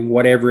doing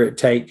whatever it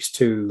takes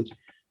to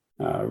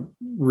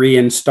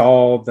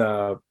reinstall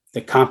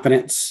the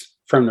confidence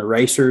from the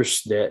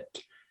racers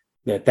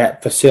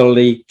that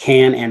facility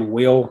can and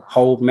will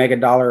hold mega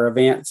dollar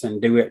events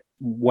and do it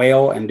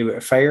well and do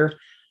it fair.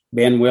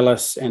 Ben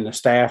Willis and the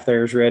staff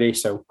there is ready.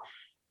 So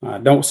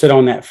don't sit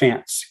on that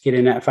fence. Get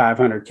in that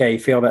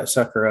 500K, fill that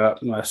sucker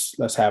up, and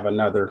let's have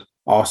another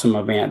awesome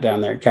event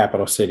down there at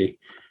Capital City.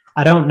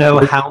 I don't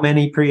know how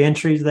many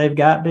pre-entries they've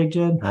got, Big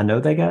Jed. I know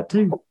they got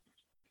two.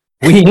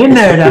 We in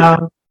there,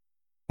 dog.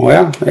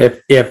 Well,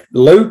 if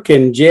Luke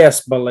and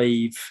Jess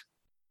believe,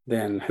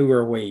 then who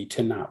are we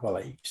to not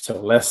believe? So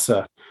let's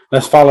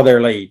follow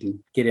their lead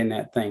and get in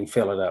that thing,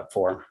 fill it up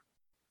for them.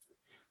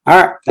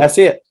 All right, that's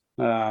it.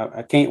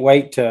 I can't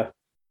wait to.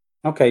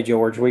 Okay,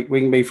 George, we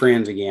can be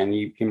friends again.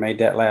 You made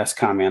that last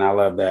comment. I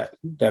love that.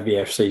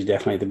 WFC is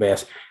definitely the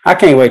best. I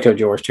can't wait till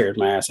George tears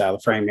my ass out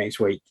of the frame next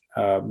week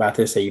about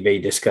this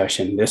EV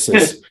discussion. This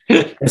is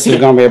going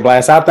to be a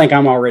blast. I think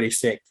I'm already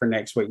sick for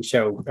next week's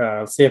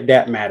show. See if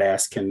that mad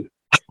ass can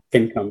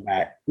come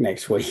back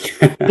next week.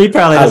 He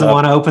probably doesn't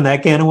want to open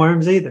that can of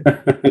worms either.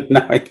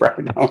 No, he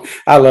probably don't.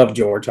 I love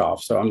George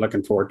Hoff, so I'm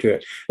looking forward to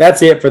it.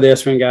 That's it for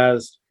this one,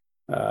 guys.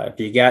 If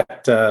you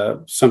got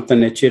something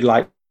that you'd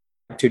like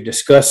to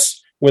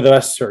discuss with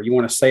us, or you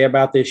want to say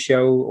about this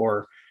show,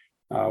 or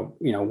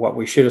what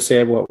we should have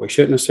said, what we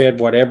shouldn't have said,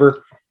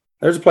 whatever,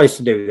 there's a place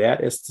to do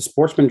that. It's the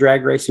Sportsman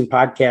Drag Racing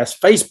Podcast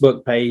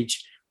Facebook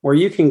page, where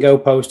you can go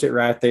post it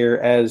right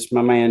there, as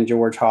my man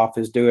George Hoff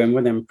is doing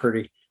with them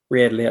pretty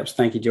red lips.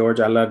 Thank you, George.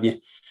 I love you.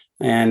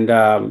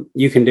 And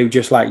you can do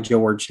just like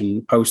George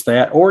and post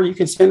that, or you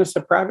can send us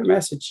a private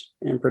message,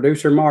 and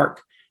producer Mark,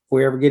 if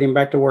we ever get him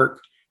back to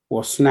work,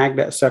 we'll snag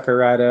that sucker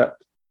right up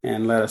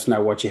and let us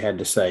know what you had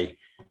to say.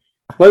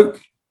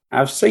 Luke,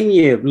 I've seen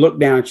you look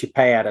down at your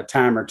pad a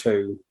time or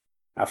two.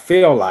 I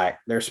feel like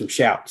there's some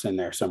shouts in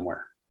there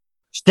somewhere.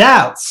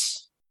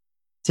 Shouts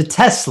to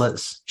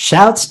Teslas.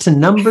 Shouts to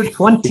number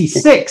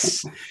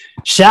 26.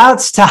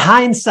 Shouts to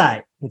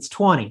hindsight. It's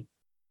 20.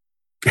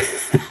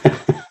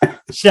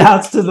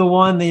 Shouts to the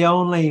one, the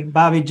only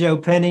Bobby Joe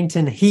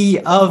Pennington. He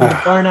of the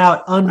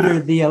burnout under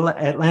the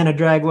Atlanta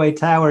Dragway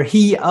Tower.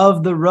 He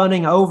of the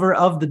running over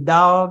of the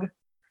dog.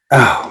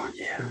 Oh,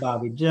 yeah.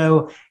 Bobby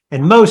Joe.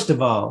 And most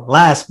of all,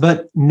 last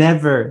but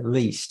never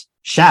least,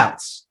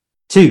 shouts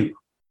to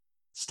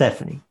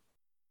Stephanie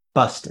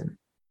Bustin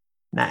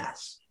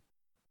Nass.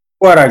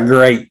 What a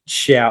great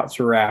shouts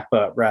wrap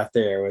up right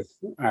there with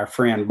our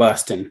friend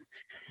Bustin.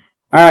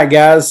 All right,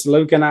 guys.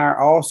 Luke and I are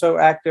also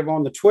active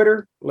on the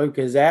Twitter. Luke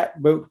is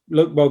at Luke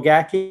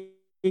Bogacki,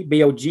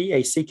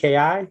 Bogacki.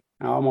 I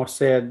almost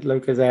said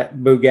Luke is at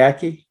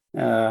Bugacki,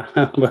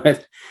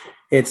 but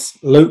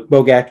it's Luke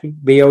Bogacki,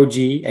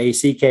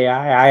 Bogacki.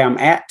 I am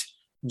at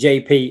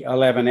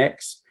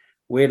JP11X.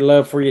 We'd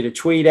love for you to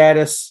tweet at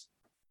us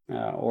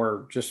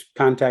or just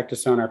contact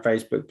us on our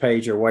Facebook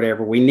page or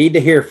whatever. We need to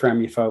hear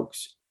from you,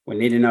 folks. We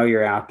need to know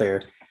you're out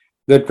there.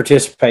 Good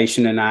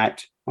participation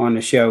tonight on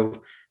the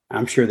show,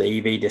 I'm sure the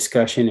EV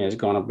discussion is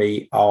going to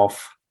be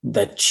off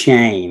the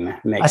chain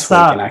next week,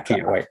 and I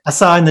can't wait. I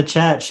saw in the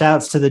chat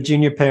shouts to the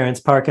junior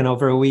parents parking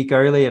over a week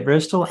early at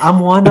Bristol. I'm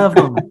one of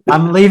them.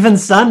 I'm leaving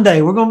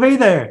Sunday. We're going to be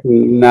there.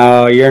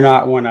 No, you're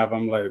not one of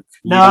them, Luke.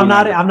 No, I'm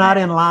not. I'm not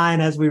in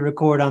line as we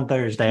record on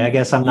Thursday. I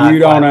guess I'm not. You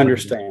don't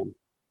understand.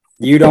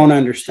 You don't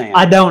understand.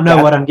 I don't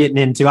know what I'm getting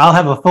into. I'll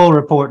have a full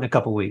report in a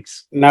couple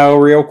weeks. No,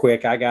 real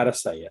quick, I got to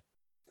say it.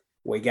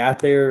 We got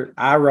there.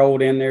 I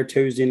rolled in there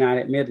Tuesday night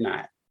at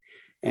midnight.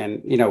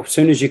 And, as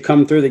soon as you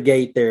come through the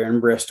gate there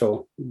in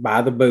Bristol,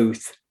 by the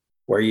booth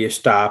where you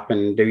stop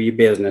and do your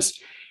business,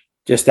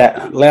 just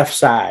that left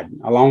side,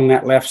 along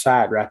that left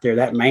side right there,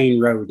 that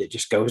main road that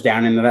just goes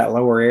down into that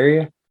lower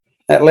area,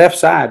 that left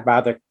side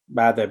by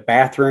the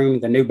bathroom,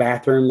 the new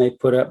bathroom they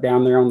put up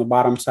down there on the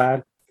bottom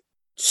side,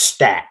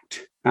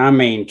 stacked. I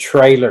mean,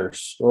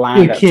 trailers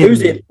lined up.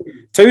 Tuesday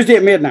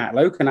at midnight,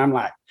 Luke, and I'm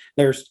like,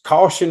 there's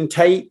caution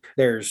tape,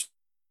 there's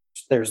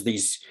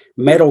these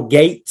metal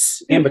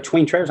gates in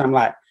between trailers. I'm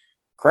like,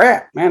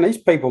 crap, man, these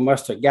people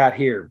must have got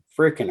here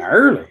freaking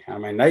early. I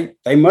mean,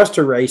 they must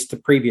have raced the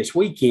previous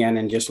weekend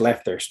and just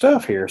left their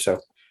stuff here. So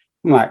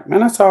I'm like,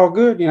 man, that's all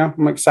good.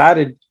 I'm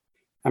excited.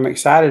 I'm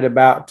excited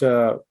about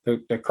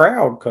the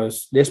crowd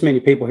because this many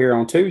people here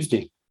on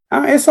Tuesday. I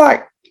mean,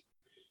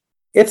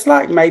 it's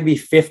like maybe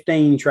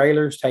 15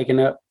 trailers taking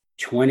up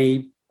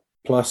 20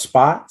 plus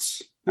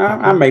spots.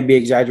 I may be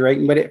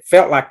exaggerating, but it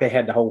felt like they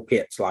had the whole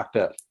pits locked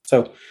up.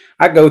 So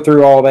I go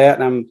through all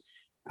that, and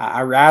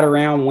I ride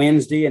around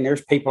Wednesday, and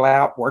there's people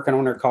out working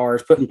on their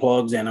cars, putting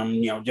plugs in them,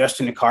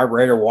 adjusting the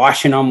carburetor,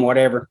 washing them,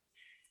 whatever.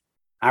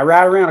 I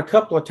ride around a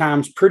couple of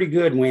times pretty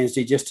good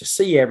Wednesday just to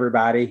see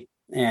everybody,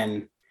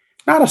 and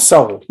not a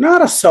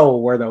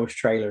soul where those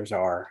trailers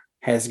are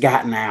has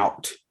gotten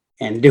out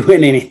and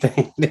doing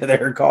anything to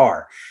their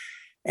car.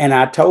 And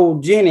I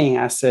told Jenny,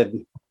 I said,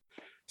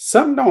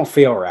 something don't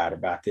feel right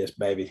about this,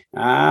 baby.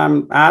 I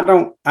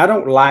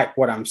don't like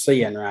what I'm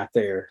seeing right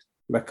there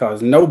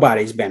because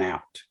nobody's been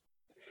out.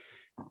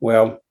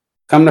 Well,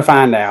 come to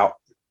find out,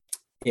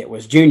 it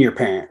was junior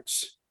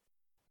parents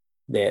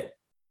that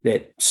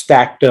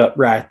stacked up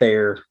right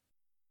there.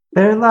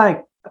 They're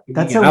like,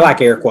 I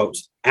like air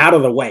quotes, out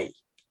of the way.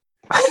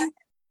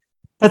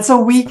 That's a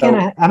week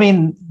I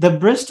mean, the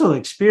Bristol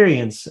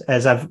experience,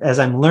 as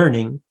I'm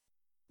learning,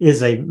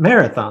 is a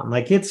marathon.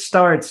 Like it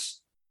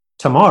starts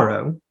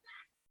tomorrow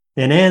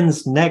and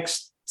ends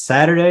next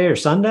Saturday or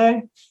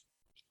Sunday.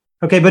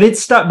 Okay, but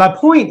my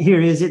point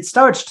here is it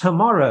starts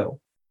tomorrow.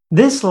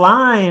 This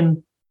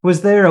line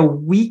was there a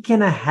week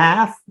and a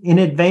half in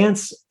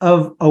advance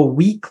of a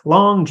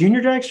week-long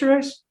junior dragster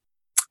race?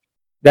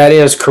 That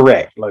is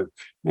correct, Luke.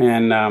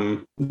 And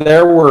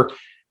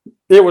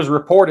it was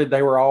reported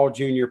they were all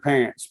junior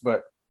parents,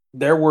 but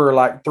there were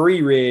like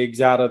 3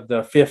 rigs out of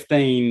the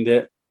 15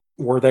 that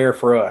were there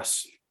for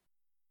us.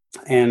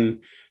 And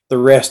the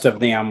rest of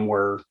them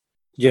were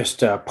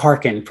just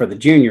parking for the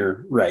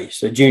junior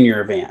race, a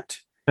junior event.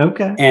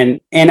 Okay.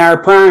 And our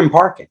prime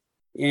parking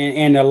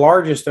and the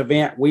largest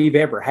event we've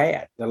ever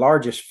had, the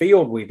largest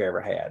field we've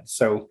ever had.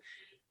 So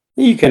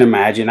you can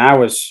imagine I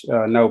was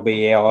no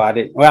BL.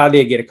 I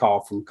did get a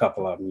call from a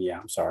couple of them. Yeah,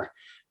 I'm sorry.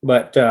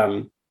 But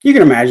you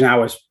can imagine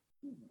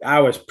I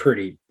was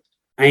pretty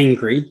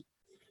angry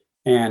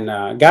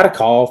and got a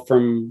call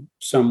from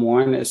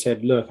someone that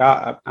said, look,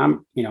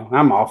 I'm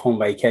off on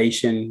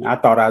vacation. I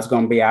thought I was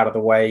going to be out of the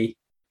way.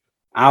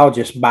 I'll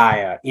just buy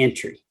an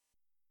entry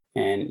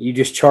and you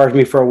just charge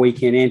me for a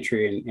weekend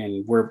entry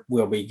and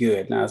we'll be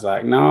good. And I was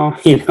like, no,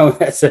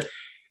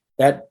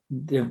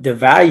 the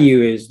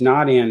value is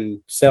not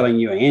in selling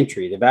you an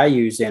entry. The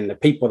value is in the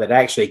people that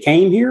actually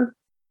came here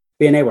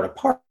being able to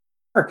park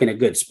in a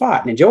good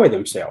spot and enjoy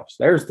themselves.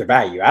 There's the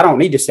value. I don't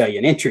need to sell you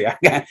an entry. I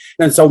got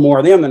done sold more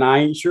of them than I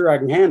ain't sure I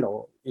can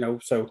handle,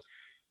 so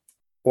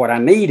what I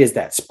need is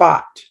that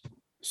spot.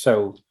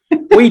 So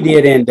we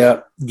did end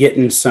up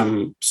getting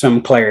some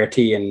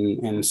clarity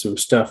and some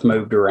stuff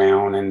moved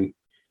around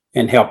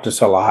and helped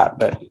us a lot.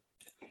 But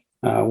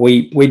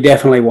we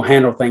definitely will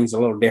handle things a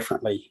little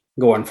differently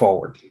going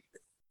forward.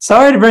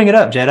 Sorry to bring it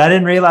up, Jed. I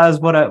didn't realize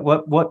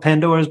what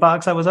Pandora's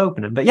box I was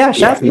opening. But yeah,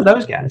 shout out to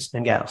those guys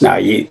and gals. No,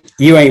 you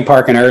ain't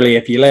parking early.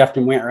 If you left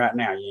and went right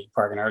now, you ain't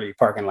parking early, you're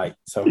parking late.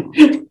 So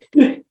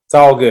it's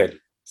all good.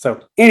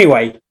 So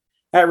anyway,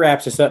 that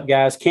wraps us up,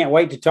 guys. Can't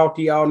wait to talk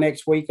to you all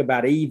next week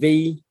about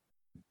EV,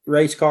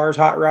 race cars,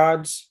 hot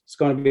rods. It's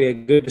going to be a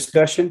good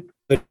discussion,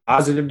 good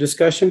positive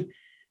discussion.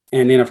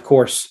 And then, of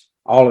course,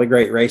 all of the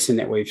great racing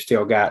that we've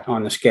still got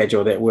on the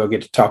schedule that we'll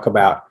get to talk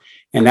about.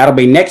 And that'll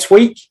be next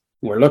week.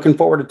 We're looking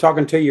forward to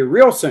talking to you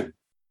real soon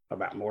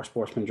about more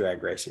sportsman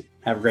drag racing.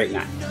 Have a great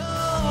night.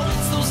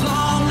 It's those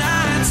long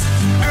nights,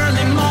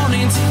 early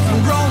mornings,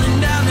 rolling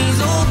down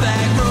these old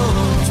back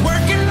roads,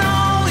 working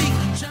all week.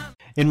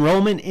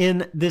 Enrollment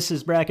in This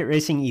Is Bracket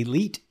Racing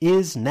Elite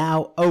is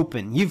now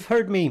open. You've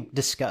heard me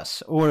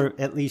discuss, or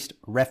at least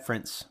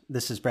reference,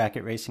 This Is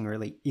Bracket Racing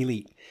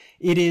Elite.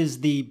 It is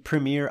the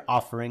premier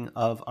offering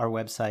of our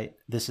website,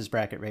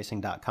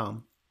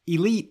 thisisbracketracing.com.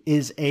 Elite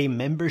is a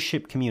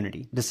membership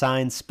community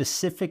designed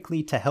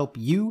specifically to help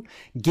you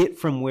get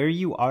from where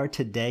you are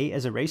today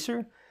as a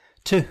racer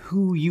to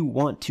who you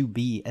want to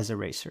be as a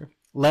racer.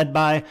 Led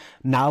by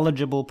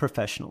knowledgeable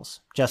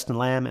professionals. Justin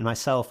Lamb and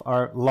myself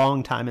are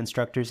longtime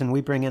instructors, and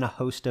we bring in a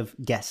host of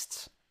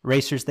guests,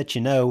 racers that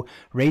you know,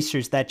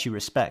 racers that you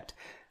respect.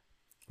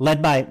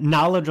 Led by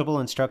knowledgeable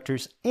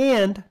instructors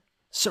and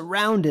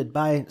surrounded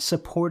by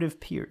supportive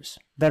peers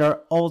that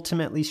are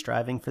ultimately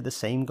striving for the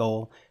same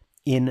goal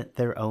in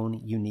their own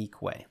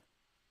unique way.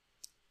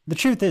 The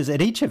truth is,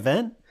 at each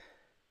event,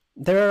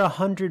 there are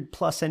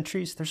 100+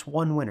 entries, there's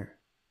one winner.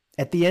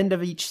 At the end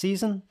of each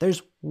season,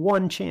 there's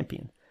one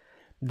champion.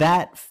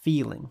 That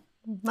feeling,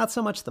 not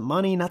so much the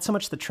money, not so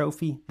much the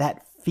trophy,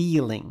 that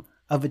feeling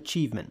of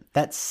achievement,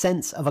 that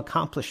sense of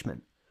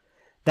accomplishment,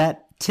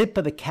 that tip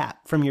of the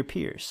cap from your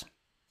peers,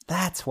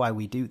 that's why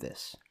we do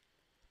this.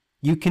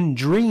 You can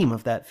dream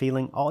of that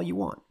feeling all you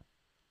want,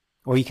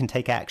 or you can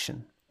take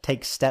action,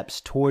 take steps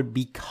toward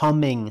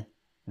becoming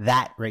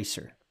that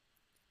racer.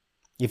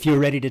 If you're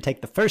ready to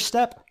take the first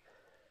step,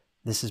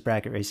 This is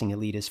Bracket Racing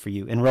Elite is for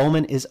you.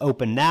 Enrollment is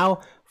open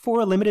now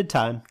for a limited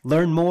time.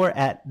 Learn more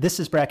at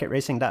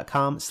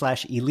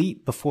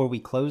thisisbracketracing.com/elite before we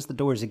close the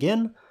doors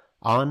again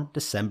on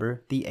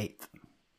December the 8th.